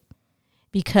fight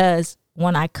because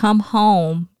when I come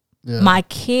home, Yeah. my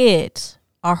kids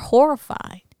are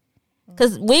horrified.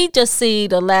 Because we just see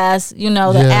the last, the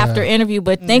Yeah. after interview,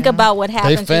 but think about what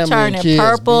happens. You family and turning kids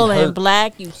purple be and hurt.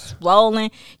 black, you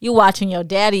swollen, you watching your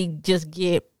daddy just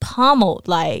get pummeled,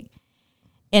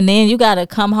 and then you got to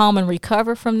come home and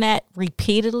recover from that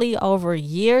repeatedly over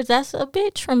years. That's a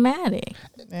bit traumatic.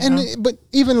 But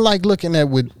even like looking at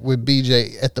with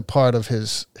BJ at the part of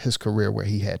his career where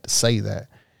he had to say that,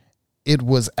 it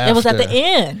was after. It was at the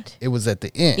end. It was at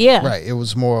the end. Yeah. Right. It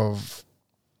was more of,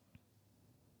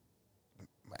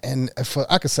 and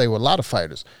I could say with a lot of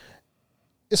fighters,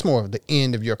 it's more of the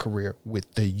end of your career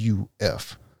with the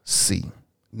UFC,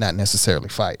 not necessarily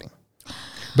fighting.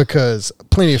 Because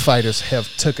plenty of fighters have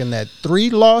taken that 3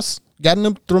 loss, gotten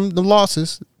them through the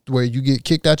losses where you get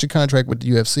kicked out your contract with the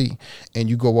UFC and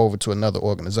you go over to another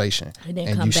organization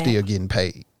and you still getting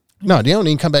paid. No, they don't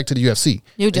even come back to the UFC.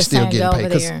 You just still getting paid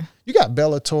because you got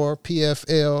Bellator,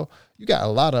 PFL, you got a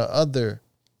lot of other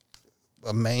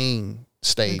main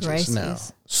stages now,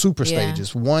 super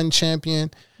stages. One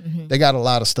champion. Mm-hmm. They got a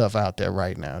lot of stuff out there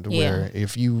right now to where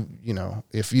if you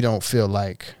don't feel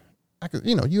like,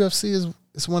 UFC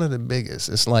is one of the biggest.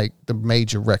 It's like the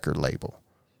major record label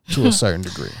to a certain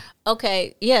degree.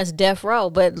 Okay, yes, death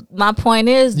row. But my point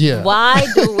is, Yeah. why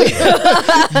do we?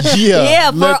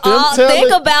 Yeah, for all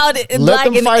think about it. Let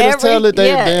like them fighters tell it. They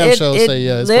damn sure say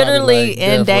it's literally like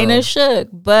and death Dana row. shook.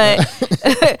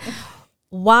 But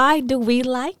why do we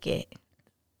like it?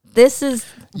 This is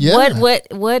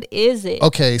what is it?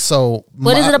 Okay, so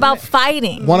what is it about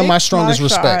fighting? One of my Mixed strongest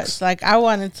martial respects. arts. Like I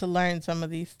wanted to learn some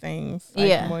of these things,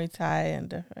 like Muay Thai and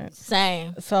different.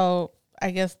 Same. So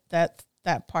I guess that's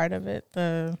that part of it.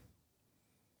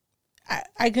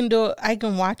 I can do it. I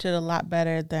can watch it a lot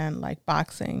better than like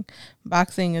boxing.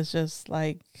 Boxing is just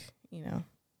like,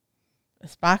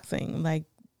 it's boxing. Like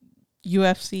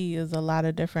UFC is a lot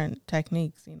of different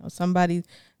techniques. Somebody's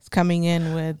coming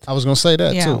in with. I was gonna say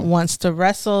that too. Wants to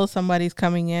wrestle. Somebody's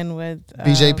coming in with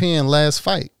BJ Penn last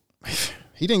fight.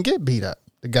 He didn't get beat up.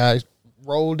 The guy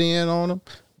rolled in on him,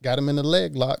 got him in the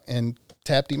leg lock, and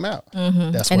tapped him out.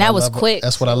 Mm-hmm. That's and that was quick.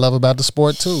 That's what I love about the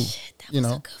sport too. That was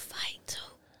a good fight too.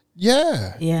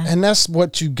 Yeah, yeah, and that's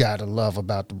what you gotta love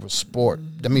about the sport.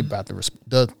 I mean, about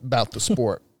the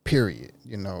sport. Period.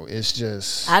 It's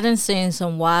just I done seen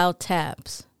some wild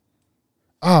taps.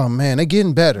 Oh man, they're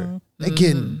getting better. Mm-hmm. They're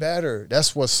getting better.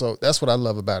 That's what I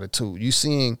love about it too. You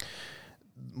seeing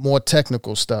more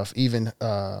technical stuff. Even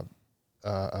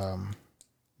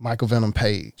Michael Venom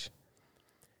Page,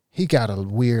 he got a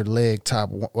weird leg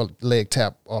tap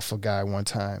off a guy one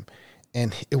time,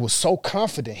 and it was so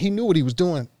confident. He knew what he was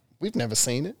doing. We've never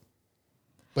seen it,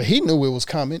 but he knew it was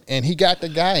coming, and he got the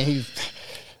guy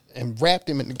and wrapped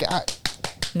him in the guy.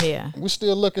 Yeah, we're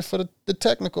still looking for the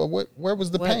technical. Where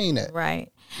was the pain at? Right.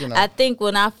 I think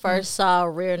when I first saw a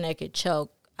rear naked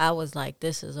choke, I was like,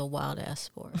 "This is a wild ass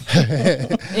sport."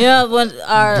 When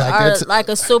like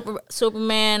a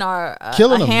Superman or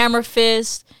a hammer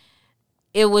fist.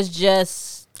 It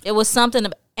was something.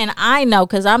 And I know,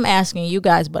 because I'm asking you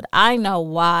guys, but I know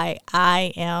why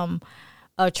I am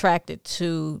attracted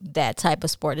to that type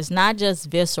of sport. It's not just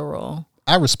visceral.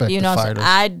 I respect the fighters.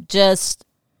 I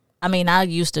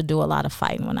used to do a lot of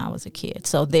fighting when I was a kid.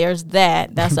 So there's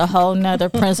that. That's a whole nother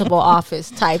principal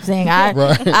office type thing. I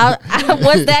was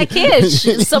that kid.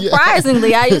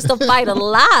 Surprisingly, I used to fight a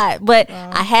lot, but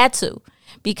I had to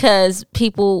because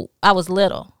I was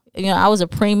little. I was a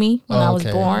preemie when I was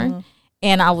born,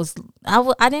 and I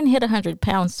didn't hit 100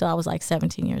 pounds till I was like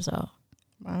 17 years old.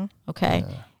 Wow. Okay.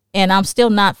 Yeah. And I'm still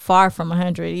not far from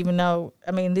 100, even though,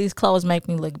 these clothes make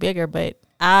me look bigger, but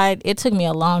it took me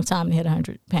a long time to hit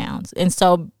 100 pounds. And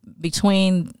so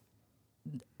between,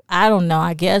 I don't know,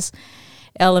 I guess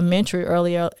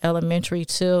early elementary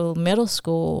to middle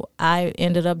school, I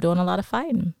ended up doing a lot of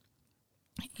fighting.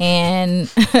 And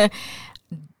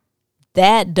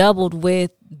that doubled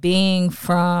with being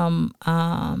from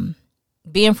out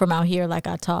here, like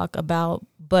I talk about,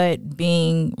 but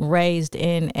being raised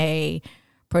in a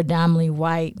predominantly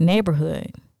white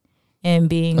neighborhood and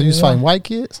being. Oh, you was fighting white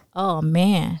kids? Oh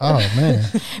man.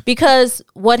 Because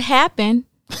what happened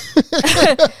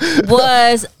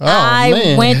was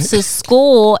I went to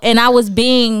school and I was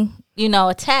being,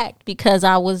 attacked because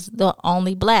I was the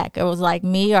only black. It was like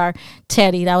me or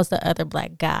Teddy. That was the other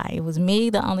black guy. It was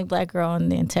me, the only black girl,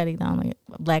 and then Teddy, the only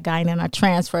black guy. And then I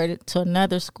transferred it to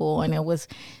another school, and it was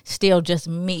still just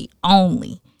me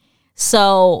only.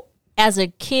 So as a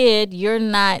kid, you're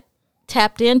not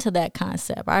tapped into that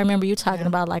concept. I remember you talking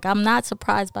about, like, I'm not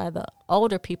surprised by the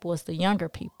older people, it's the younger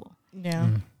people. Yeah.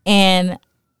 And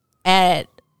at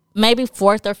maybe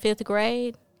 4th or 5th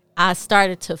grade, I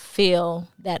started to feel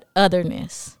that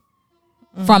otherness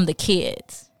from the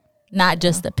kids. not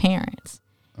just the parents.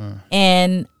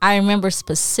 And I remember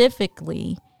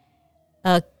specifically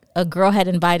a girl had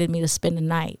invited me to spend the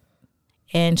night.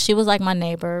 And she was like my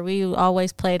neighbor. We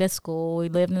always played at school. We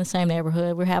lived in the same neighborhood.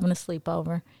 We were having a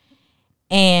sleepover.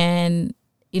 And,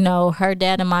 you know, her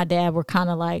dad and my dad were kind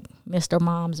of like Mr.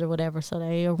 Moms or whatever. So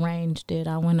they arranged it.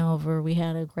 I went over. We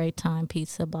had a great time,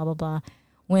 pizza, blah, blah, blah.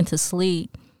 Went to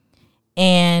sleep.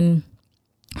 And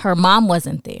her mom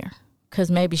wasn't there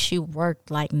because maybe she worked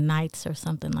like nights or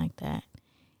something like that.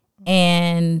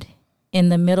 And in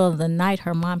the middle of the night,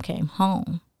 her mom came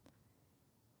home.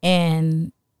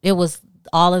 And it was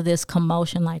all of this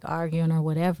commotion, like arguing or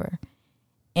whatever.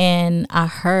 And I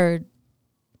heard,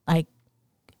 like,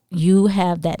 you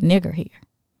have that nigger here.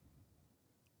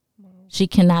 She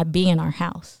cannot be in our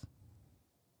house.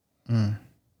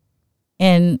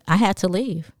 And I had to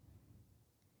leave.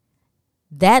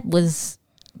 That was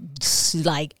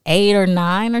like 8 or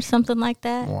 9 or something like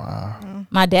that. Wow.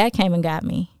 My dad came and got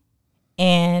me.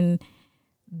 And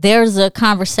there's a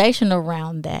conversation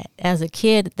around that as a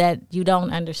kid that you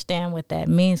don't understand what that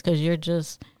means because you're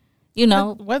just, you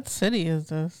know. What city is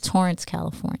this? Torrance,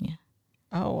 California.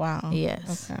 Oh, wow.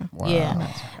 Yes. Okay. Wow.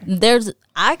 Yeah.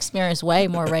 I experienced way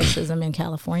more racism in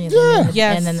California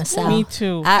than in the South. Me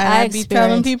too. I be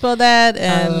telling people that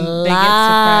and they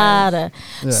get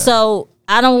surprised. So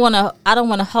I don't want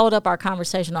to hold up our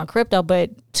conversation on crypto, but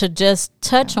to just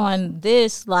touch on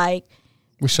this, like,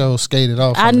 We so skated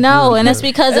off. I know, and it's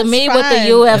because of It's me with the fine.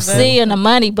 UFC and the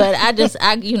money. But I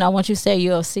once you say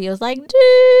UFC, I was like,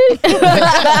 dude,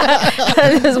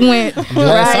 I just went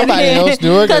right somebody in. else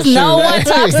do it, Because shoot. no one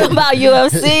talks about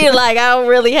UFC. Like, I don't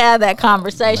really have that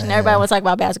conversation. Man. Everybody wants to talk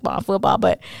about basketball and football,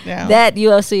 but Yeah. that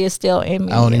UFC is still in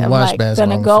me. I don't even I'm watch like, basketball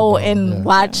gonna and go football, and yeah.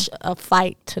 watch a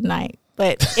fight tonight.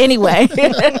 But anyway.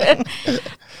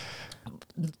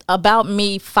 About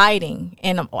me fighting,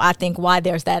 and I think why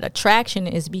there's that attraction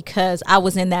is because I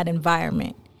was in that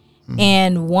environment.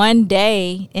 And one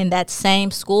day in that same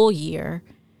school year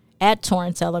at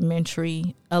Torrance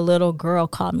Elementary, a little girl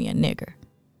called me a nigger.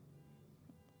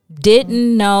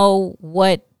 Didn't know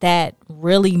what that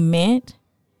really meant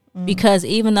because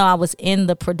even though I was in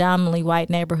the predominantly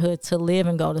white neighborhood to live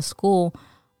and go to school,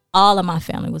 all of my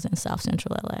family was in South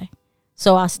Central LA.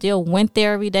 So I still went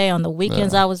there every day. On the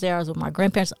weekends I was there. I was with my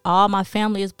grandparents. All my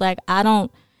family is black. I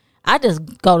just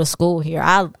go to school here.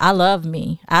 I love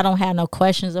me. I don't have no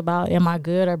questions about am I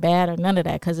good or bad or none of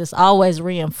that because it's always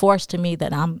reinforced to me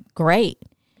that I'm great.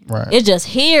 Right. It's just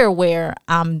here where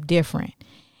I'm different.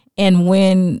 And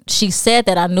when she said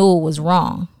that, I knew it was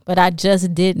wrong, but I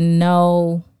just didn't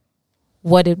know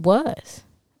what it was.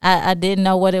 I didn't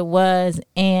know what it was.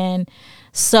 And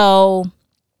so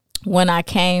when I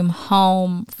came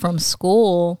home from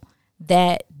school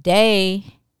that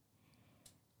day,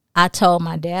 I told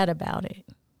my dad about it.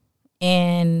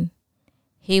 And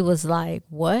he was like,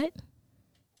 what?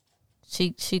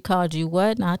 She called you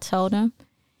what? And I told him.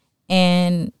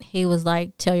 And he was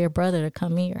like, tell your brother to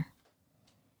come here.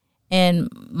 And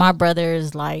my brother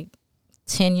is like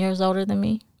 10 years older than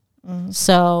me.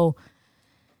 So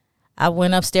I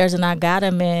went upstairs and I got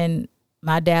him, and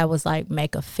my dad was like,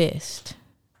 make a fist.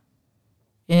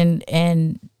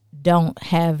 And don't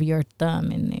have your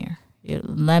thumb in there.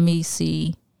 Let me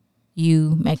see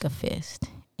you make a fist.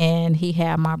 And he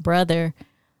had my brother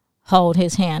hold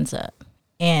his hands up.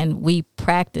 And we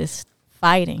practiced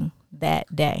fighting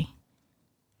that day.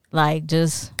 Like,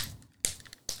 just...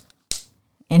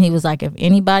 And he was like, if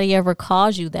anybody ever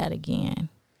calls you that again,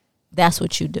 that's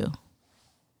what you do.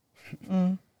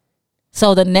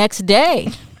 So the next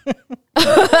day,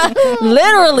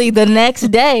 literally the next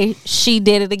day, she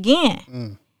did it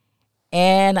again.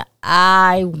 And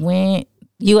I went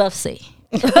UFC.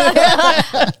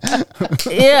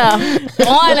 Yeah,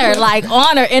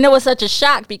 on her. And it was such a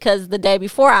shock because the day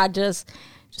before I just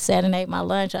sat and ate my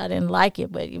lunch. I didn't like it,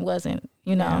 but it wasn't,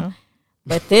 Yeah.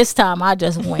 But this time I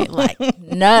just went like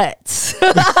nuts.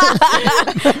 His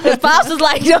pops was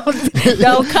like,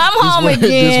 don't come home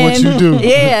again. This what you do.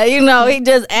 Yeah, he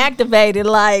just activated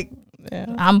like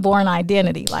Yeah. I'm Born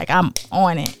Identity. Like, I'm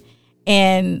on it.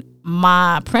 And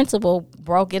my principal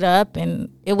broke it up, and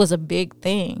it was a big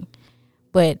thing.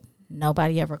 But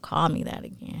nobody ever called me that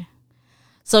again.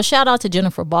 So shout out to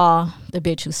Jennifer Ball, the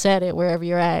bitch who said it, wherever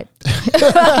you're at.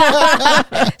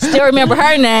 Still remember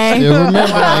her name. Still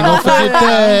remember. I ain't gonna forget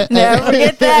that. Never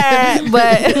forget that.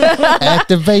 But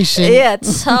activation. Yeah,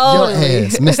 totally. Your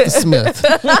ass, Mr. Smith.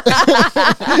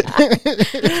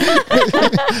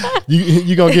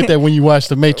 you gonna get that when you watch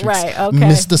The Matrix. Right, okay.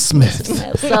 Mr.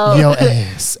 Smith. So, your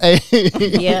ass.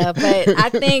 Yeah, but I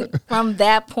think from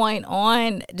that point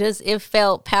on, just it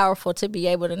felt powerful to be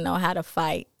able to know how to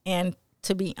fight and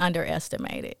to be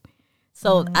underestimated.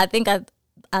 So I think I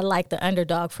like the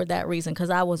underdog for that reason,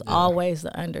 because I was always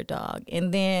the underdog.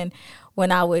 And then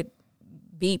when I would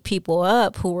beat people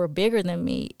up who were bigger than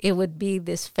me, it would be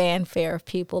this fanfare of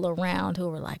people around who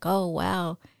were like, oh,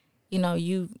 wow, you know,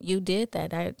 you did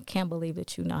that. I can't believe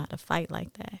that you know how to fight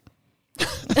like that.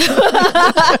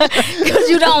 Because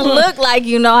you don't look like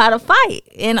you know how to fight.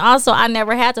 And also, I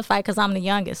never had to fight because I'm the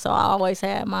youngest. So I always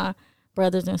had my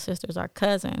brothers and sisters are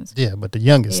cousins. Yeah, but the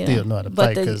youngest still know how to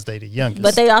fight because they the youngest.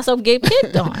 But they also get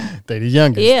picked on. They the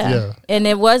youngest. Yeah. And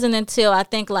it wasn't until I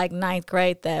think like 9th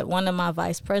grade that one of my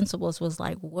vice principals was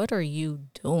like, "What are you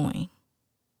doing?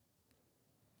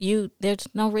 There's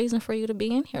no reason for you to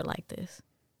be in here like this.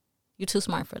 You're too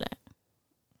smart for that."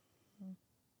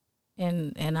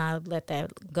 And I let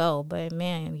that go. But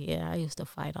man, yeah, I used to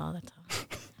fight all the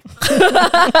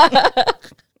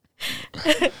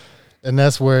time. And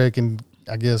that's where it can,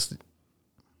 I guess,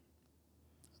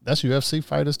 that's UFC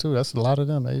fighters too. That's a lot of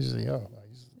them. They usually,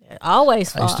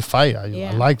 always fought. I used to fight. I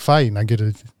like fighting. I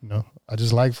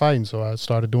just like fighting. So I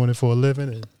started doing it for a living.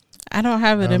 And, I don't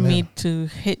have it in me to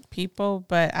hit people,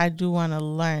 but I do want to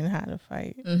learn how to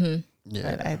fight. Mm-hmm.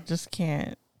 Yeah. But I just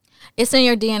can't. It's in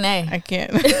your DNA. I can't.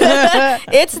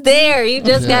 It's there. You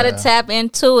just got to tap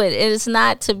into it. It is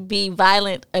not to be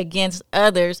violent against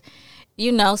others.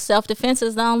 You know, self-defense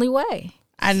is the only way.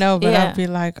 I know, but I'll be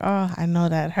like, oh, I know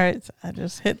that hurts. I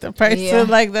just hit the person. Yeah.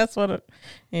 Like, that's what I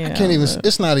can't even,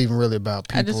 it's not even really about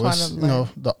people. I just want to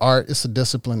the art, it's a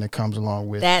discipline that comes along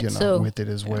with, with it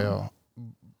as well.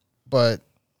 But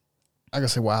like I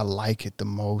said, why I like it the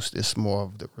most, it's more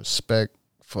of the respect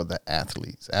for the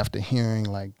athletes. After hearing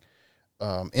like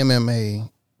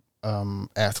MMA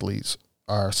athletes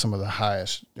are some of the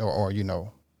highest, or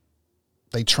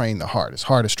they train the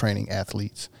hardest training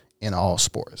athletes in all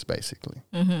sports, basically.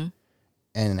 Mm-hmm.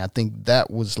 And I think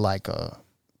that was like a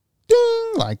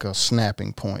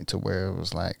snapping point to where it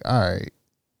was like, all right,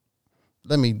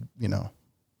 let me,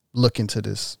 look into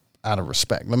this out of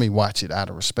respect. Let me watch it out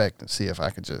of respect and see if I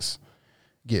could just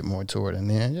get more into it. And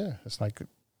then, it's like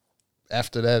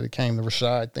after that, it came the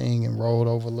Rashad thing and rolled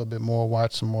over a little bit more,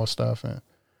 watched some more stuff. And,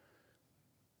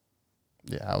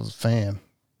 I was a fan.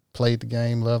 Played the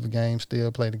game, love the game,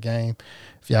 still play the game.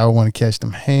 If y'all want to catch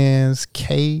them hands,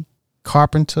 K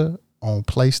Carpenter on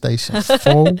PlayStation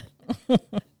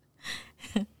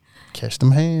 4. Catch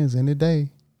them hands any day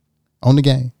on the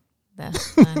game.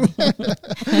 That's funny.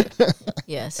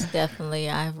 Yes, definitely.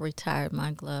 I've retired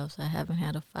my gloves. I haven't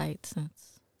had a fight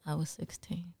since I was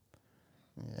 16.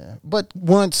 Yeah, but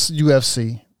once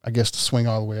UFC, I guess to swing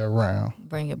all the way around.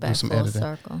 Bring it back full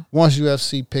circle. Once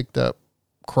UFC picked up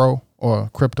Crow or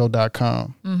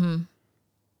Crypto.com. Mm-hmm.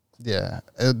 Yeah,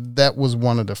 that was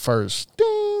one of the first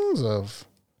things of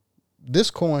this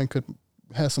coin could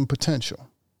have some potential.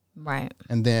 Right.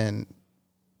 And then,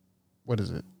 what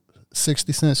is it,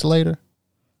 60 cents later?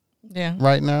 Yeah.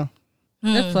 Right now?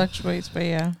 It fluctuates, but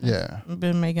yeah. Yeah. I've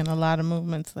been making a lot of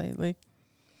movements lately.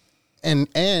 And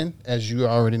as you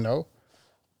already know,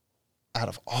 out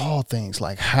of all things,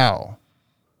 like how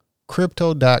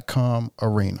Crypto.com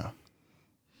Arena.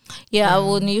 Yeah,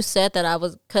 when you said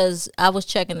that, because I was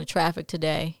checking the traffic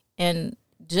today, and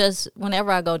just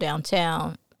whenever I go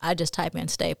downtown, I just type in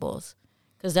Staples,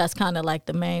 because that's kind of like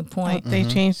the main point. They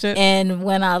changed it. And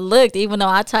when I looked, even though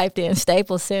I typed in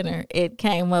Staples Center, it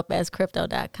came up as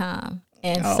Crypto.com.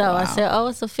 And I said, oh,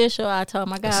 it's official. I told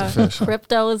my guy,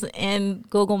 Crypto's in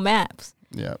Google Maps.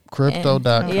 Yeah,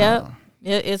 Crypto.com. Yep,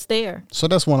 it's there. So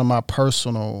that's one of my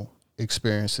personal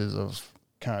experiences of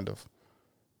kind of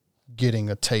getting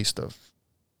a taste of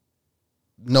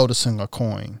noticing a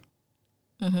coin,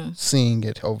 seeing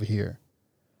it over here,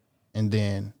 and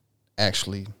then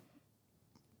actually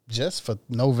just for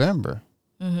November,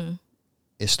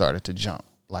 it started to jump.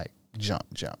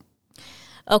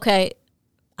 Okay,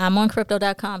 I'm on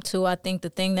Crypto.com too. I think the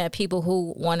thing that people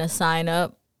who want to sign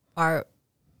up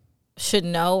should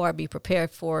know or be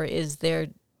prepared for is their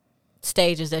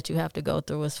stages that you have to go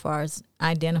through as far as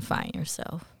identifying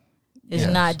yourself. It's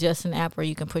not just an app where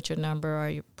you can put your number or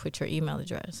you put your email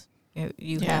address.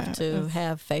 You have to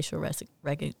have facial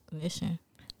recognition.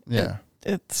 Yeah.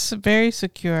 It's very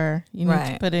secure. You need to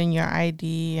Right. put in your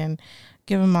ID and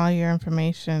give them all your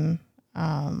information.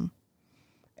 And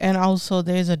also,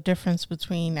 there's a difference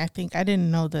between, I think I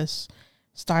didn't know this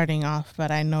starting off,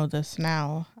 but I know this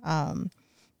now.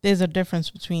 There's a difference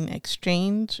between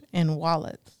exchange and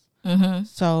wallets. Mm-hmm.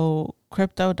 So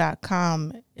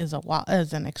crypto.com is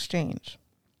an exchange.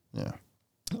 Yeah.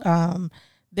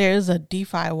 There is a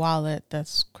DeFi wallet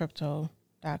that's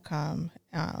crypto.com,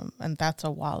 and that's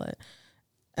a wallet.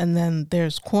 And then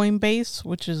there's Coinbase,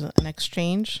 which is an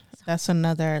exchange. That's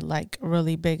another like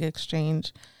really big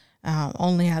exchange.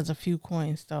 Only has a few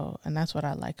coins though, and that's what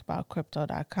I like about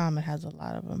crypto.com. It has a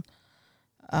lot of them.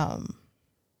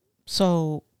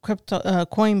 So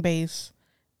Coinbase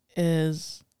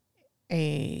is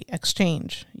a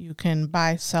exchange. You can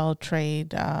buy, sell,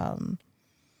 trade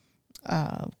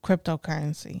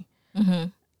cryptocurrency. Mm-hmm.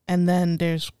 And then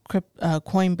there's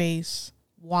Coinbase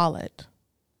wallet.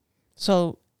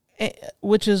 So,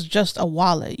 which is just a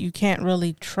wallet. You can't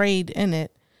really trade in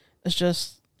it. It's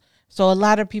just, so a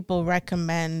lot of people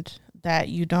recommend that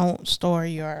you don't store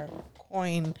your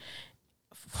coin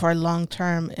for long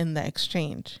term in the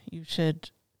exchange. You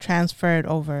should transfer it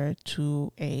over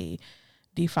to a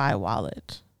DeFi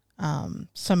wallet.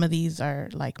 Some of these are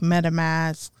like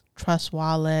MetaMask, Trust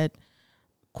Wallet,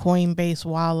 Coinbase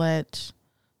Wallet.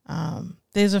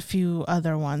 There's a few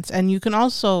other ones. And you can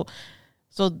also,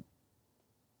 so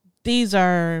these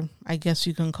are, I guess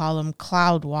you can call them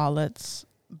cloud wallets,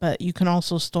 but you can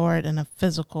also store it in a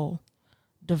physical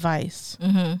device.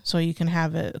 Mm-hmm. So you can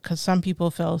have it, because some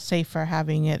people feel safer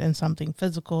having it in something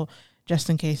physical, just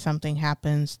in case something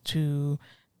happens to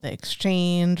the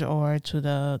exchange or to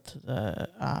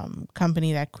the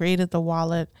company that created the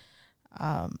wallet.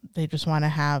 They just want to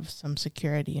have some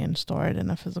security and store it in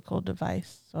a physical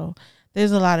device. So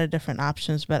there's a lot of different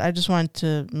options, but I just wanted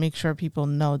to make sure people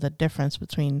know the difference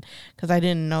between, because I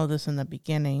didn't know this in the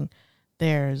beginning.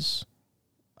 There's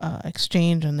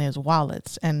exchange and there's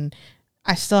wallets, and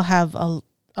I still have a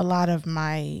lot of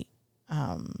my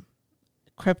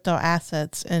crypto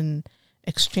assets in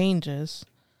exchanges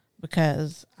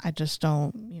because I just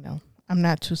don't, I'm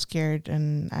not too scared,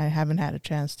 and I haven't had a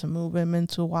chance to move them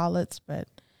into wallets, but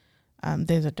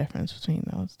there's a difference between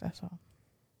those. That's all.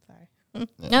 Sorry.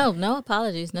 No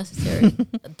apologies necessary.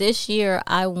 This year,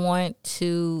 I want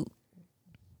to,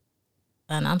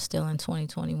 and I'm still in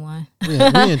 2021. We in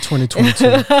 2022.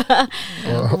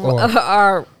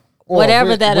 or whatever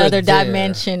we're that other there.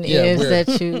 dimension Yeah, is we're-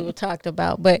 that you talked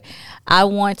about. But I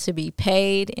want to be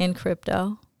paid in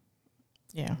crypto.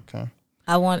 Yeah. Okay.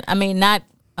 Not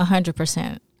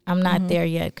 100%. I'm not there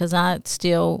yet because I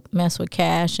still mess with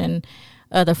cash and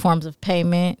other forms of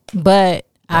payment. But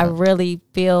I really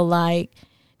feel like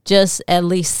just at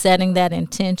least setting that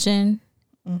intention,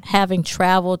 having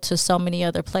traveled to so many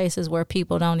other places where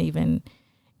people don't even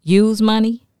use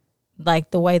money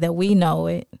like the way that we know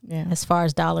it, Yeah. as far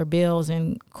as dollar bills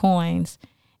and coins,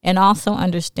 and also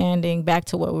understanding back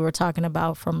to what we were talking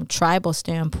about from a tribal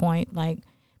standpoint, like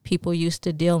people used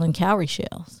to deal in cowrie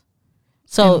shells.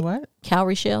 So And what?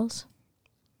 cowrie shells,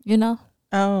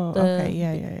 Oh, The- okay.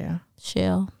 Yeah.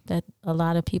 shell that a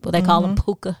lot of people, they call them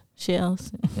puka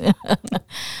shells.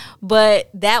 But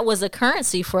that was a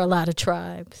currency for a lot of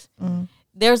tribes.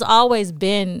 There's always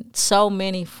been so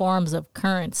many forms of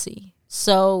currency.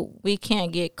 So we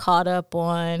can't get caught up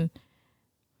on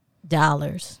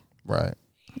dollars. Right.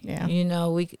 Yeah.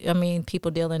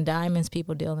 People deal in diamonds,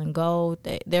 people deal in gold.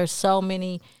 There's so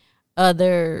many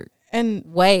other And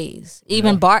ways,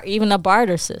 even a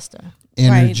barter system.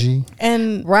 Energy.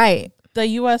 and Right. the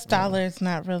U.S. dollar is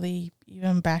not really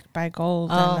even backed by gold.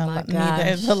 Oh, and my neither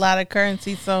is gosh. a lot of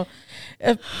currency. So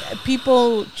if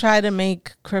people try to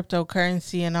make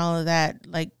cryptocurrency and all of that,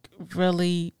 like,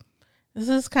 really, this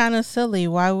is kind of silly.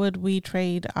 Why would we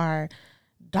trade our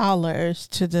dollars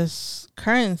to this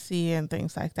currency and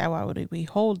things like that? Why would we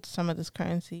hold some of this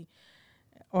currency?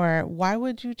 Or why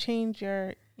would you change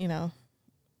your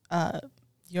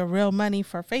real money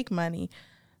for fake money?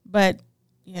 But,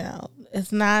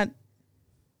 it's not,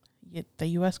 the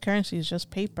U.S. currency is just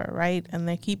paper, right? And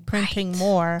they keep printing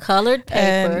more. Colored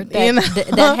paper And,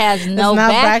 that has no it's not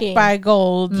backing. backed by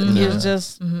gold. Yeah. It's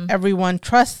just everyone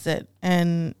trusts it.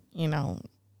 And,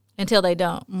 Until they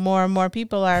don't. more and more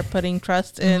people are putting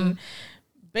trust in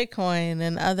Bitcoin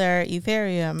and other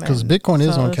Ethereum. Because and Bitcoin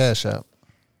is so on it's- Cash App.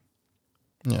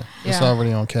 Yeah. It's Yeah.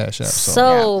 already on Cash App.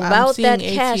 So I'm about seeing that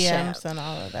Cash App. ATMs and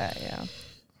all of that, yeah.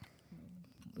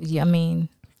 Yeah,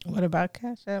 What about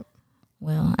Cash App?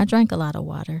 well, I drank a lot of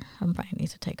water. I might need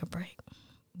to take a break.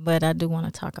 But I do want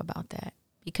to talk about that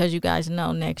because you guys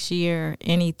know next year,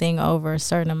 anything over a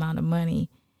certain amount of money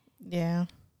Yeah.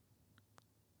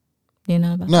 You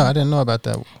know about No, that? I didn't know about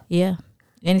that. Yeah.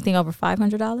 Anything over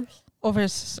 $500?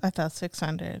 I thought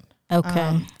 600.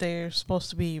 Okay. They're supposed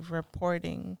to be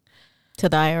reporting. To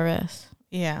the IRS.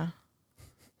 Yeah.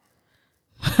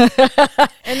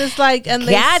 And it's like, and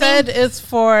they Got him. said it's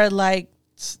for like,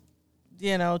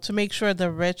 to make sure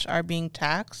the rich are being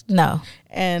taxed, No.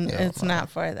 and Yeah, it's not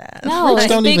for that. No, Rich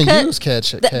it's don't even because use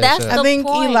cash that's app. the I think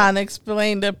point. Elon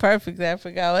explained it perfectly. I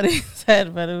forgot what he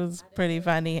said, but it was pretty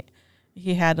funny.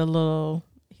 He had a little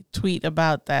tweet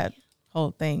about that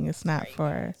whole thing. It's not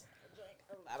for.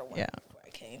 Yeah. I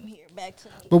came here back to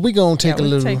But we gonna take a we'll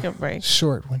little take a break.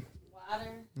 short one.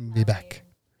 Be back.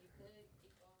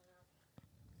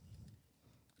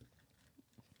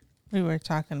 We were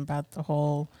talking about the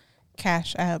whole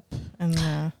Cash App and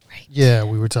the. Yeah,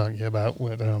 we were talking about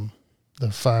what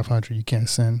the 500. You can't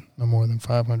send no more than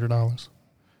 $500.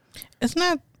 It's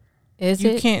not. Is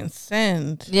You it? can't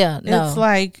send. Yeah, no. It's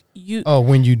like you. Oh,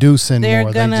 when you do send They're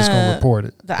more, they just gonna gonna- report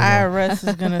it. The IRS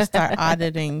is going to start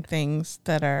auditing things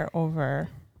that are over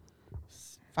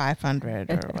 500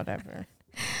 or whatever.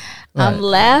 I'm Right.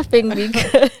 laughing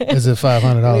because Is it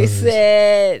 $500? we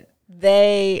said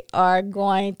they are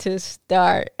going to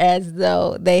start as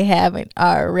though they haven't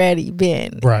already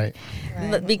been. Right.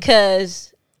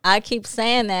 Because I keep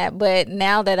saying that, but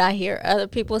now that I hear other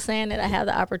people saying it, I have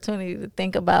the opportunity to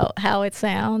think about how it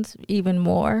sounds even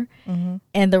more. Mm-hmm.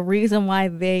 And the reason why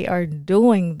they are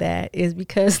doing that is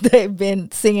because they've been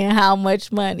seeing how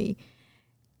much money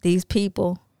these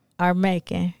people are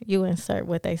making. You insert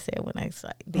what they said when they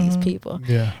say these people.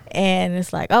 Yeah. And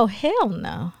it's like, oh, hell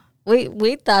no.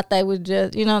 We thought they would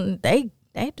just, they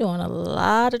doing a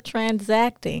lot of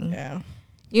transacting. Yeah.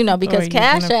 Because using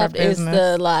Cash it for App is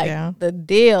business. the the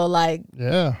deal. Like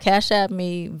Yeah. Cash App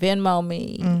me, Venmo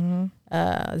me,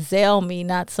 Mm-hmm. Zelle me,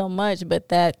 not so much, but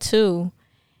that too.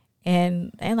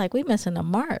 And like we missing the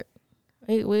mark.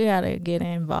 We gotta get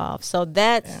involved. So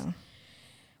that's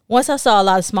once I saw a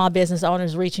lot of small business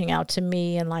owners reaching out to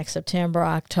me in like September,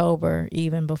 October,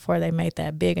 even before they made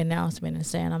that big announcement and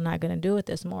saying I'm not gonna do it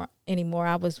anymore.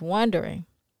 I was wondering,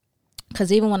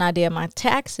 because even when I did my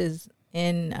taxes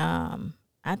in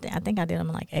I think I did them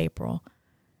in like April.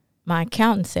 My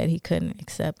accountant said he couldn't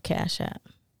accept Cash App.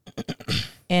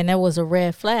 And that was a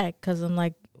red flag because I'm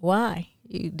like, why?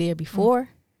 You did before?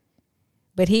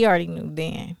 But he already knew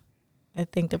then. I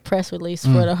think the press release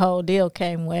for the whole deal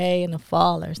came way in the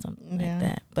fall or something like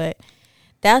that. But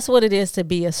that's what it is to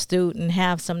be astute and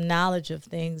have some knowledge of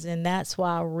things. And that's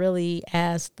why I really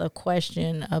asked the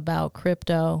question about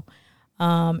crypto.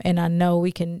 And I know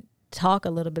we can talk a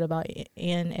little bit about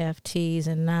NFTs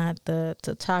and not the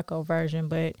taco version,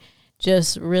 but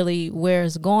just really where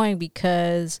it's going,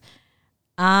 because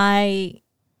I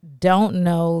don't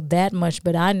know that much,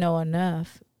 but I know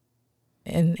enough,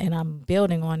 and I'm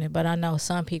building on it, but I know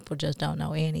some people just don't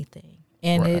know anything.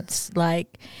 And Right. it's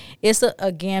like,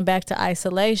 again, back to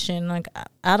isolation. Like,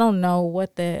 I don't know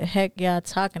what the heck y'all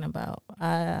talking about.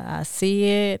 I see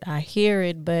it, I hear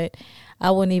it, but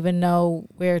I wouldn't even know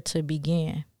where to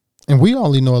begin. And we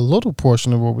only know a little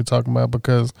portion of what we're talking about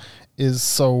because it's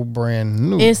so brand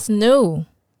new. It's new,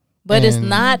 but it's And-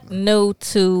 not new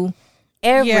to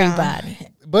everybody.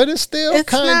 but it still It's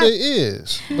kind not of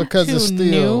is because Too it's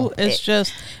still new.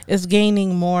 It's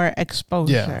gaining more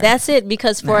exposure. Yeah. That's it,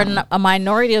 because for No. a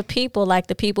minority of people, like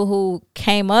the people who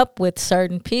came up with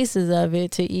certain pieces of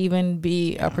it to even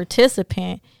be a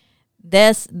participant,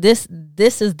 this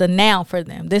is the now for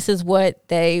them. This is what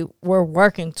they were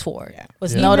working toward,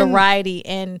 was Yeah. notoriety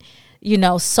and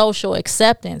social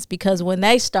acceptance. Because when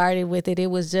they started with it, it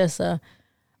was just a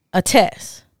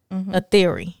test, a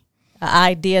theory, an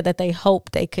idea that they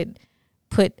hoped they could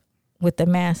put with the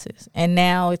masses, and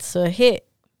now it's a hit.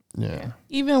 yeah.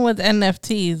 Even with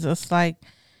NFTs, it's like,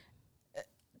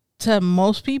 to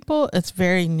most people, it's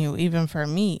very new, even for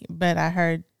me. But I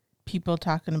heard people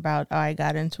talking about, I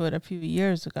got into it a few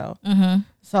years ago. Mm-hmm.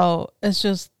 So it's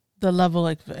just the level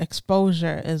of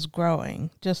exposure is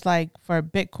growing. Just like for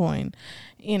Bitcoin,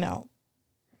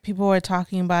 people were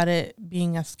talking about it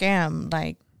being a scam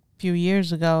like a few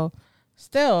years ago.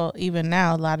 Still, even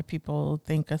now, a lot of people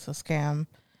think it's a scam.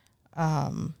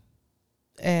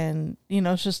 And,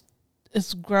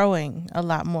 it's growing a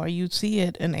lot more. You see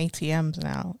it in ATMs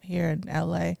now here in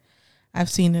LA. I've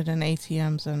seen it in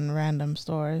ATMs and random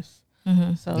stores.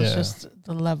 Mm-hmm. So it's Yeah. just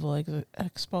the level of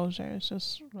exposure is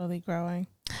just really growing.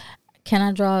 Can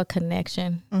I draw a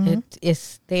connection? Mhm.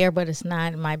 It's there, but it's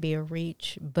not. It might be a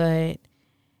reach. But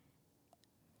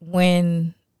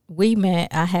when we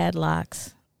met, I had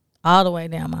locks all the way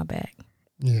down my back.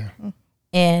 Yeah.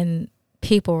 And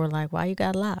people were like, why you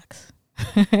got locks?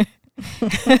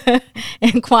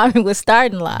 and Kwame was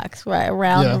starting locks right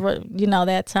around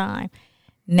that time.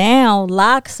 Now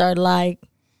locks are like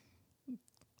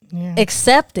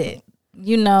accepted.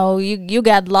 You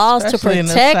got laws Especially to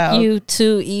protect you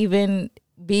to even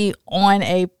be on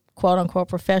a quote unquote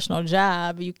professional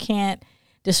job. You can't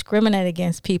discriminate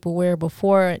against people, where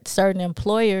before certain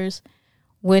employers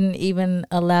wouldn't even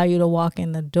allow you to walk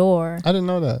in the door. I didn't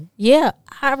know that. Yeah,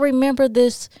 I remember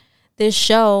this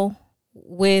show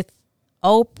with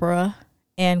Oprah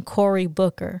and Cory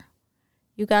Booker.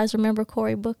 You guys remember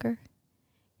Cory Booker?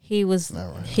 He was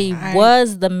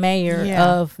the mayor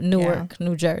of Newark,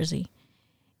 New Jersey,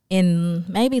 in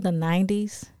maybe the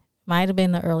 90s. Might have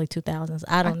been the early 2000s.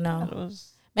 I don't know.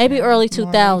 Maybe early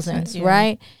 2000s,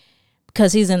 right?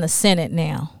 Because he's in the Senate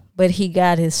now. But he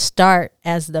got his start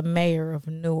as the mayor of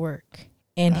Newark.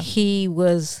 And he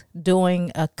was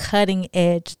doing a cutting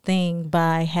edge thing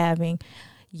by having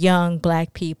young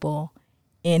black people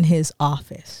in his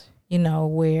office,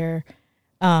 where,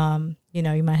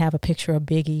 you might have a picture of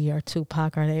Biggie or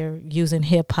Tupac, or they're using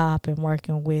hip hop and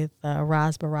working with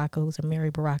Ras Baraka, who's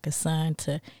Amiri Baraka's son,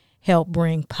 to help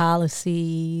bring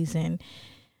policies and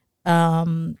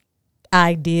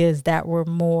ideas that were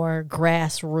more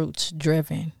grassroots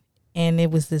driven. And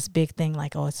it was this big thing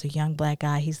like, oh, it's a young black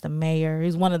guy. He's the mayor.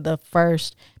 He's one of the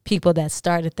first people that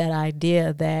started that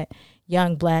idea that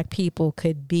young black people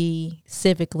could be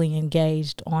civically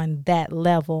engaged on that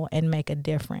level and make a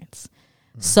difference.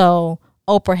 Mm. So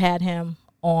Oprah had him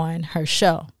on her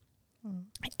show.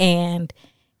 And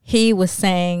he was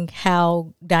saying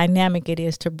how dynamic it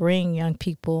is to bring young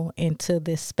people into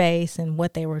this space and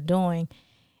what they were doing.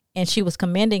 And she was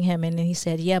commending him. And then he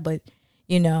said, yeah, but,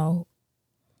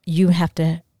 you have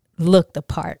to look the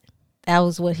part. That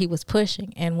was what he was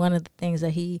pushing. And one of the things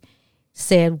that he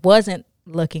said wasn't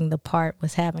looking the part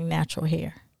was having natural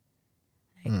hair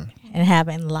and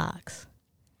having locks.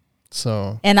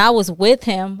 And I was with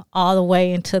him all the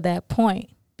way until that point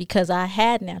because I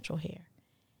had natural hair.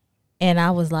 And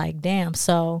I was like, damn.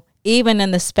 So even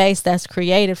in the space that's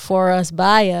created for us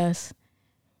by us,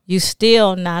 you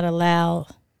still not allowed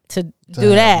to do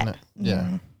that.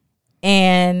 Yeah.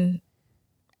 And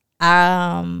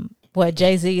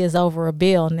Jay-Z is over a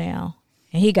bill now,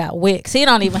 and he got wigs. He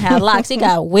don't even have locks. He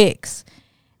got wigs.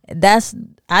 The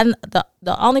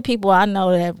only people I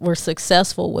know that were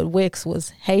successful with wigs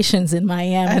was Haitians in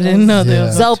Miami. I didn't know there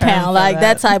was Zopan, like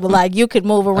that type of you could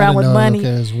move around with money.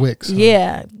 It's wigs. Huh?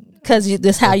 Yeah, because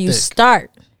that's how you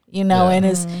start. And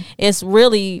it's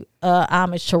really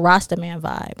homage to Rastaman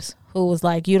vibes, who was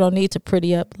like, you don't need to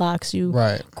pretty up locks, you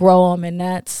grow them, and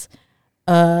that's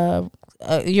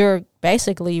you're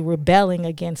basically rebelling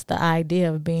against the idea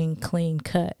of being clean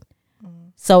cut.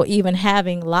 So even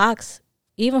having locks,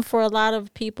 even for a lot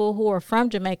of people who are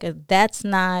from Jamaica, that's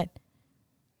not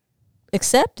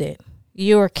accepted.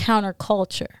 You're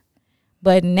counterculture.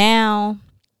 But now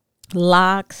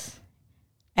locks,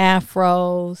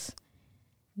 afros,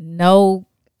 no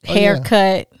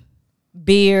haircut,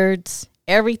 beards,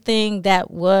 everything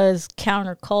that was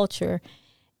counterculture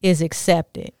is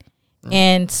accepted.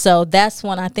 And so that's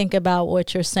when I think about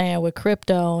what you're saying with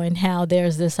crypto and how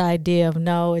there's this idea of,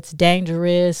 no, it's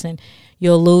dangerous and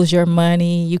you'll lose your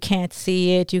money. You can't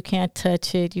see it. You can't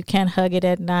touch it. You can't hug it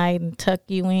at night and tuck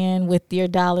you in with your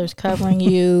dollars covering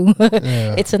you.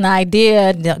 It's an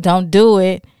idea. Don't do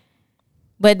it.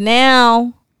 But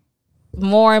now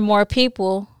more and more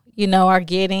people, are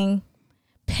getting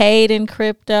paid in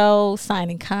crypto,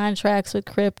 signing contracts with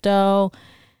crypto.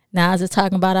 Nas is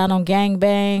talking about I don't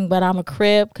gangbang, but I'm a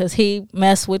Crip because he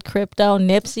messed with crypto.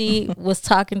 Nipsey was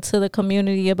talking to the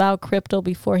community about crypto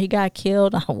before he got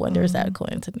killed. I wonder is that a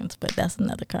coincidence, but that's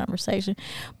another conversation.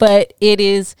 But it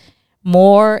is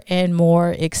more and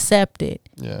more accepted.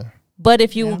 Yeah. But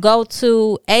if you go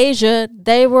to Asia,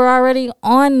 they were already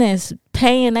on this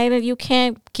paying. You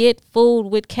can't get food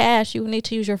with cash. You need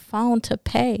to use your phone to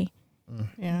pay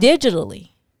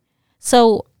digitally.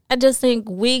 So I just think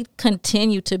we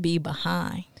continue to be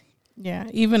behind. Yeah,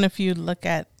 even if you look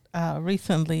at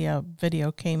recently a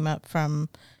video came up from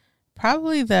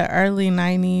probably the early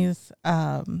 90s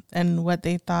and what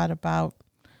they thought about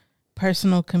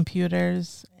personal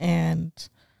computers and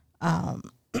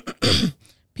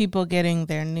people getting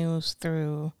their news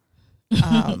through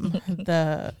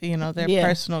their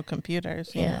personal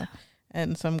computers, you know.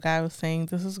 And some guy was saying,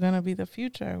 this is going to be the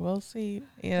future. We'll see.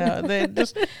 They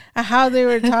just how they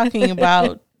were talking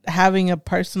about having a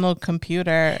personal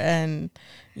computer and,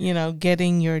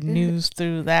 getting your news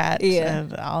through that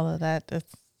and all of that. It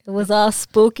was all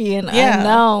spooky and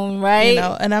unknown, right?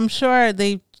 And I'm sure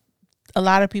a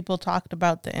lot of people talked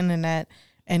about the internet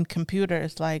and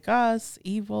computers, like, oh, it's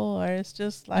evil, or it's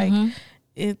just like Mhm.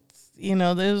 it's,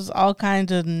 there's all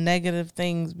kinds of negative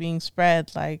things being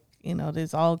spread. Like,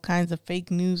 there's all kinds of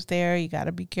fake news there. You got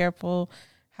to be careful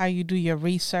how you do your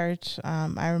research.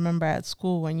 I remember at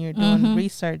school when you're doing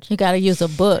research, You got to use a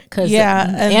book because Yeah,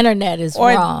 the and- internet is or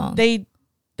wrong. they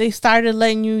started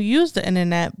letting you use the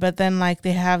internet, but then like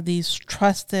they have these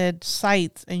trusted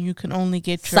sites, and you can only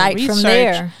get your Site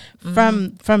research from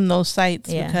there. from those sites,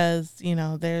 Yeah. because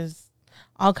there's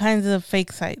all kinds of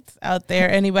fake sites out there.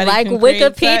 Anybody Like can create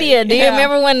Wikipedia. site- Do you Yeah.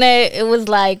 remember when it was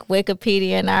like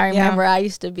Wikipedia? And I Yeah. remember I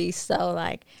used to be so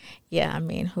like, yeah, I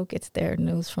mean, who gets their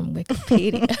news from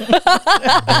Wikipedia?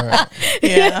 Right.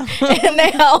 Yeah. And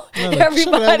now Well,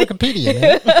 everybody Wikipedia,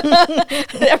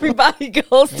 man. everybody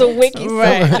goes to Wiki.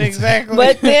 Right, exactly.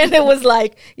 But then it was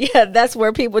like, yeah, that's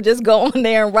where people just go on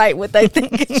there and write what they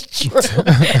think is true.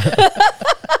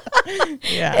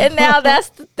 yeah. And now that's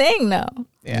the thing, though.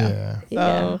 yeah.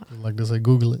 Yeah. So Like they say,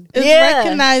 Google it. it's Yeah.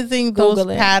 recognizing those Google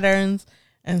it. patterns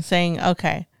and saying,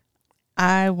 okay,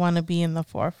 I want to be in the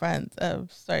forefront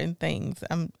of certain things.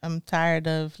 I'm tired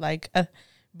of like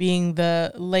being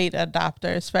the late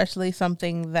adopter, especially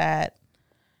something that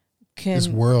can It's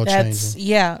world that's changing.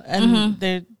 yeah, and Mhm.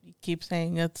 they keep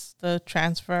saying it's the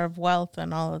transfer of wealth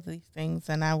and all of these things,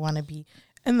 and I want to be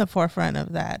in the forefront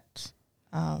of that.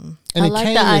 And I it like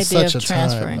came the at idea such of a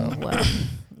transferring time. though. wealth.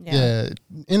 Yeah,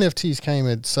 NFTs came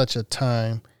at such a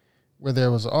time where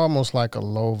there was almost like a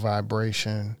low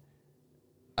vibration,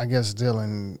 I guess,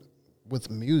 dealing with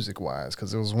music wise,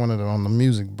 because it was one of the on the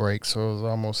music break, so it was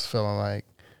almost feeling like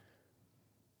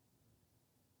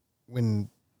when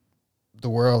the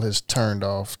world has turned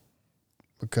off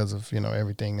because of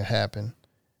everything that happened,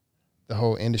 the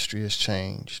whole industry has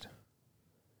changed.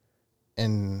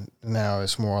 And now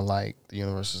it's more like the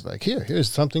universe is like, here's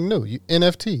something new,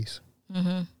 NFTs.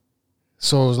 Mm-hmm.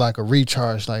 So it was like a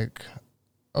recharge. Like,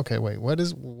 okay, wait, what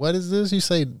is this? You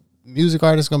say music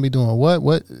artists gonna be doing what?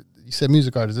 What you said?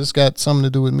 Music artists. This got something to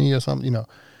do with me or something,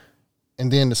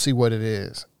 And then to see what it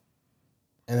is,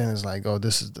 and then it's like, oh,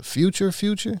 this is the future.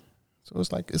 So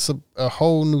it's like it's a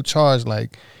whole new charge.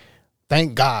 Like,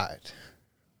 thank God,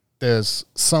 there's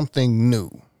something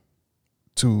new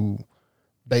to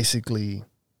basically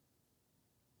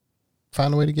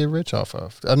find a way to get rich off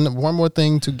of. And one more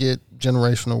thing to get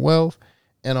generational wealth,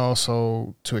 and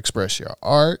also to express your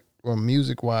art or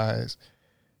music wise.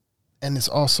 And it's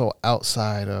also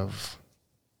outside of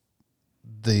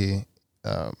the,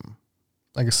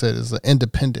 like I said, it's an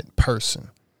independent person.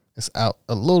 It's out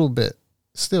a little bit,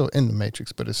 still in the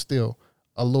matrix, but it's still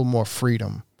a little more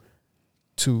freedom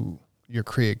to your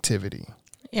creativity.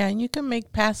 Yeah, and you can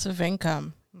make passive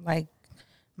income, like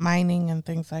mining and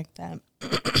things like that.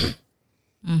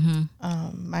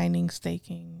 Mm-hmm. Mining,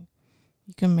 staking.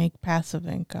 You can make passive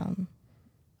income.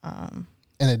 And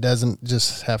it doesn't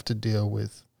just have to deal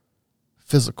with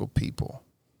physical people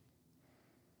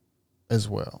as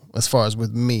well. As far as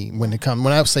with me, when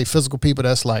I say physical people,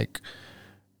 that's like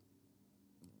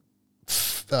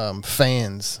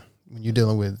fans. When you're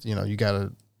dealing with, you got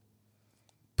to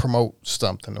promote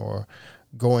something or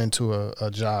go into a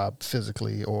job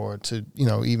physically, or to,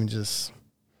 even just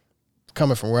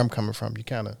coming from where I'm coming from, you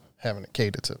kind of having to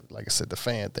cater to, like I said, the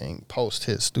fan thing, post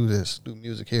hits, do this, do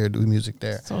music here, do music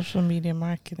there. Social media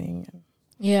marketing.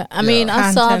 Yeah, I mean,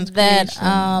 I saw Content that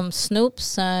creation. Snoop's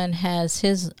son has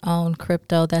his own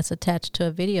crypto that's attached to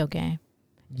a video game.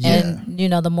 Yeah. And,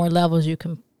 the more levels you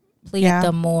complete, Yeah,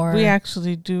 the more. We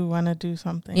actually do want to do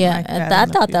something. Yeah, like I that in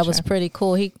the thought that was future. pretty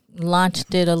cool. He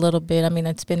launched it a little bit. I mean,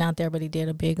 it's been out there, but he did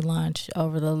a big launch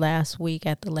over the last week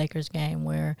at the Lakers game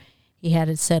where he had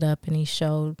it set up and he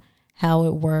showed how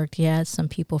it worked. He had some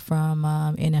people from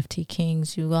NFT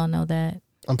Kings. You all know that?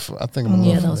 I think I'm a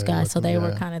Yeah, little those familiar guys. with So them, they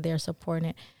were yeah. kind of there supporting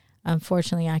it.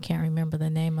 Unfortunately, I can't remember the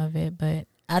name of it, but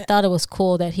I thought it was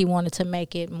cool that he wanted to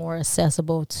make it more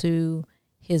accessible to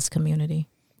his community.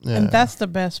 Yeah. And that's the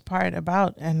best part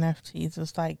about NFTs.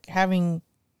 It's like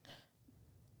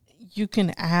you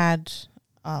can add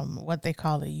what they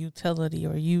call a utility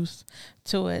or use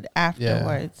to it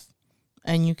afterwards.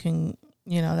 And you can,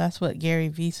 that's what Gary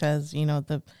Vee says,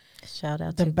 the Shout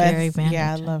out the to best. Gary Vaynerchuk.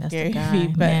 Yeah, I love That's the Gary guy. Vee,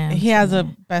 but Man, he has a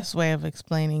man. best way of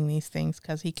explaining these things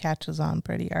because he catches on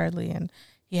pretty early and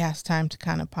he has time to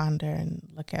kind of ponder and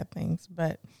look at things.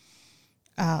 But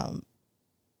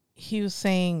he was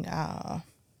saying,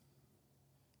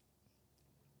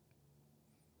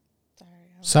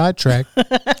 Sidetrack.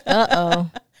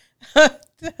 Uh-oh.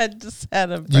 I just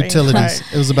had a brain Utilities.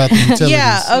 fart. It was about the utilities.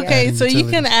 Yeah, okay. Adding So you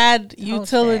can utilities. add Oh,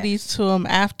 utilities to them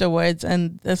afterwards,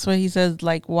 and that's what he says.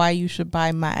 Like why you should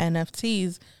buy my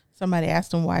NFTs. somebody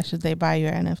asked him why should they buy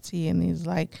your NFT, and he's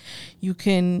like, you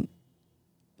can,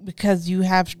 because you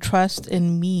have trust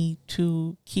in me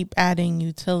to keep adding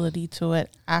utility to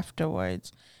it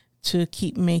afterwards, to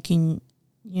keep making,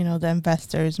 you know, the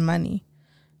investors money.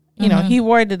 You know, he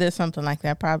worded it something like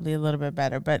that, probably a little bit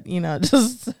better, but, you know,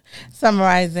 just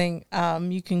summarizing,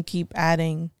 you can keep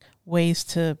adding ways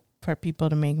for people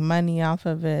to make money off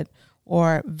of it,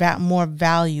 or more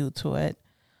value to it.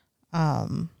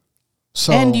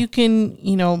 So, and you can,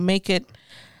 you know,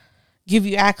 give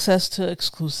you access to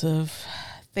exclusive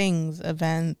things,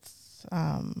 events,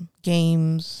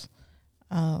 games,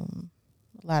 a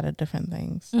lot of different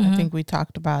things. I think we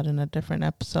talked about in a different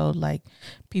episode, like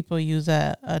people use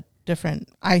a different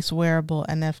ice wearable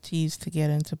NFTs to get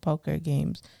into poker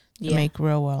games to make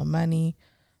real world money.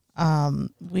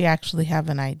 We actually have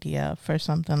an idea for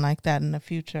something like that in the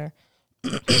future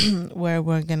where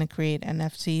we're going to create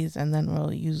NFTs and then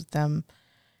we'll use them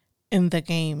in the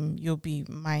game. You'll be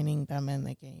mining them in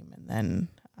the game, and then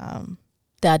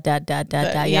Y'all not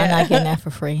getting that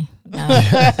for free. No.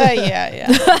 yeah.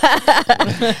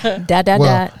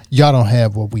 well, y'all don't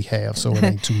have what we have, so it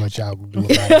ain't too much y'all can do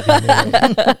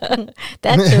about it.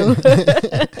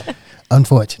 That too.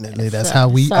 Unfortunately, that's how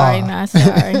we sorry, are. Not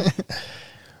sorry.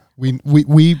 we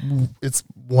it's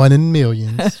one in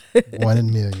millions.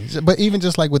 But even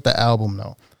just like with the album,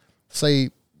 though, say,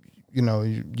 you know,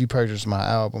 you purchase my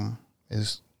album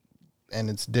and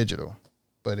it's digital,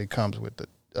 but it comes with the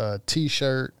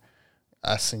T-shirt.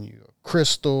 I send you a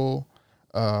crystal.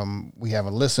 We have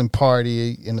a listen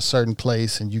party in a certain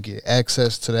place, and you get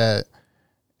access to that.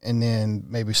 And then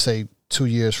maybe say 2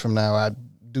 years from now, I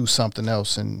do something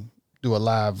else and do a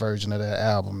live version of that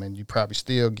album, and you probably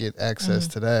still get access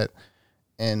to that.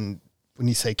 And when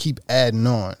you say keep adding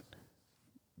on,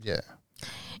 yeah,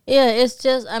 it's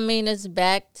just, I mean, it's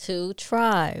back to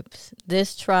tribes.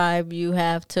 This tribe you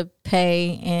have to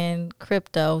pay in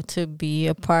crypto to be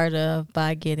a part of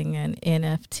by getting an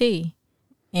NFT.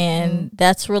 And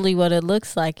that's really what it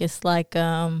looks like. It's like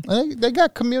they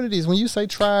got communities. When you say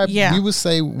tribe, Yeah. you would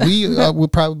say we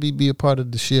would probably be a part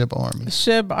of the SHIB Army.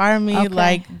 SHIB Army, Okay.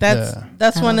 like that's I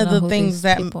one don't of know the who things these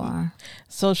that people are.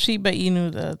 so Shiba Inu,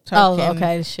 the token, Oh,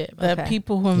 okay, the shit. the Okay.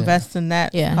 people who invest in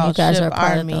that, Yeah, called you guys SHIB are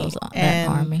part Army, of that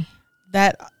and army.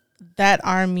 that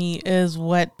army is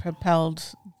what propelled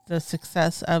the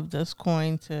success of this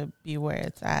coin to be where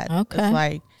it's at. Okay. It's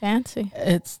like Fancy.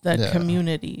 it's the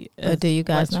community. But do you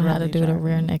guys what's know how to really do the driving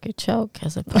rear it. naked choke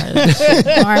as a part of the shit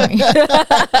army?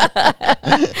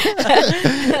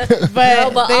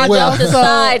 But, But they on Well- the also-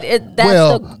 side,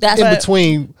 that's in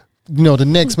between, you know, the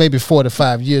next maybe 4 to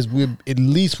 5 years, we at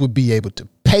least would be able to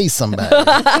pay somebody.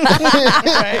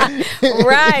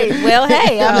 right. Well,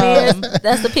 hey, I mean,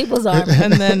 that's the people's army.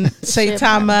 and then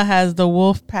Saitama has the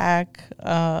wolf pack.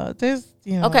 There's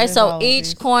Okay, there's all so of each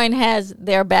these. coin has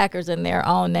their backers in their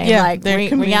own name. Yeah, like their Rihanna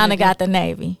community. got the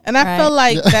Navy, And I right? feel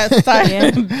like that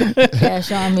started.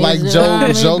 Cash Army, Like is Joe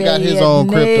Army, got his baby, own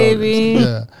crypto. Navy.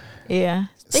 Yeah. Yeah.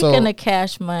 So- Speaking of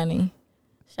cash money,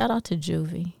 shout out to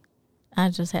Juvie. I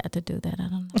just had to do that. I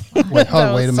don't know. Wait, hold That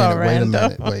on, wait a was so minute.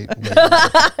 random. Wait.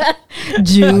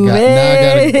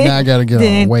 Juvie. Now I gotta get on.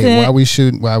 Dun, Wait, dun.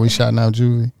 why we shouting out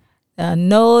Juvie? I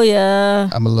know ya.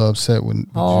 I'm a little upset with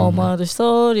Oh, Juvie. mother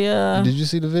soldier. Did you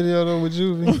see the video though with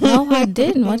Juvie? No, I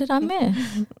didn't. What did I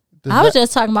miss? I was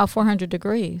just talking about 400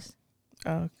 Degrees.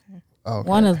 Okay. okay.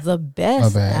 One of the My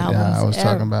best bad. albums Yeah, I was ever.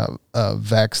 talking about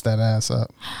Vax that ass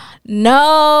up.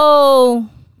 No.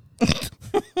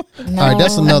 All right,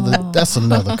 that's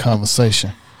another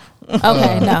conversation.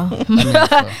 Okay, no. I mean,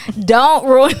 Don't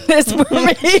ruin this for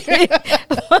me.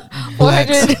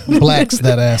 blacks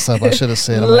that ass up. I should have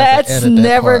said. I'm gonna have to Let's edit that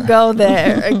never part. go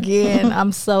there again.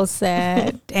 I'm so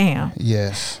sad. Damn.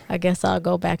 Yes. I guess I'll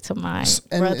go back to my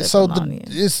And brother so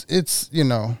Thelonious. it's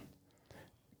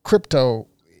crypto.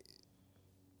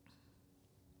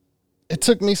 It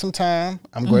took me some time.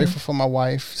 I'm grateful for my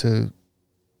wife to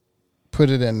put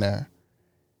it in there,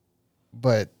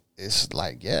 but it's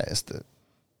like it's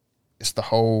the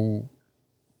whole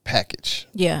package.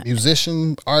 Yeah.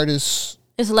 Musician, artist.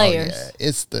 It's layers. Oh, yeah.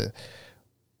 It's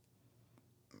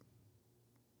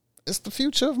the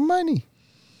future of money.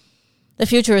 The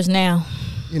future is now.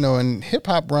 You know, and hip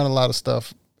hop run a lot of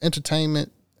stuff,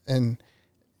 entertainment, and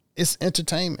it's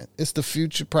entertainment. It's the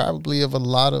future probably of a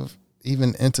lot of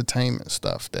even entertainment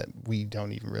stuff that we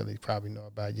don't even really probably know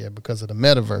about yet because of the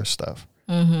metaverse stuff.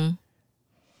 Mm-hmm.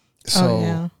 So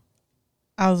yeah.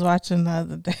 I was watching the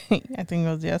other day, I think it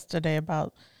was yesterday,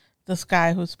 about this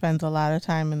guy who spends a lot of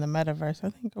time in the metaverse.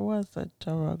 I think it was a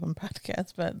Joe Rogan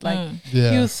podcast, but like he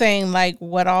yeah, was saying like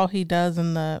what all he does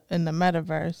in the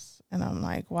metaverse, And I'm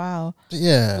like, wow.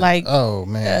 Yeah. Like, oh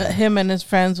man. him and his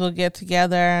friends will get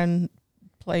together and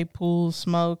play pool,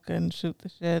 smoke, and shoot the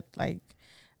shit. Like,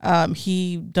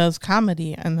 he does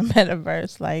comedy in the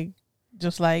metaverse, like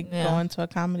just like going to a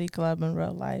comedy club in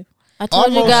real life. I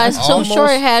told you guys Too Short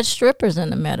had strippers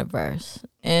in the metaverse,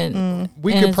 and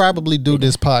we could probably do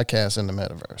this podcast in the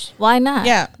metaverse. Why not?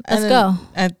 Yeah, let's go.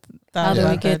 How do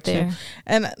we get there? Too.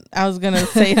 And I was gonna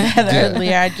say that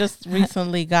earlier. I just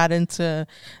recently got into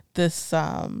this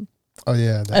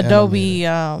Adobe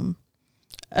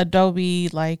Adobe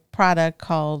like product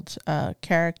called a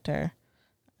character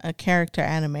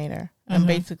animator. And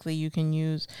basically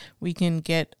we can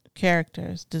get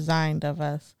characters designed of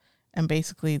us, and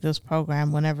basically this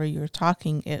program, whenever you're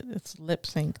talking, it's lip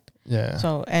synced. Yeah.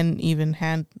 So, and even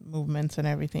hand movements and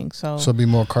everything. So it'll be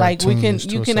more cartoonish.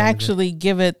 Like you can actually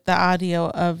give it the audio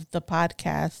of the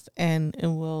podcast, and it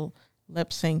will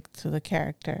lip sync to the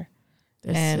character.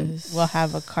 We'll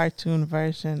have a cartoon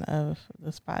version of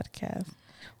this podcast,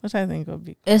 which I think would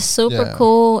be cool. It's super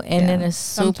cool, and then it's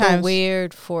super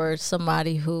weird for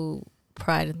somebody who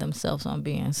prided themselves on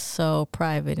being so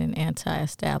private and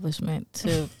anti-establishment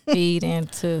to feed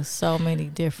into so many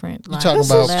different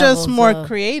this is just more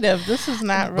creative. This is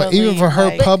not really. But even for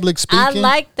her public speaking, I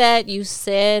like that you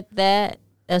said that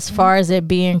as far as it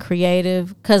being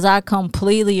creative, because I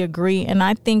completely agree, and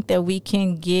I think that we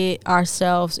can get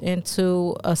ourselves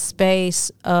into a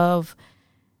space of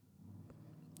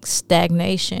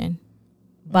stagnation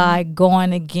by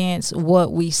going against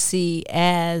what we see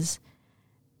as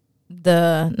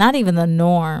not even the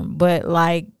norm, but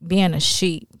like being a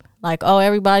sheep. Like, oh,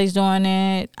 everybody's doing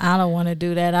it, I don't want to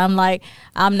do that. I'm like,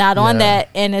 I'm not on that.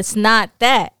 And it's not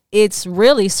that. It's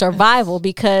really survival,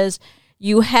 because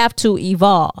you have to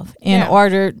evolve in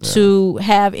order to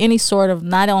have any sort of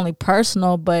not only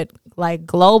personal but like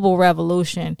global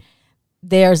revolution.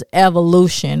 There's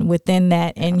evolution within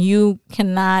that, and you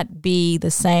cannot be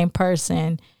the same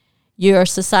person. Your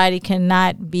society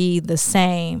cannot be the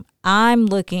same. I'm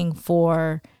looking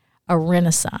for a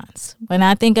renaissance. When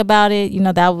I think about it,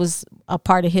 that was a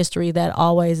part of history that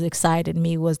always excited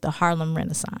me, was the Harlem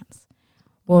Renaissance.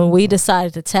 When we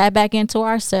decided to tap back into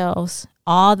ourselves,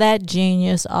 all that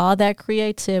genius, all that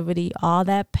creativity, all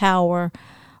that power,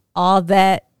 all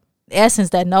that essence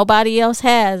that nobody else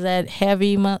has, that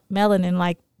heavy melanin,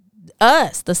 like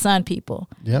us, the sun people,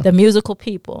 the musical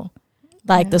people,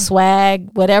 like the swag,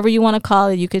 whatever you want to call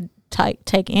it. You could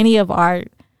take any of our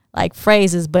like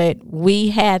phrases, but we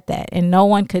had that, and no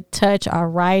one could touch our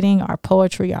writing, our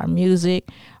poetry, our music,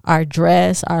 our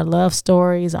dress, our love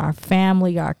stories, our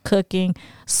family, our cooking,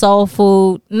 soul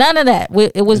food, none of that.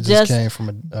 It just came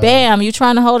from bam, you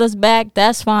trying to hold us back,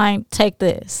 that's fine, take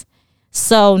this.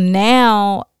 So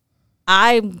now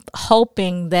I'm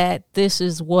hoping that this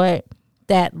is what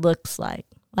that looks like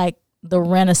the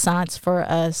Renaissance for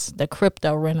us, the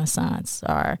crypto Renaissance,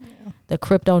 or the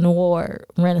crypto noir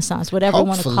Renaissance, whatever you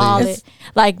want to call it.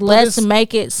 Like, let's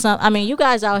make it some. I mean, you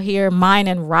guys out here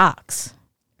mining rocks.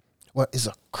 What is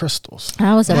a crystals?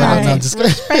 I was about to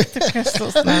respect the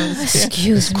crystals.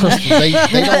 Excuse me. Crystals, they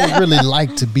don't really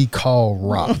like to be called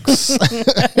rocks. Is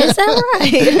that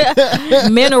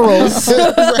right? Minerals.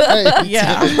 Right.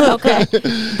 Yeah. Okay.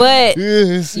 But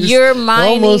you're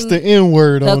mining almost the N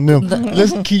word on them.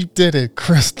 Let's keep that at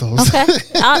crystals. Okay.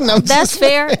 That's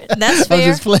fair. That's fair. I'm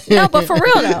just playing. No, but for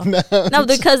real though. No,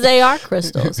 because they are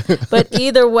crystals. But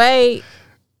either way,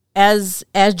 as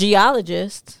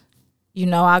geologists,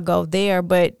 I go there,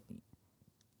 but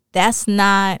that's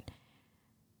not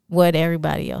what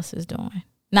everybody else is doing.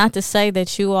 Not to say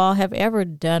that you all have ever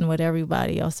done what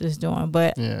everybody else is doing,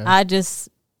 but I just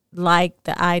like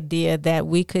the idea that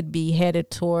we could be headed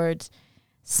towards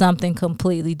something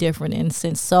completely different. And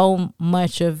since so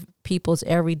much of people's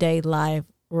everyday life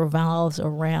revolves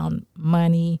around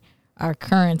money, our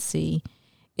currency,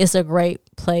 it's a great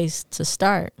place to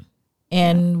start.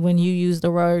 And when you use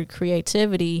the word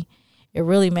creativity, it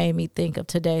really made me think of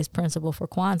today's principle for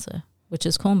Kwanzaa, which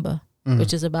is Kumba,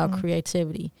 which is about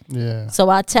creativity. Yeah. So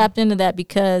I tapped into that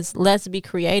because let's be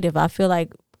creative. I feel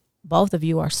like both of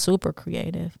you are super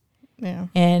creative. Yeah.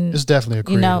 And it's definitely a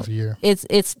creative year.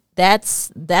 That's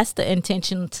the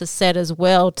intention to set as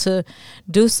well, to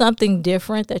do something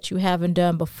different that you haven't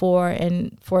done before,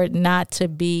 and for it not to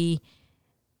be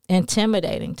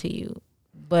intimidating to you,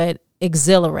 but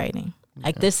exhilarating.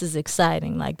 Like, this is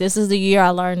exciting. Like, this is the year I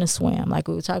learned to swim. Like,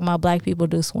 we were talking about Black people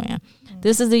do swim.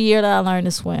 This is the year that I learned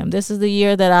to swim. This is the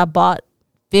year that I bought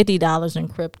 $50 in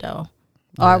crypto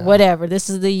or whatever. This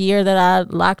is the year that I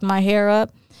locked my hair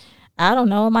up. I don't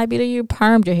know. It might be the year you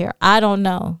permed your hair. I don't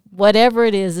know. Whatever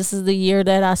it is, this is the year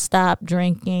that I stopped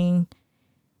drinking.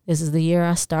 This is the year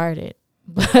I started.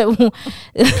 But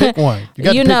pick one. You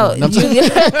got you to know, pick one. you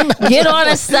get on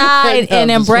the side No, and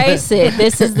I'm just embrace it.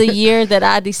 This is the year that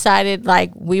I decided,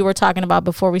 like we were talking about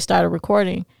before we started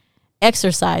recording,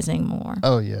 exercising more.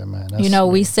 Oh yeah, man. That's You know,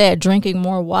 we sweet. said drinking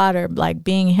more water, like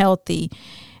being healthy.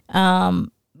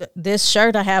 This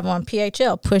shirt I have on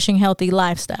PHL, pushing healthy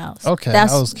lifestyles. Okay, I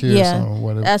was curious on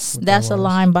what that's what that a was.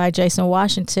 line by Jason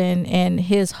Washington, and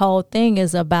his whole thing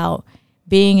is about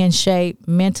being in shape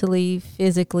mentally,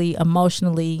 physically,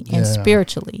 emotionally, and Yeah.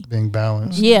 spiritually. Being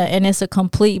balanced. Yeah, and it's a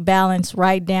complete balance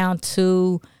right down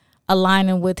to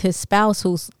aligning with his spouse,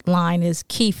 whose line is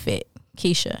Key Fit,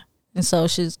 Keisha. And so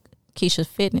she's Keisha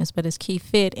Fitness, but it's Key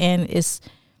Fit, and it's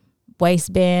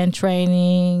waistband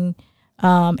training,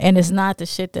 and it's not the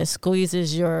shit that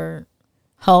squeezes your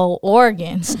whole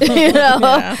organs, you know,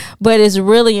 Yeah. but it's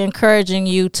really encouraging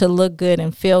you to look good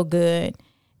and feel good.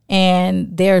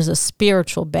 And there's a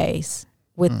spiritual base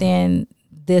within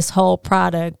this whole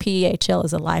product. PHL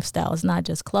is a lifestyle. It's not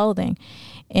just clothing.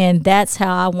 And that's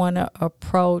how I want to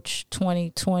approach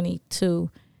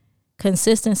 2022.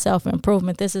 Consistent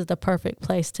self-improvement. This is the perfect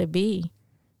place to be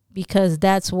because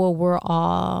that's what we're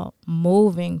all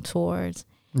moving towards.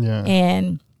 Yeah.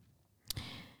 And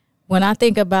when I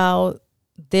think about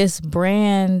this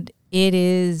brand, it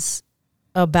is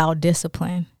about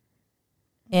discipline.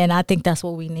 And I think that's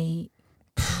what we need.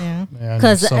 Yeah. Man, I need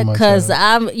Because so much of it.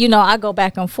 I'm, you know, I go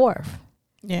back and forth.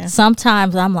 Yeah.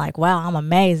 Sometimes I'm like, wow, I'm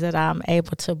amazed that I'm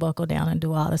able to buckle down and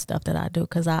do all the stuff that I do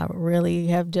because I really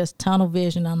have just tunnel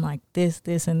vision. I'm like this,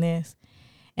 and this.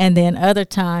 And then other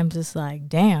times it's like,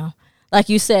 damn. Like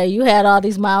you said, you had all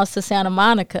these miles to Santa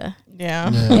Monica Yeah.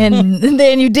 Yeah. and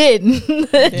then you didn't.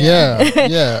 yeah.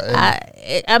 Yeah.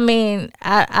 And I mean,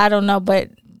 I don't know, but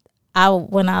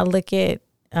when I look at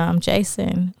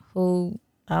Jason, who,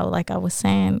 like I was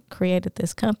saying, created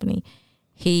this company,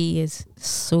 he is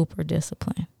super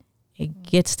disciplined. He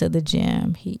gets to the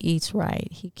gym. He eats right.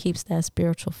 He keeps that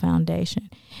spiritual foundation.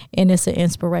 And it's an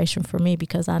inspiration for me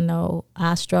because I know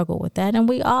I struggle with that. And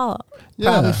we all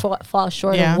probably fall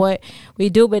short Yeah. of what we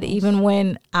do. But even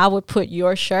when I would put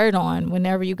your shirt on,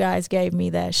 whenever you guys gave me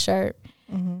that shirt,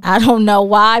 I don't know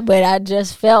why, but I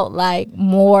just felt like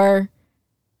more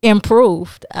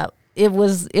improved. It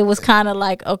was kind of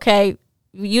like, okay,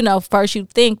 you know, first you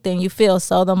think, then you feel.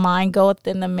 So the mind goeth,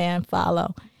 then the man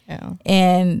follow. Yeah.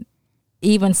 And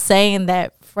even saying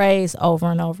that phrase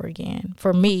over and over again,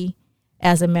 for me,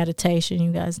 as a meditation,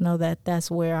 you guys know that that's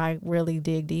where I really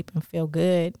dig deep and feel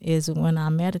good is when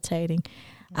I'm meditating.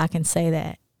 I can say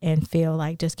that and feel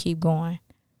like just keep going,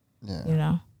 yeah. you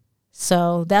know.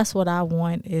 So that's what I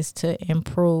want is to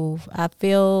improve. I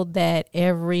feel that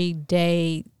every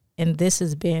day, and this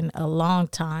has been a long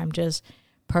time, just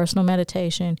personal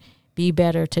meditation, be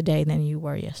better today than you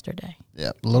were yesterday.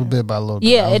 Yeah. A little bit by a little bit.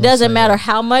 Yeah, I was it gonna doesn't say matter that.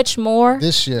 how much more,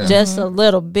 This year. just a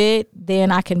little bit,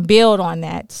 then I can build on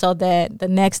that so that the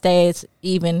next day it's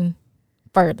even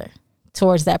further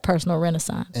towards that personal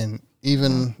renaissance. And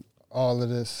even all of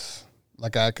this,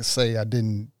 like I could say I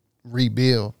didn't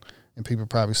rebuild, and people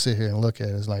probably sit here and look at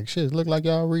it as like, shit, it look like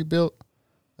y'all rebuilt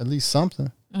at least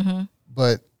something. Mm-hmm.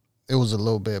 But it was a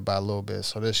little bit by little bit.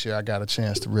 So this year I got a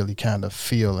chance to really kind of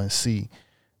feel and see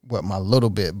what my little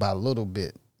bit by little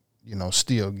bit, you know,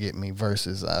 still get me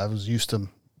versus I was used to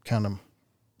kind of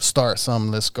start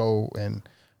something, let's go and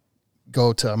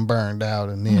go till I'm burned out,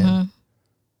 and then,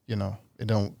 you know, it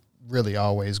don't really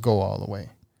always go all the way.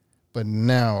 But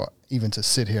now, even to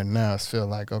sit here now, I feel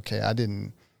like, okay, I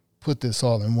didn't put this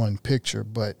all in one picture,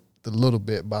 but the little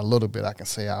bit by little bit, I can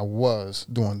say I was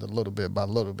doing the little bit by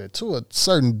little bit to a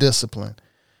certain discipline.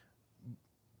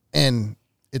 And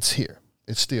it's here.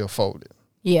 It's still folded.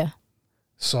 Yeah.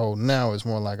 So now it's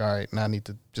more like, all right, now I need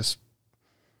to just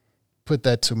put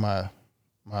that to my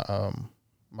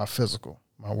physical,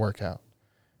 my workout.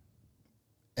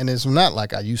 And it's not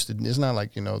like I used to. It's not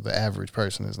like, you know, the average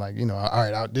person is like, you know,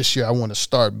 all right, this year I want to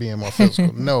start being more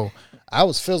physical. No, I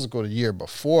was physical the year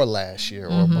before last year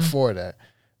or before that.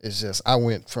 It's just I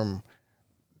went from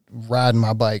riding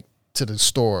my bike to the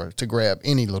store to grab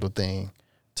any little thing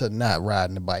to not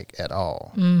riding the bike at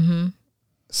all. Mm-hmm.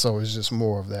 So it's just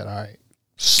more of that, all right,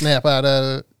 snap out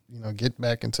of it, you know, get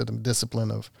back into the discipline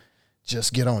of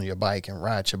just get on your bike and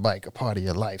ride your bike, a part of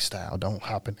your lifestyle. Don't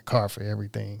hop in the car for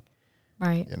everything,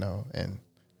 Right. you know, and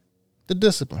the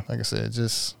discipline, like I said,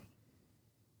 just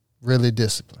really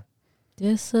discipline.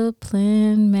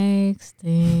 Discipline makes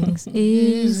things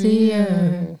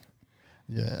easier.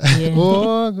 Yeah. Yeah.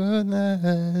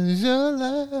 Organize your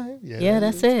life. Yeah,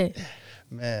 that's it.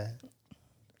 Man.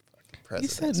 You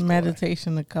said President's boy.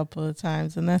 meditation a couple of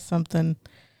times, and that's something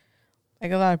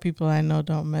Like a lot of people I know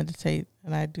don't meditate,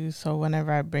 and I do. So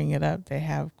whenever I bring it up, they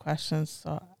have questions.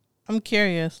 So I'm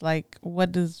curious, like,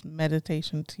 what is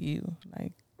meditation to you?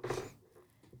 Like,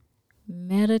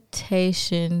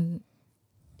 meditation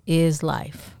is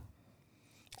life.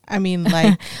 I mean,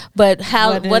 like, But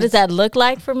what does that look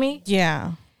like for me?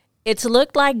 yeah. It's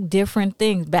looked like different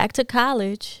things. Back to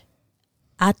college,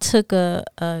 I took a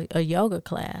yoga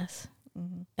class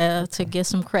to get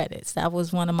some credits. That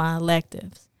was one of my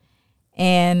electives.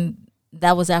 And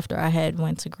that was after I had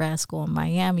went to grad school in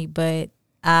Miami. But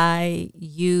I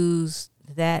used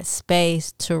that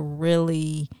space to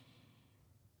really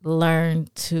learn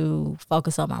to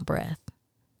focus on my breath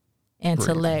and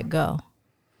to let go.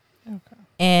 Okay.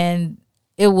 And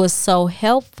it was so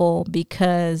helpful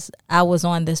because I was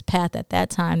on this path at that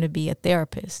time to be a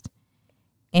therapist.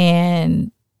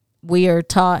 And we are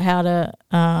taught how to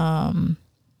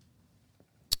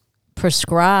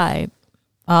prescribe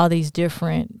all these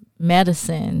different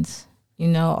medicines,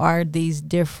 are these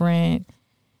different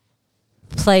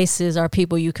places or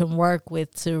people you can work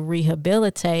with to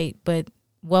rehabilitate. But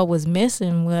what was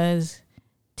missing was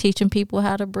teaching people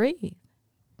how to breathe.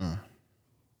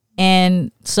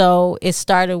 And so it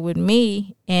started with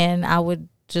me, and I would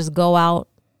just go out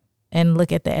and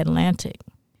look at the Atlantic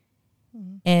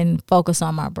and focus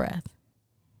on my breath.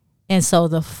 And so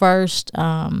the first,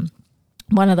 one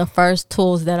of the first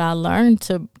tools that I learned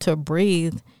to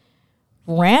breathe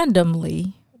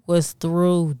randomly was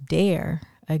through DARE.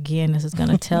 Again, this is going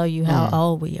to tell you how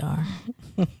old we are,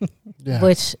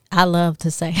 which I love to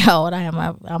say how old I am.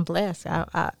 I'm blessed.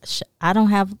 I don't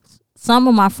have, some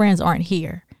of my friends aren't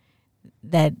here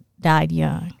that died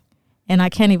young. And I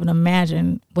can't even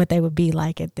imagine what they would be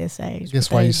like at this age.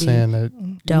 Guess why you're saying that?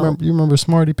 You remember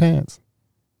Smarty Pants?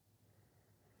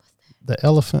 The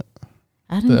elephant.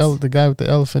 The guy with the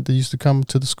elephant that used to come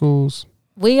to the schools.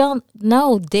 We don't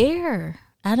know DARE.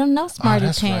 I don't know Smarty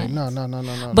Pants. Right.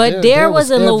 No. But DARE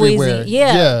was in Louisiana.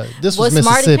 Yeah. This was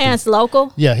Smarty Pants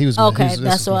local? Yeah, he was. Okay,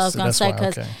 that's what I was going to say.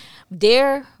 Because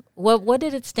DARE, what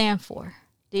did it stand for?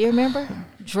 Do you remember?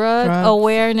 Drug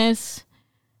awareness,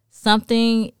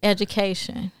 something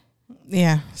education.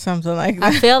 Yeah, something like that.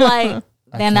 I feel like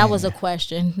then that was a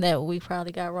question that we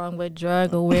probably got wrong with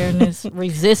drug awareness,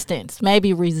 resistance,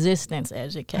 maybe resistance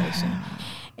education.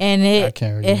 And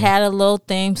it had a little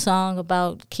theme song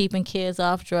about keeping kids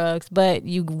off drugs. But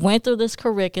you went through this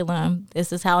curriculum.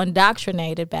 This is how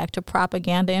indoctrinated, back to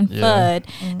propaganda and FUD.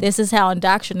 Mm-hmm. This is how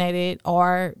indoctrinated,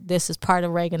 or this is part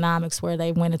of Reaganomics where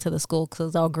they went into the school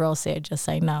because the old girl said, just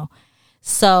say no.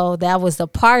 So that was a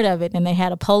part of it. And they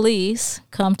had a police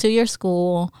come to your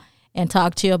school and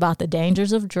talk to you about the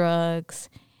dangers of drugs.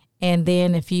 And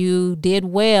then if you did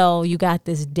well, you got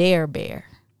this DARE bear.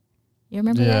 You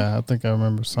remember that? Yeah, I think I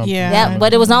remember something. Yeah.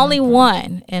 But it was only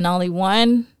one, and only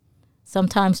one,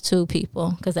 sometimes two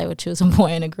people, because they would choose a boy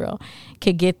and a girl,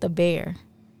 could get the bear.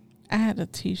 I had a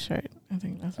T-shirt. I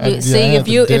think that's if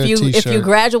you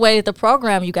graduated the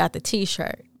program, you got the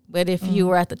T-shirt. But if you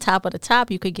were at the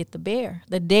top, you could get the bear,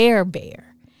 the DARE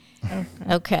bear.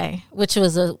 Okay, which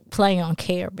was a play on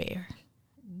Care Bear.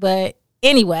 But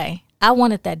anyway, I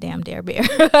wanted that damn DARE bear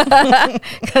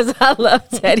because I love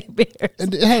teddy bears.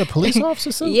 And it had a police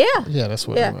officer too? Yeah. Yeah, that's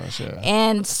what it was, yeah.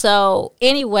 And so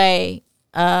anyway,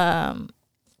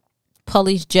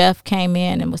 Police Jeff came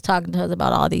in and was talking to us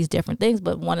about all these different things,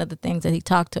 but one of the things that he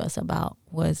talked to us about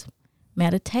was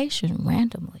meditation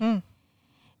randomly.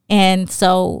 And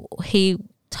so he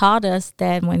taught us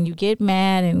that when you get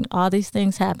mad and all these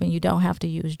things happen, you don't have to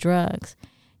use drugs.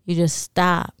 You just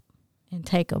stop and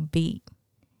take a beat.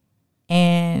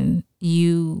 And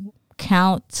you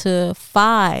count to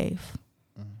 5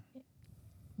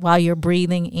 while you're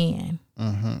breathing in.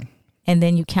 And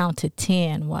then you count to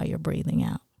 10 while you're breathing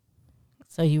out.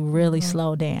 So you really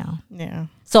slow down. Yeah.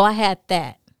 So I had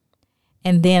that.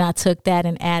 And then I took that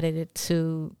and added it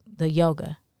to the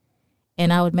yoga.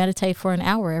 And I would meditate for an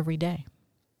hour every day.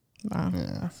 Wow.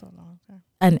 Yeah. That's so long.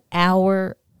 An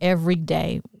hour every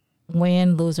day,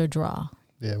 win, lose, or draw.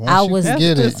 Yeah, once you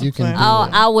get it, you can do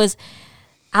it.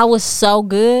 I was so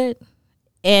good.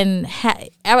 And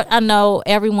I know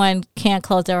everyone can't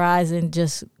close their eyes and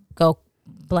just go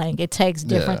blank. It takes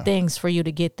different things for you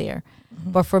to get there.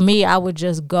 But for me, I would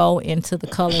just go into the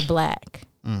color black.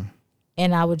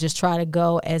 And I would just try to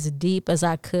go as deep as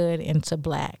I could into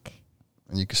black.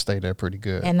 And you could stay there pretty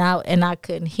good. And I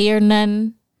couldn't hear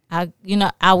nothing.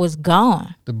 I was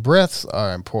gone. The breaths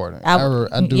are important. I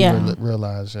do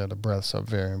realize the breaths are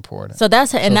very important. So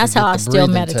that's how I still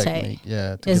meditate.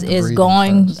 Technique, is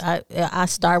going. I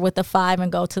start with the 5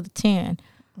 and go to the 10.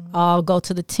 I'll go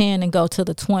to the 10 and go to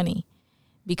the 20.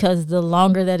 because the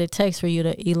longer that it takes for you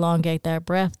to elongate that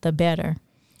breath, the better.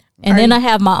 And then I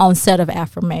have my own set of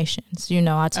affirmations. You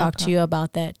know, I talked to you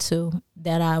about that too,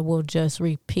 that I will just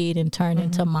repeat and turn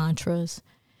into mantras.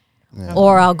 Yeah.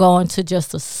 Or I'll go into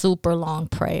just a super long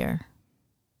prayer.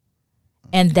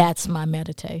 And that's my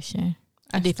meditation.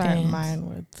 I start mine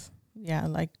with,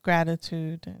 like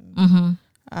gratitude and,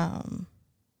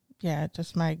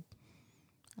 just my,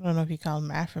 I don't know if you call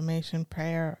them affirmation,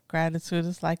 prayer, or gratitude.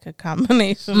 It's like a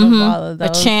combination of all of those.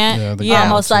 A chant,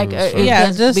 almost like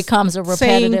it just becomes a repetitive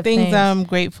saying things thing. I'm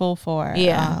grateful for.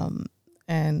 Yeah.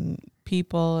 And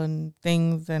people and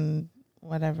things and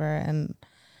whatever. And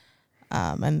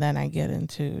then I get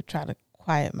into try to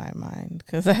quiet my mind,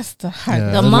 because that's the hard.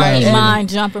 The mind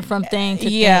jumping from thing to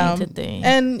thing to thing.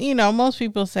 And, most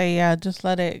people say, just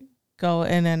let it go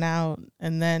in and out,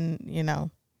 and then,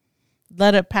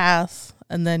 let it pass.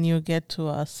 And then you'll get to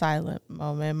a silent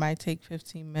moment. It might take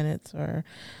 15 minutes or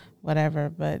whatever,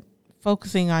 but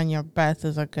focusing on your breath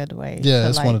is a good way. Yeah,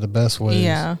 it's one of the best ways.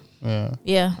 Yeah.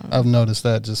 I've noticed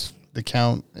that just the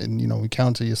count, and we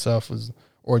count to yourself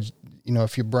or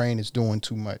if your brain is doing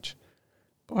too much.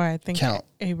 Or I think count,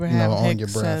 Abraham on Hicks your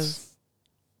breath. says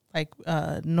like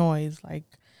noise, like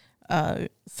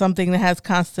something that has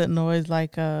constant noise,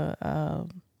 like I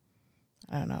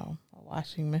don't know,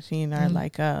 washing machine or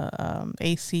like a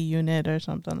AC unit or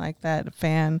something like that, a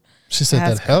fan. She said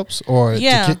that helps, or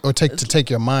to take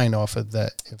your mind off of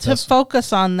that. To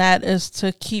focus on that is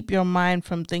to keep your mind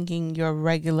from thinking your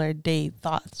regular day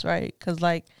thoughts, right? Because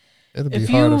like if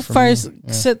you first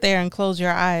sit there and close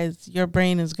your eyes, your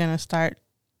brain is gonna start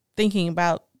thinking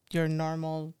about your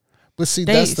normal. But see,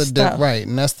 that's the right,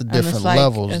 and that's the different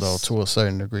levels though, to a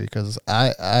certain degree. Because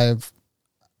I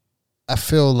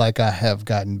feel like I have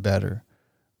gotten better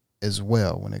as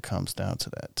well when it comes down to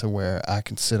that, to where I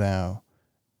can sit down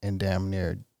and damn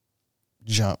near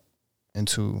jump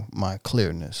into my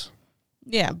clearness.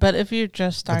 Yeah, but if you're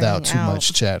just starting without too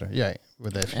much chatter,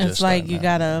 it's like you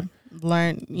gotta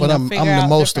learn. But I'm the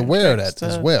most aware of that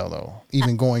as well, though.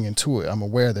 Even going into it, I'm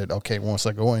aware that once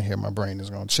I go in here, my brain is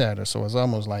going to chatter. So it's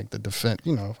almost like the defense.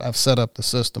 I've set up the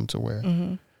system to where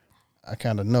I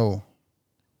kind of know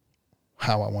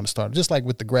how I want to start. Just like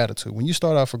with the gratitude. When you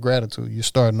start off with gratitude, you're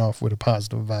starting off with a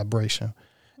positive vibration,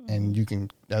 and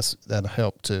that'll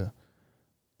help to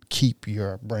keep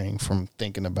your brain from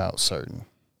thinking about certain,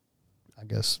 I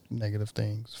guess, negative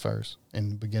things first in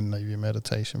the beginning of your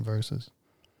meditation versus.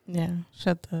 Yeah,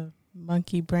 shut the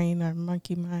monkey brain or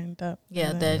monkey mind up.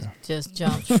 Yeah, that just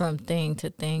jumps from thing to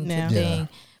thing to thing.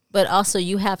 But also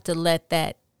you have to let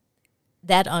that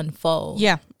unfold.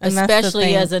 Yeah.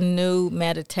 Especially as a new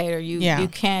meditator. You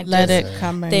can't let just it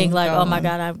come think like, go. oh my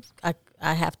God,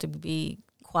 I have to be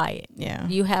quiet. Yeah.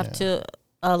 You have to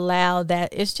allow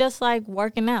that. It's just like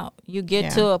working out. You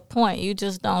get to a point. You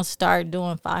just don't start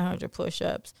doing 500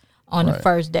 push-ups on the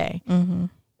first day. Mm-hmm.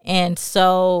 And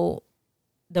so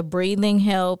the breathing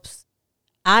helps.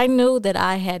 I knew that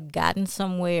I had gotten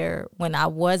somewhere when I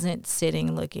wasn't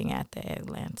sitting looking at the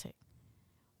Atlantic.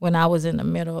 When I was in the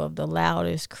middle of the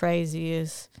loudest,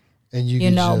 craziest,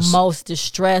 and most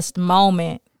distressed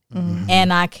moment,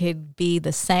 and I could be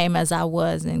the same as I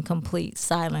was in complete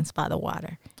silence by the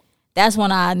water. That's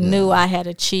when I knew I had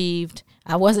achieved.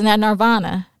 I wasn't at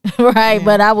nirvana, right? Yeah.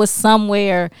 But I was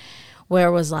somewhere where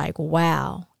it was like,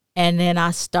 wow. And then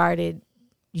I started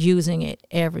using it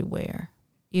everywhere.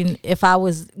 If I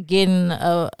was getting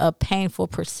a painful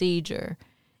procedure,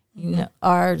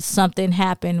 or something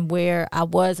happened where I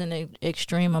was in an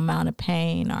extreme amount of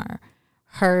pain or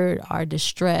hurt or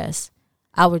distress,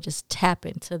 I would just tap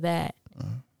into that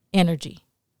energy.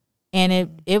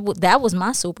 And that was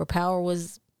my superpower,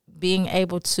 was being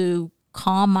able to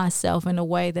calm myself in a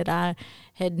way that I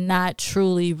had not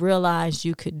truly realized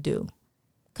you could do.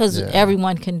 Because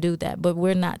everyone can do that, but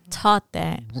we're not taught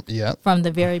that from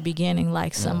the very beginning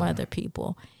like some other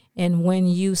people. And when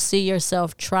you see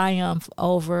yourself triumph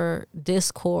over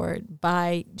discord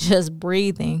by just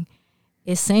breathing,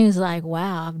 it seems like,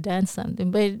 wow, I've done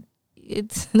something. But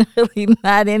it's really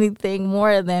not anything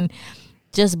more than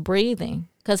just breathing.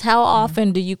 Because how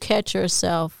often do you catch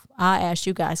yourself, I ask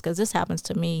you guys, because this happens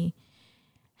to me,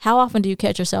 how often do you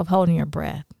catch yourself holding your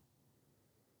breath?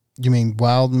 You mean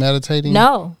while meditating?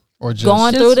 No. Or just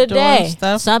going through the day.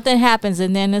 Stuff. Something happens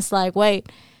and then it's like,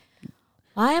 wait,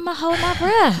 why am I holding my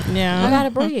breath? Yeah. I gotta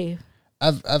breathe.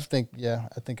 I think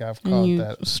I've caught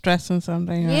that. Stressing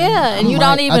something. Yeah, and you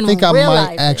don't even realize I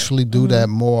might it. actually do that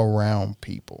more around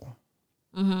people.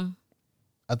 Mm-hmm.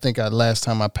 I think last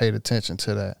time I paid attention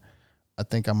to that, I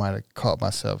think I might have caught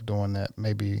myself doing that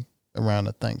maybe around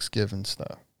the Thanksgiving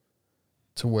stuff,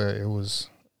 to where it was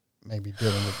maybe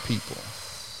dealing with people.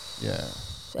 Yeah.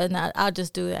 And I'll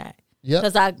just do that.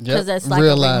 Yep. Because that's like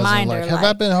realizing, a reminder. like, have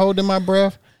I been holding my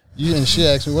breath? And she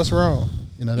asked me, what's wrong?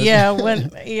 You know, I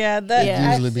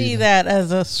usually see that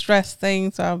as a stress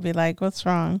thing. So I'll be like, what's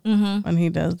wrong when he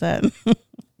does that?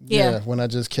 Yeah. When I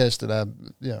just catched it,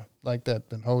 like that,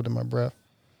 been holding my breath.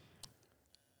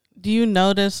 Do you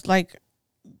notice, like,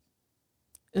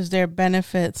 is there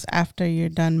benefits after you're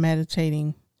done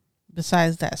meditating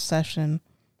besides that session?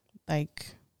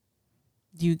 Like,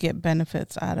 do you get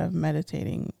benefits out of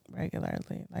meditating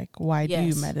regularly? Like, why do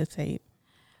you meditate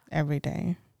every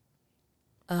day?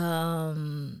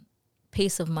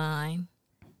 Peace of mind,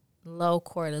 low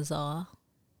cortisol,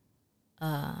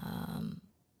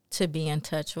 to be in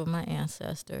touch with my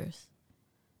ancestors.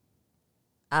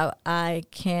 I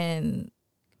can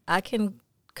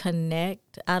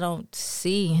connect. I don't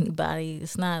see anybody.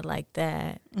 It's not like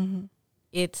that. Mm-hmm.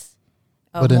 It's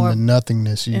but in the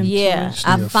nothingness,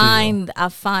 I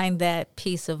find that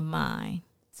peace of mind.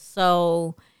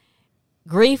 So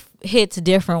grief hits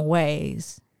different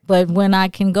ways. But when I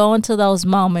can go into those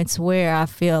moments where I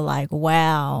feel like,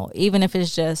 wow, even if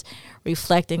it's just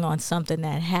reflecting on something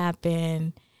that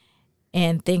happened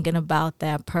and thinking about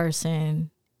that person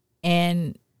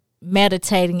and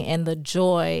meditating in the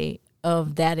joy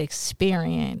of that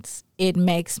experience, it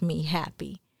makes me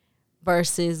happy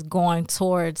versus going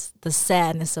towards the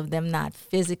sadness of them not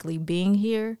physically being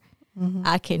here. Mm-hmm.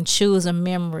 I can choose a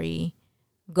memory,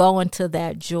 go into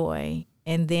that joy,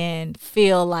 and then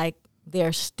feel like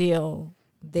they're still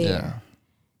there.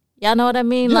 Yeah. Y'all know what I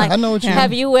mean? Yeah, like, I know what you mean.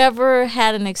 Have you ever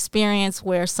had an experience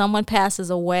where someone passes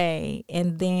away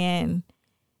and then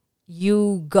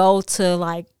you go to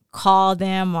like call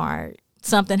them or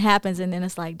something happens and then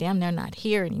it's like, damn, they're not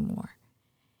here anymore.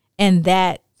 And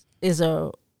that is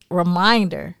a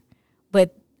reminder.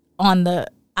 But on the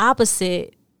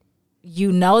opposite,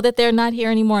 you know that they're not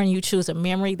here anymore and you choose a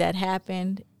memory that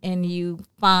happened and you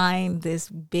find this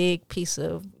big piece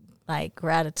of like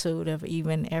gratitude of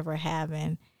even ever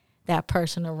having that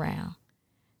person around.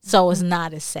 So it's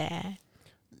not as sad.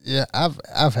 Yeah,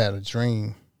 I've had a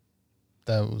dream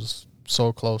that was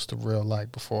so close to real life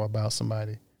before about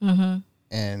somebody. Mm-hmm.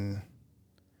 And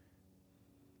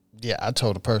yeah, I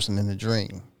told a person in the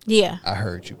dream, I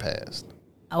heard you passed.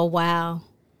 Oh, wow.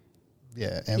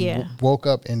 Yeah, and woke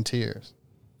up in tears.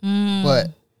 Mm. But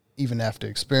even after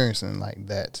experiencing like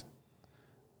that,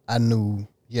 I knew,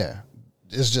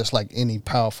 it's just like any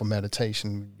powerful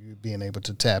meditation, you being able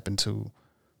to tap into,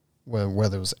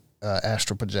 whether it was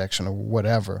astral projection or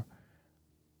whatever.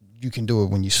 You can do it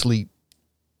when you sleep.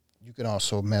 You can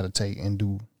also meditate and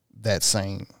do that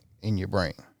same in your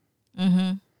brain.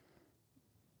 Mm-hmm.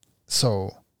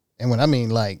 So, and when I mean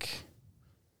like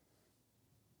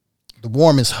the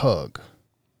warmest hug.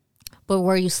 But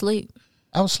were you asleep?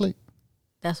 I was asleep.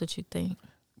 That's what you think.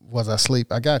 Was I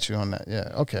asleep? I got you on that.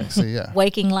 Yeah. Okay. So yeah.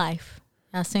 Waking Life.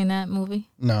 Y'all seen that movie?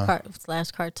 No.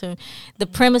 Slash cartoon. The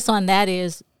premise on that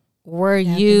is, were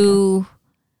you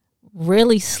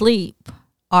really asleep,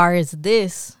 or is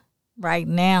this right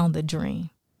now the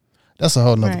dream? That's a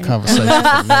whole nother conversation for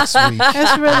next week.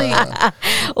 That's really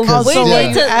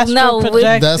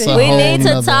we need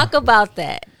to talk about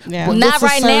that. Yeah. Well, not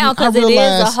right now because it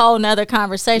is a whole nother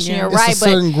conversation. You're right, but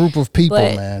a certain group of people,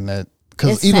 man, that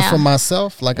because even for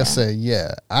myself, like I said,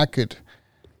 I could.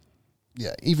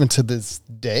 Yeah, even to this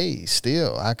day,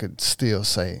 still, I could still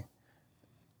say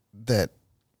that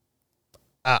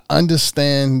I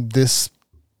understand this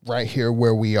right here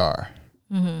where we are.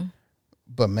 Mm-hmm.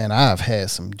 But, man, I've had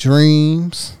some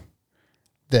dreams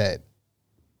that,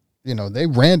 they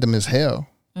random as hell.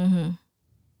 Mm-hmm.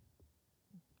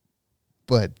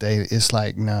 But it's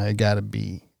like, it got to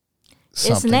be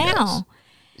something else. It's now. Else.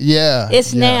 Yeah.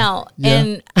 It's now. Yeah.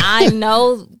 And I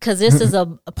know because this is a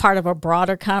part of a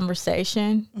broader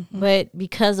conversation, but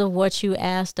because of what you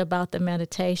asked about the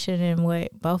meditation and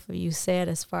what both of you said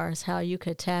as far as how you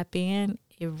could tap in,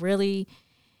 it really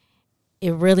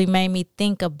made me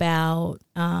think about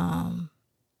the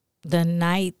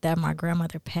night that my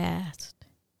grandmother passed.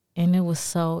 And it was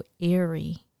so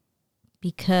eerie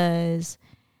because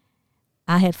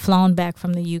I had flown back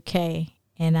from the UK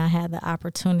and I had the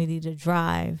opportunity to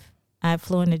drive. I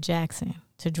flew into Jackson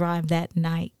to drive that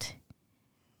night.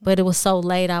 But it was so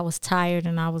late, I was tired,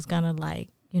 and I was going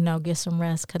to, get some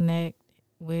rest, connect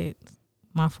with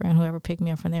my friend, whoever picked me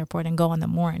up from the airport, and go in the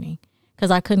morning. Because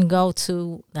I couldn't go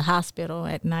to the hospital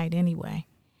at night anyway.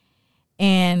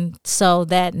 And so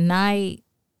that night,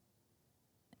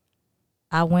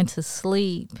 I went to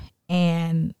sleep,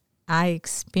 and I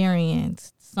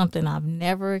experienced something I've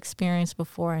never experienced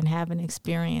before and haven't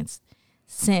experienced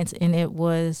since. And it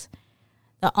was,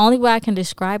 the only way I can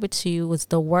describe it to you was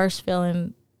the worst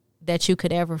feeling that you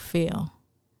could ever feel.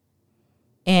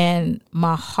 And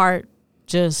my heart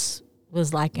just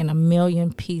was like in a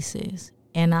million pieces.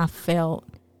 And I felt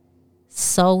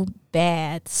so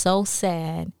bad, so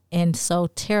sad, and so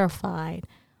terrified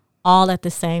all at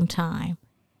the same time.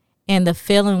 And the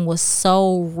feeling was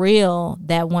so real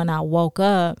that when I woke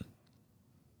up,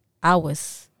 I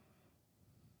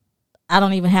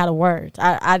don't even have the words.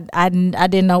 I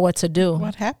didn't know what to do.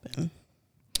 What happened?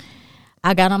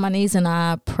 I got on my knees and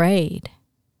I prayed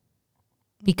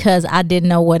because I didn't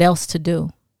know what else to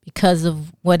do because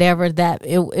of whatever that,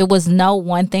 it was no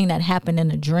one thing that happened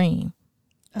in a dream.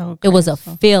 Okay, it was a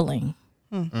feeling.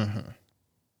 Mm-hmm.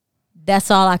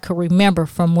 That's all I could remember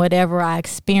from whatever I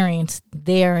experienced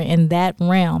there in that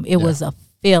realm. It was a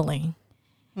feeling.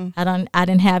 I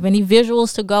didn't have any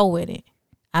visuals to go with it.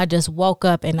 I just woke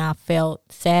up and I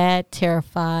felt sad,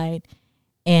 terrified,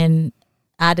 and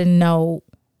I didn't know,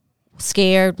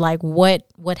 scared, like what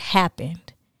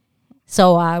happened.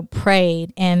 So I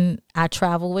prayed, and I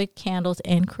traveled with candles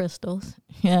and crystals.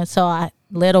 Yeah, so I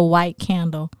lit a white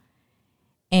candle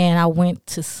and I went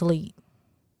to sleep.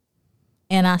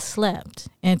 And I slept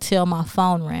until my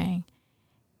phone rang.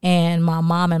 And my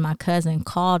mom and my cousin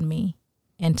called me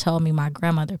and told me my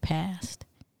grandmother passed.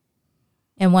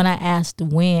 And when I asked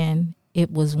when,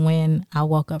 it was when I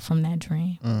woke up from that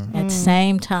dream at the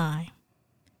same time.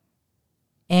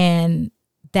 And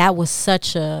that was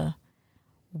such a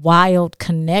wild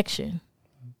connection.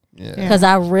 Because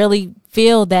I really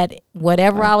feel that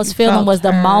whatever I was feeling was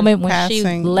the moment when she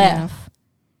left.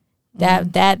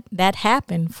 That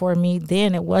happened for me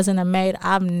then. It wasn't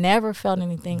I've never felt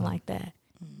anything like that.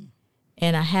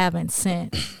 And I haven't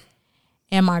since.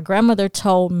 And my grandmother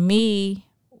told me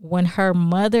when her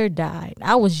mother died,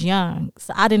 I was young,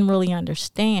 so I didn't really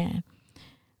understand.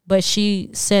 But she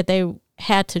said they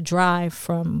had to drive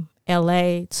from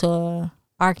LA to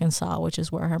Arkansas, which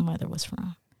is where her mother was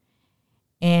from.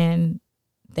 And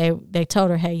they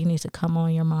told her, hey, you need to come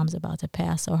on, your mom's about to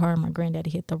pass. So her and my granddaddy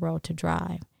hit the road to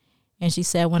drive. And she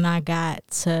said, when I got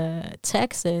to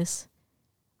Texas,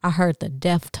 I heard the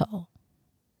death toll.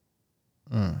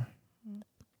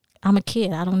 I'm a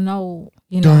kid. I don't know,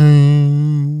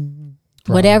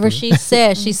 whatever she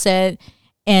said,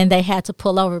 and they had to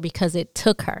pull over because it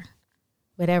took her,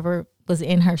 whatever was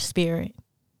in her spirit.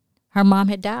 Her mom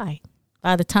had died.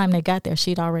 By the time they got there,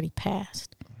 she'd already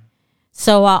passed.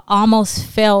 So I almost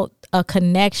felt a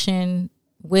connection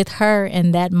with her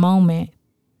in that moment,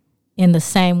 in the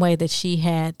same way that she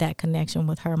had that connection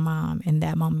with her mom in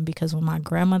that moment, because when my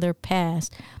grandmother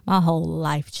passed, my whole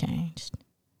life changed.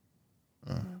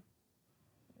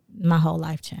 My whole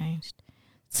life changed.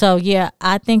 So, yeah,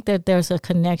 I think that there's a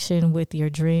connection with your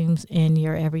dreams and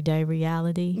your everyday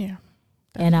reality. Yeah.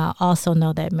 And I also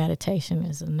know that meditation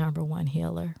is the number one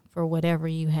healer for whatever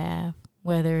you have,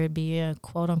 whether it be a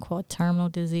quote-unquote terminal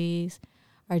disease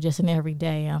or just an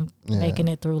everyday, I'm making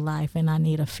it through life and I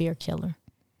need a fear killer.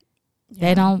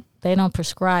 Yeah. They don't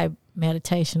prescribe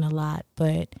meditation a lot,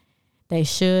 but they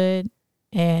should.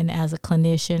 And as a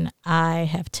clinician, I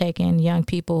have taken young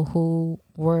people who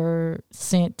were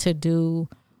sent to do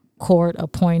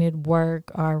court-appointed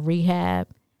work or rehab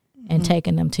and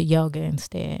taken them to yoga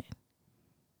instead,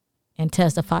 and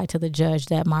testify to the judge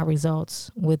that my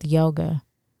results with yoga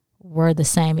were the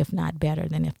same, if not better,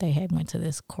 than if they had went to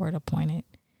this court-appointed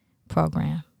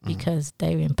program, because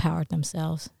they empowered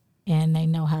themselves and they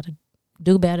know how to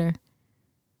do better.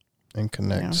 And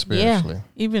connect spiritually. Yeah.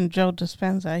 Even Joe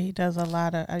Dispenza, he does a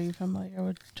lot of, are you familiar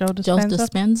with Joe Dispenza? Joe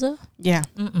Dispenza? Yeah.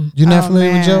 You're not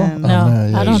familiar with Joe?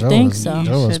 No, I don't think so.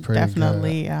 Joe You is should pretty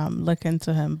definitely look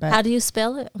into him. But how do you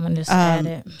spell it? I'm going to just add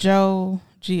it. Joe,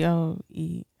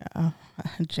 G-O-E,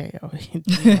 J-O-E.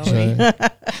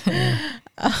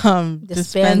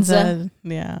 Dispenza.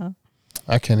 Yeah.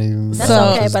 I can't even. That's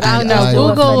okay, but I know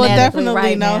Google will definitely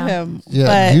right know now. him.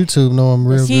 Yeah, YouTube know him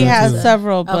real good. He has too.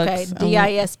 several books. Okay,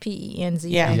 Dispenza.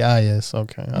 Yeah. DIS,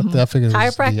 okay. I figured it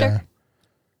was Chiropractor?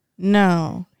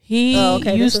 No. He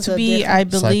used to be, I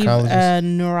believe, a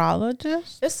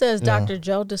neurologist. This says Dr.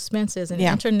 Joe Dispenza is an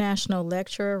Yeah. international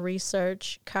lecturer,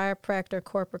 research, chiropractor,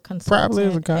 corporate consultant, Probably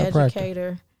is a chiropractor.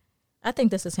 educator. I think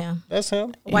this is him. That's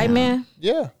him. White man?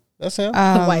 Yeah, that's him.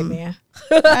 White man.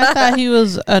 I thought he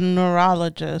was a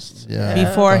neurologist. Yeah,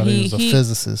 Before I thought he was a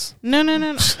physicist. No.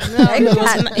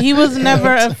 He was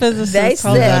never a physicist. They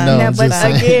Hold said, on. no, but just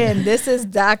saying. again, this is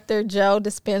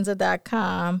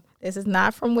drjoedispenza.com. This is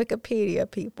not from Wikipedia,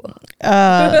 people.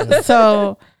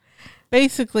 So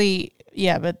basically,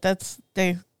 yeah, but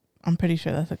I'm pretty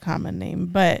sure that's a common name.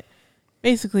 But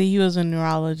basically he was a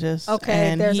neurologist.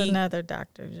 Okay, and there's another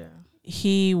Dr. Joe.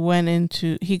 He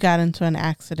got into an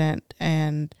accident,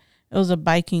 and it was a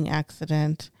biking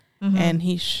accident, and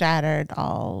he shattered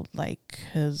all, like,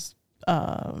 his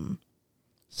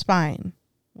spine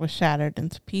was shattered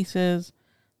into pieces.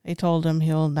 They told him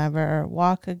he'll never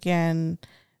walk again.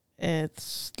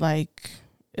 It's like,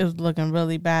 it was looking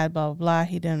really bad, blah, blah, blah.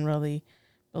 He didn't really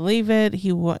believe it.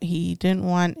 He didn't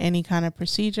want any kind of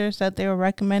procedures that they were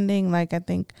recommending, like I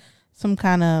think some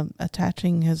kind of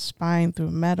attaching his spine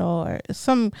through metal or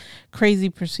some crazy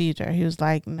procedure. He was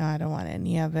like, no, I don't want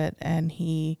any of it. And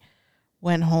he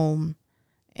went home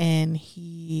and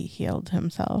he healed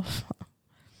himself.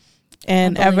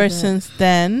 And ever since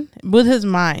then, with his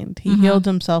mind, he healed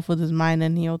himself with his mind,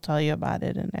 and he'll tell you about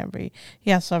it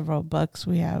he has several books.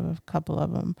 We have a couple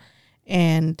of them.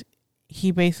 And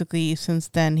he basically, since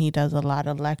then, he does a lot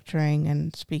of lecturing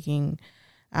and speaking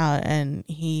out, and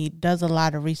he does a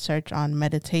lot of research on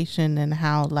meditation and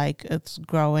how, like, it's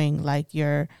growing, like,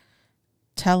 your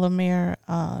telomere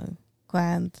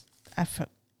glands. I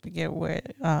forget where.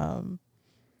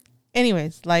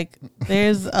 Anyways, like,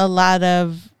 there's a lot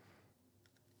of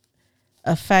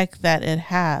effect that it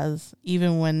has,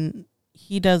 even when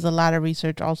he does a lot of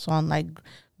research also on, like,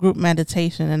 group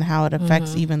meditation and how it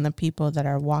affects even the people that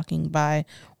are walking by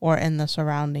or in the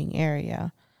surrounding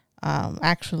area.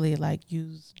 Actually, like,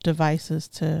 use devices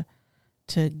to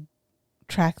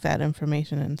track that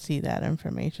information and see that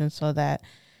information, so that,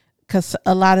 because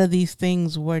a lot of these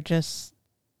things were just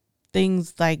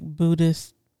things like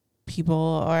Buddhist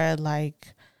people or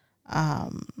like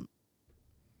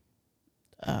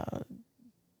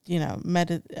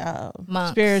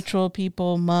spiritual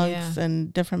people, monks,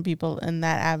 and different people in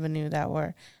that avenue that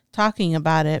were talking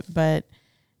about it. But,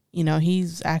 you know,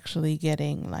 he's actually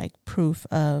getting, like, proof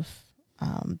of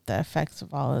the effects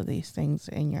of all of these things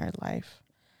in your life.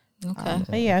 Okay.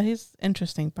 But yeah, he's an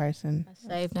interesting person. I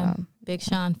saved him. Big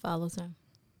Sean follows him.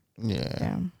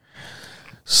 Yeah.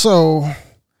 So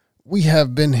we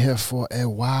have been here for a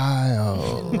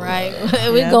while. Right.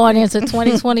 We're going into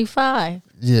 2025.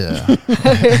 Yeah.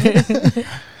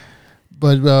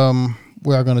 But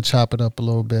we are going to chop it up a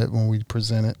little bit when we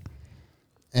present it.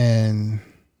 And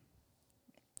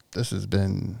this has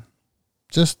been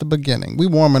just the beginning. We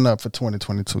warming up for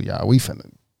 2022, y'all. We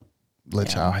finna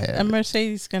let y'all have it. And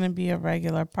Mercedes going to be a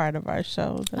regular part of our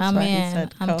show. That's I'm why in. he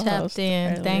said I'm co-host tapped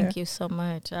in. earlier. Thank you so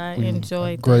much. I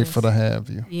enjoyed Grateful this. to have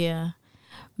you. Yeah.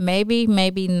 Maybe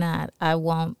not. I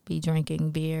won't be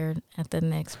drinking beer at the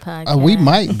next podcast. We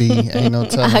might be. Ain't no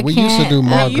telling. We used to do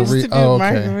margarita.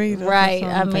 Margaritas. Right.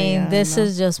 I mean, this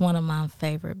is just one of my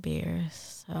favorite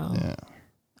beers. So Yeah.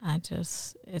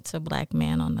 It's a black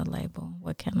man on the label.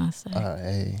 What can I say?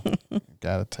 Hey,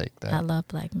 gotta take that. I love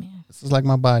black men. This is like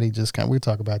my body just we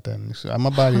talk about that. My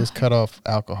body has cut off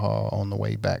alcohol on the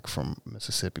way back from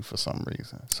Mississippi for some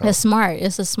reason. So It's smart.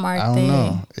 It's a smart I don't thing.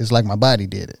 know. It's like my body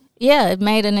did it. Yeah, it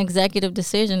made an executive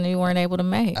decision you weren't able to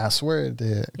make. I swear it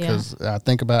did. Because I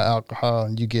think about alcohol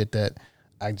and you get that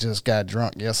I just got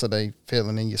drunk yesterday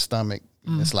feeling in your stomach.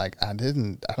 It's like I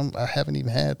haven't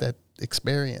even had that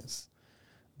experience.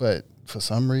 But for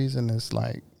some reason, it's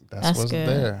like that's what's good.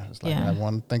 there. It's like I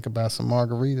want to think about some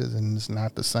margaritas, and it's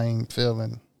not the same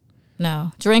feeling.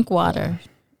 No, drink water.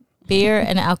 Beer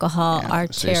and alcohol are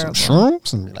terrible. Some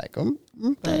shrooms and be like,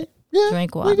 But yeah,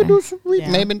 drink we water. can do some.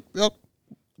 Yeah. Maybe.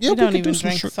 You don't even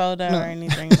drink soda or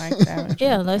anything like that.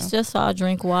 Yeah, let's just all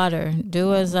drink water.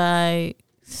 Do as I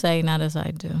say, not as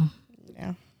I do.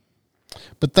 Yeah.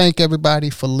 But thank everybody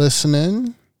for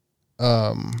listening.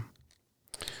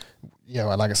 Yeah,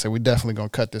 like I said, we definitely going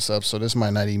to cut this up, so this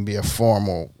might not even be a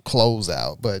formal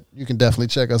closeout, but you can definitely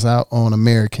check us out on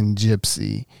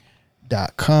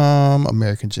AmericanGypsy.com,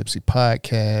 American Gypsy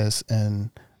Podcast, and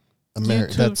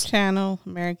YouTube channel,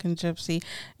 American Gypsy.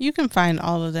 You can find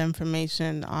all of the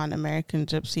information on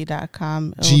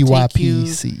AmericanGypsy.com.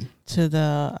 GYPC. To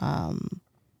the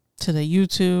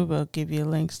YouTube. It'll give you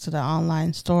links to the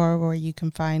online store where you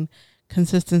can find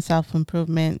consistent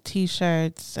self-improvement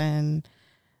T-shirts and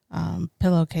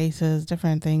pillowcases,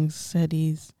 different things,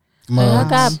 hoodies, I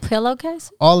got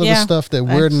pillowcases. All of the stuff that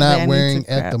we're not wearing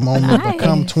at the moment, but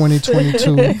come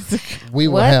 2022, we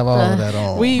will have all of that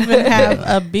on. We even have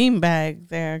a beanbag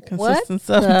there, consistent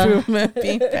self-improvement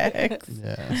beanbags.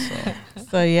 Yeah.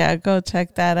 So yeah, go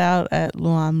check that out at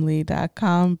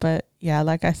luamlee.com. But yeah,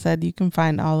 like I said, you can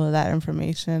find all of that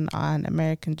information on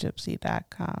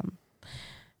AmericanGypsy.com.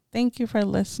 Thank you for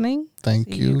listening.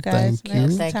 Thank you. Thank you.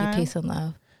 Peace and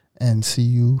love. And see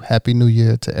you. Happy New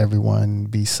Year to everyone.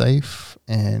 Be safe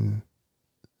and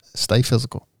stay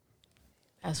physical.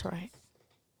 That's right.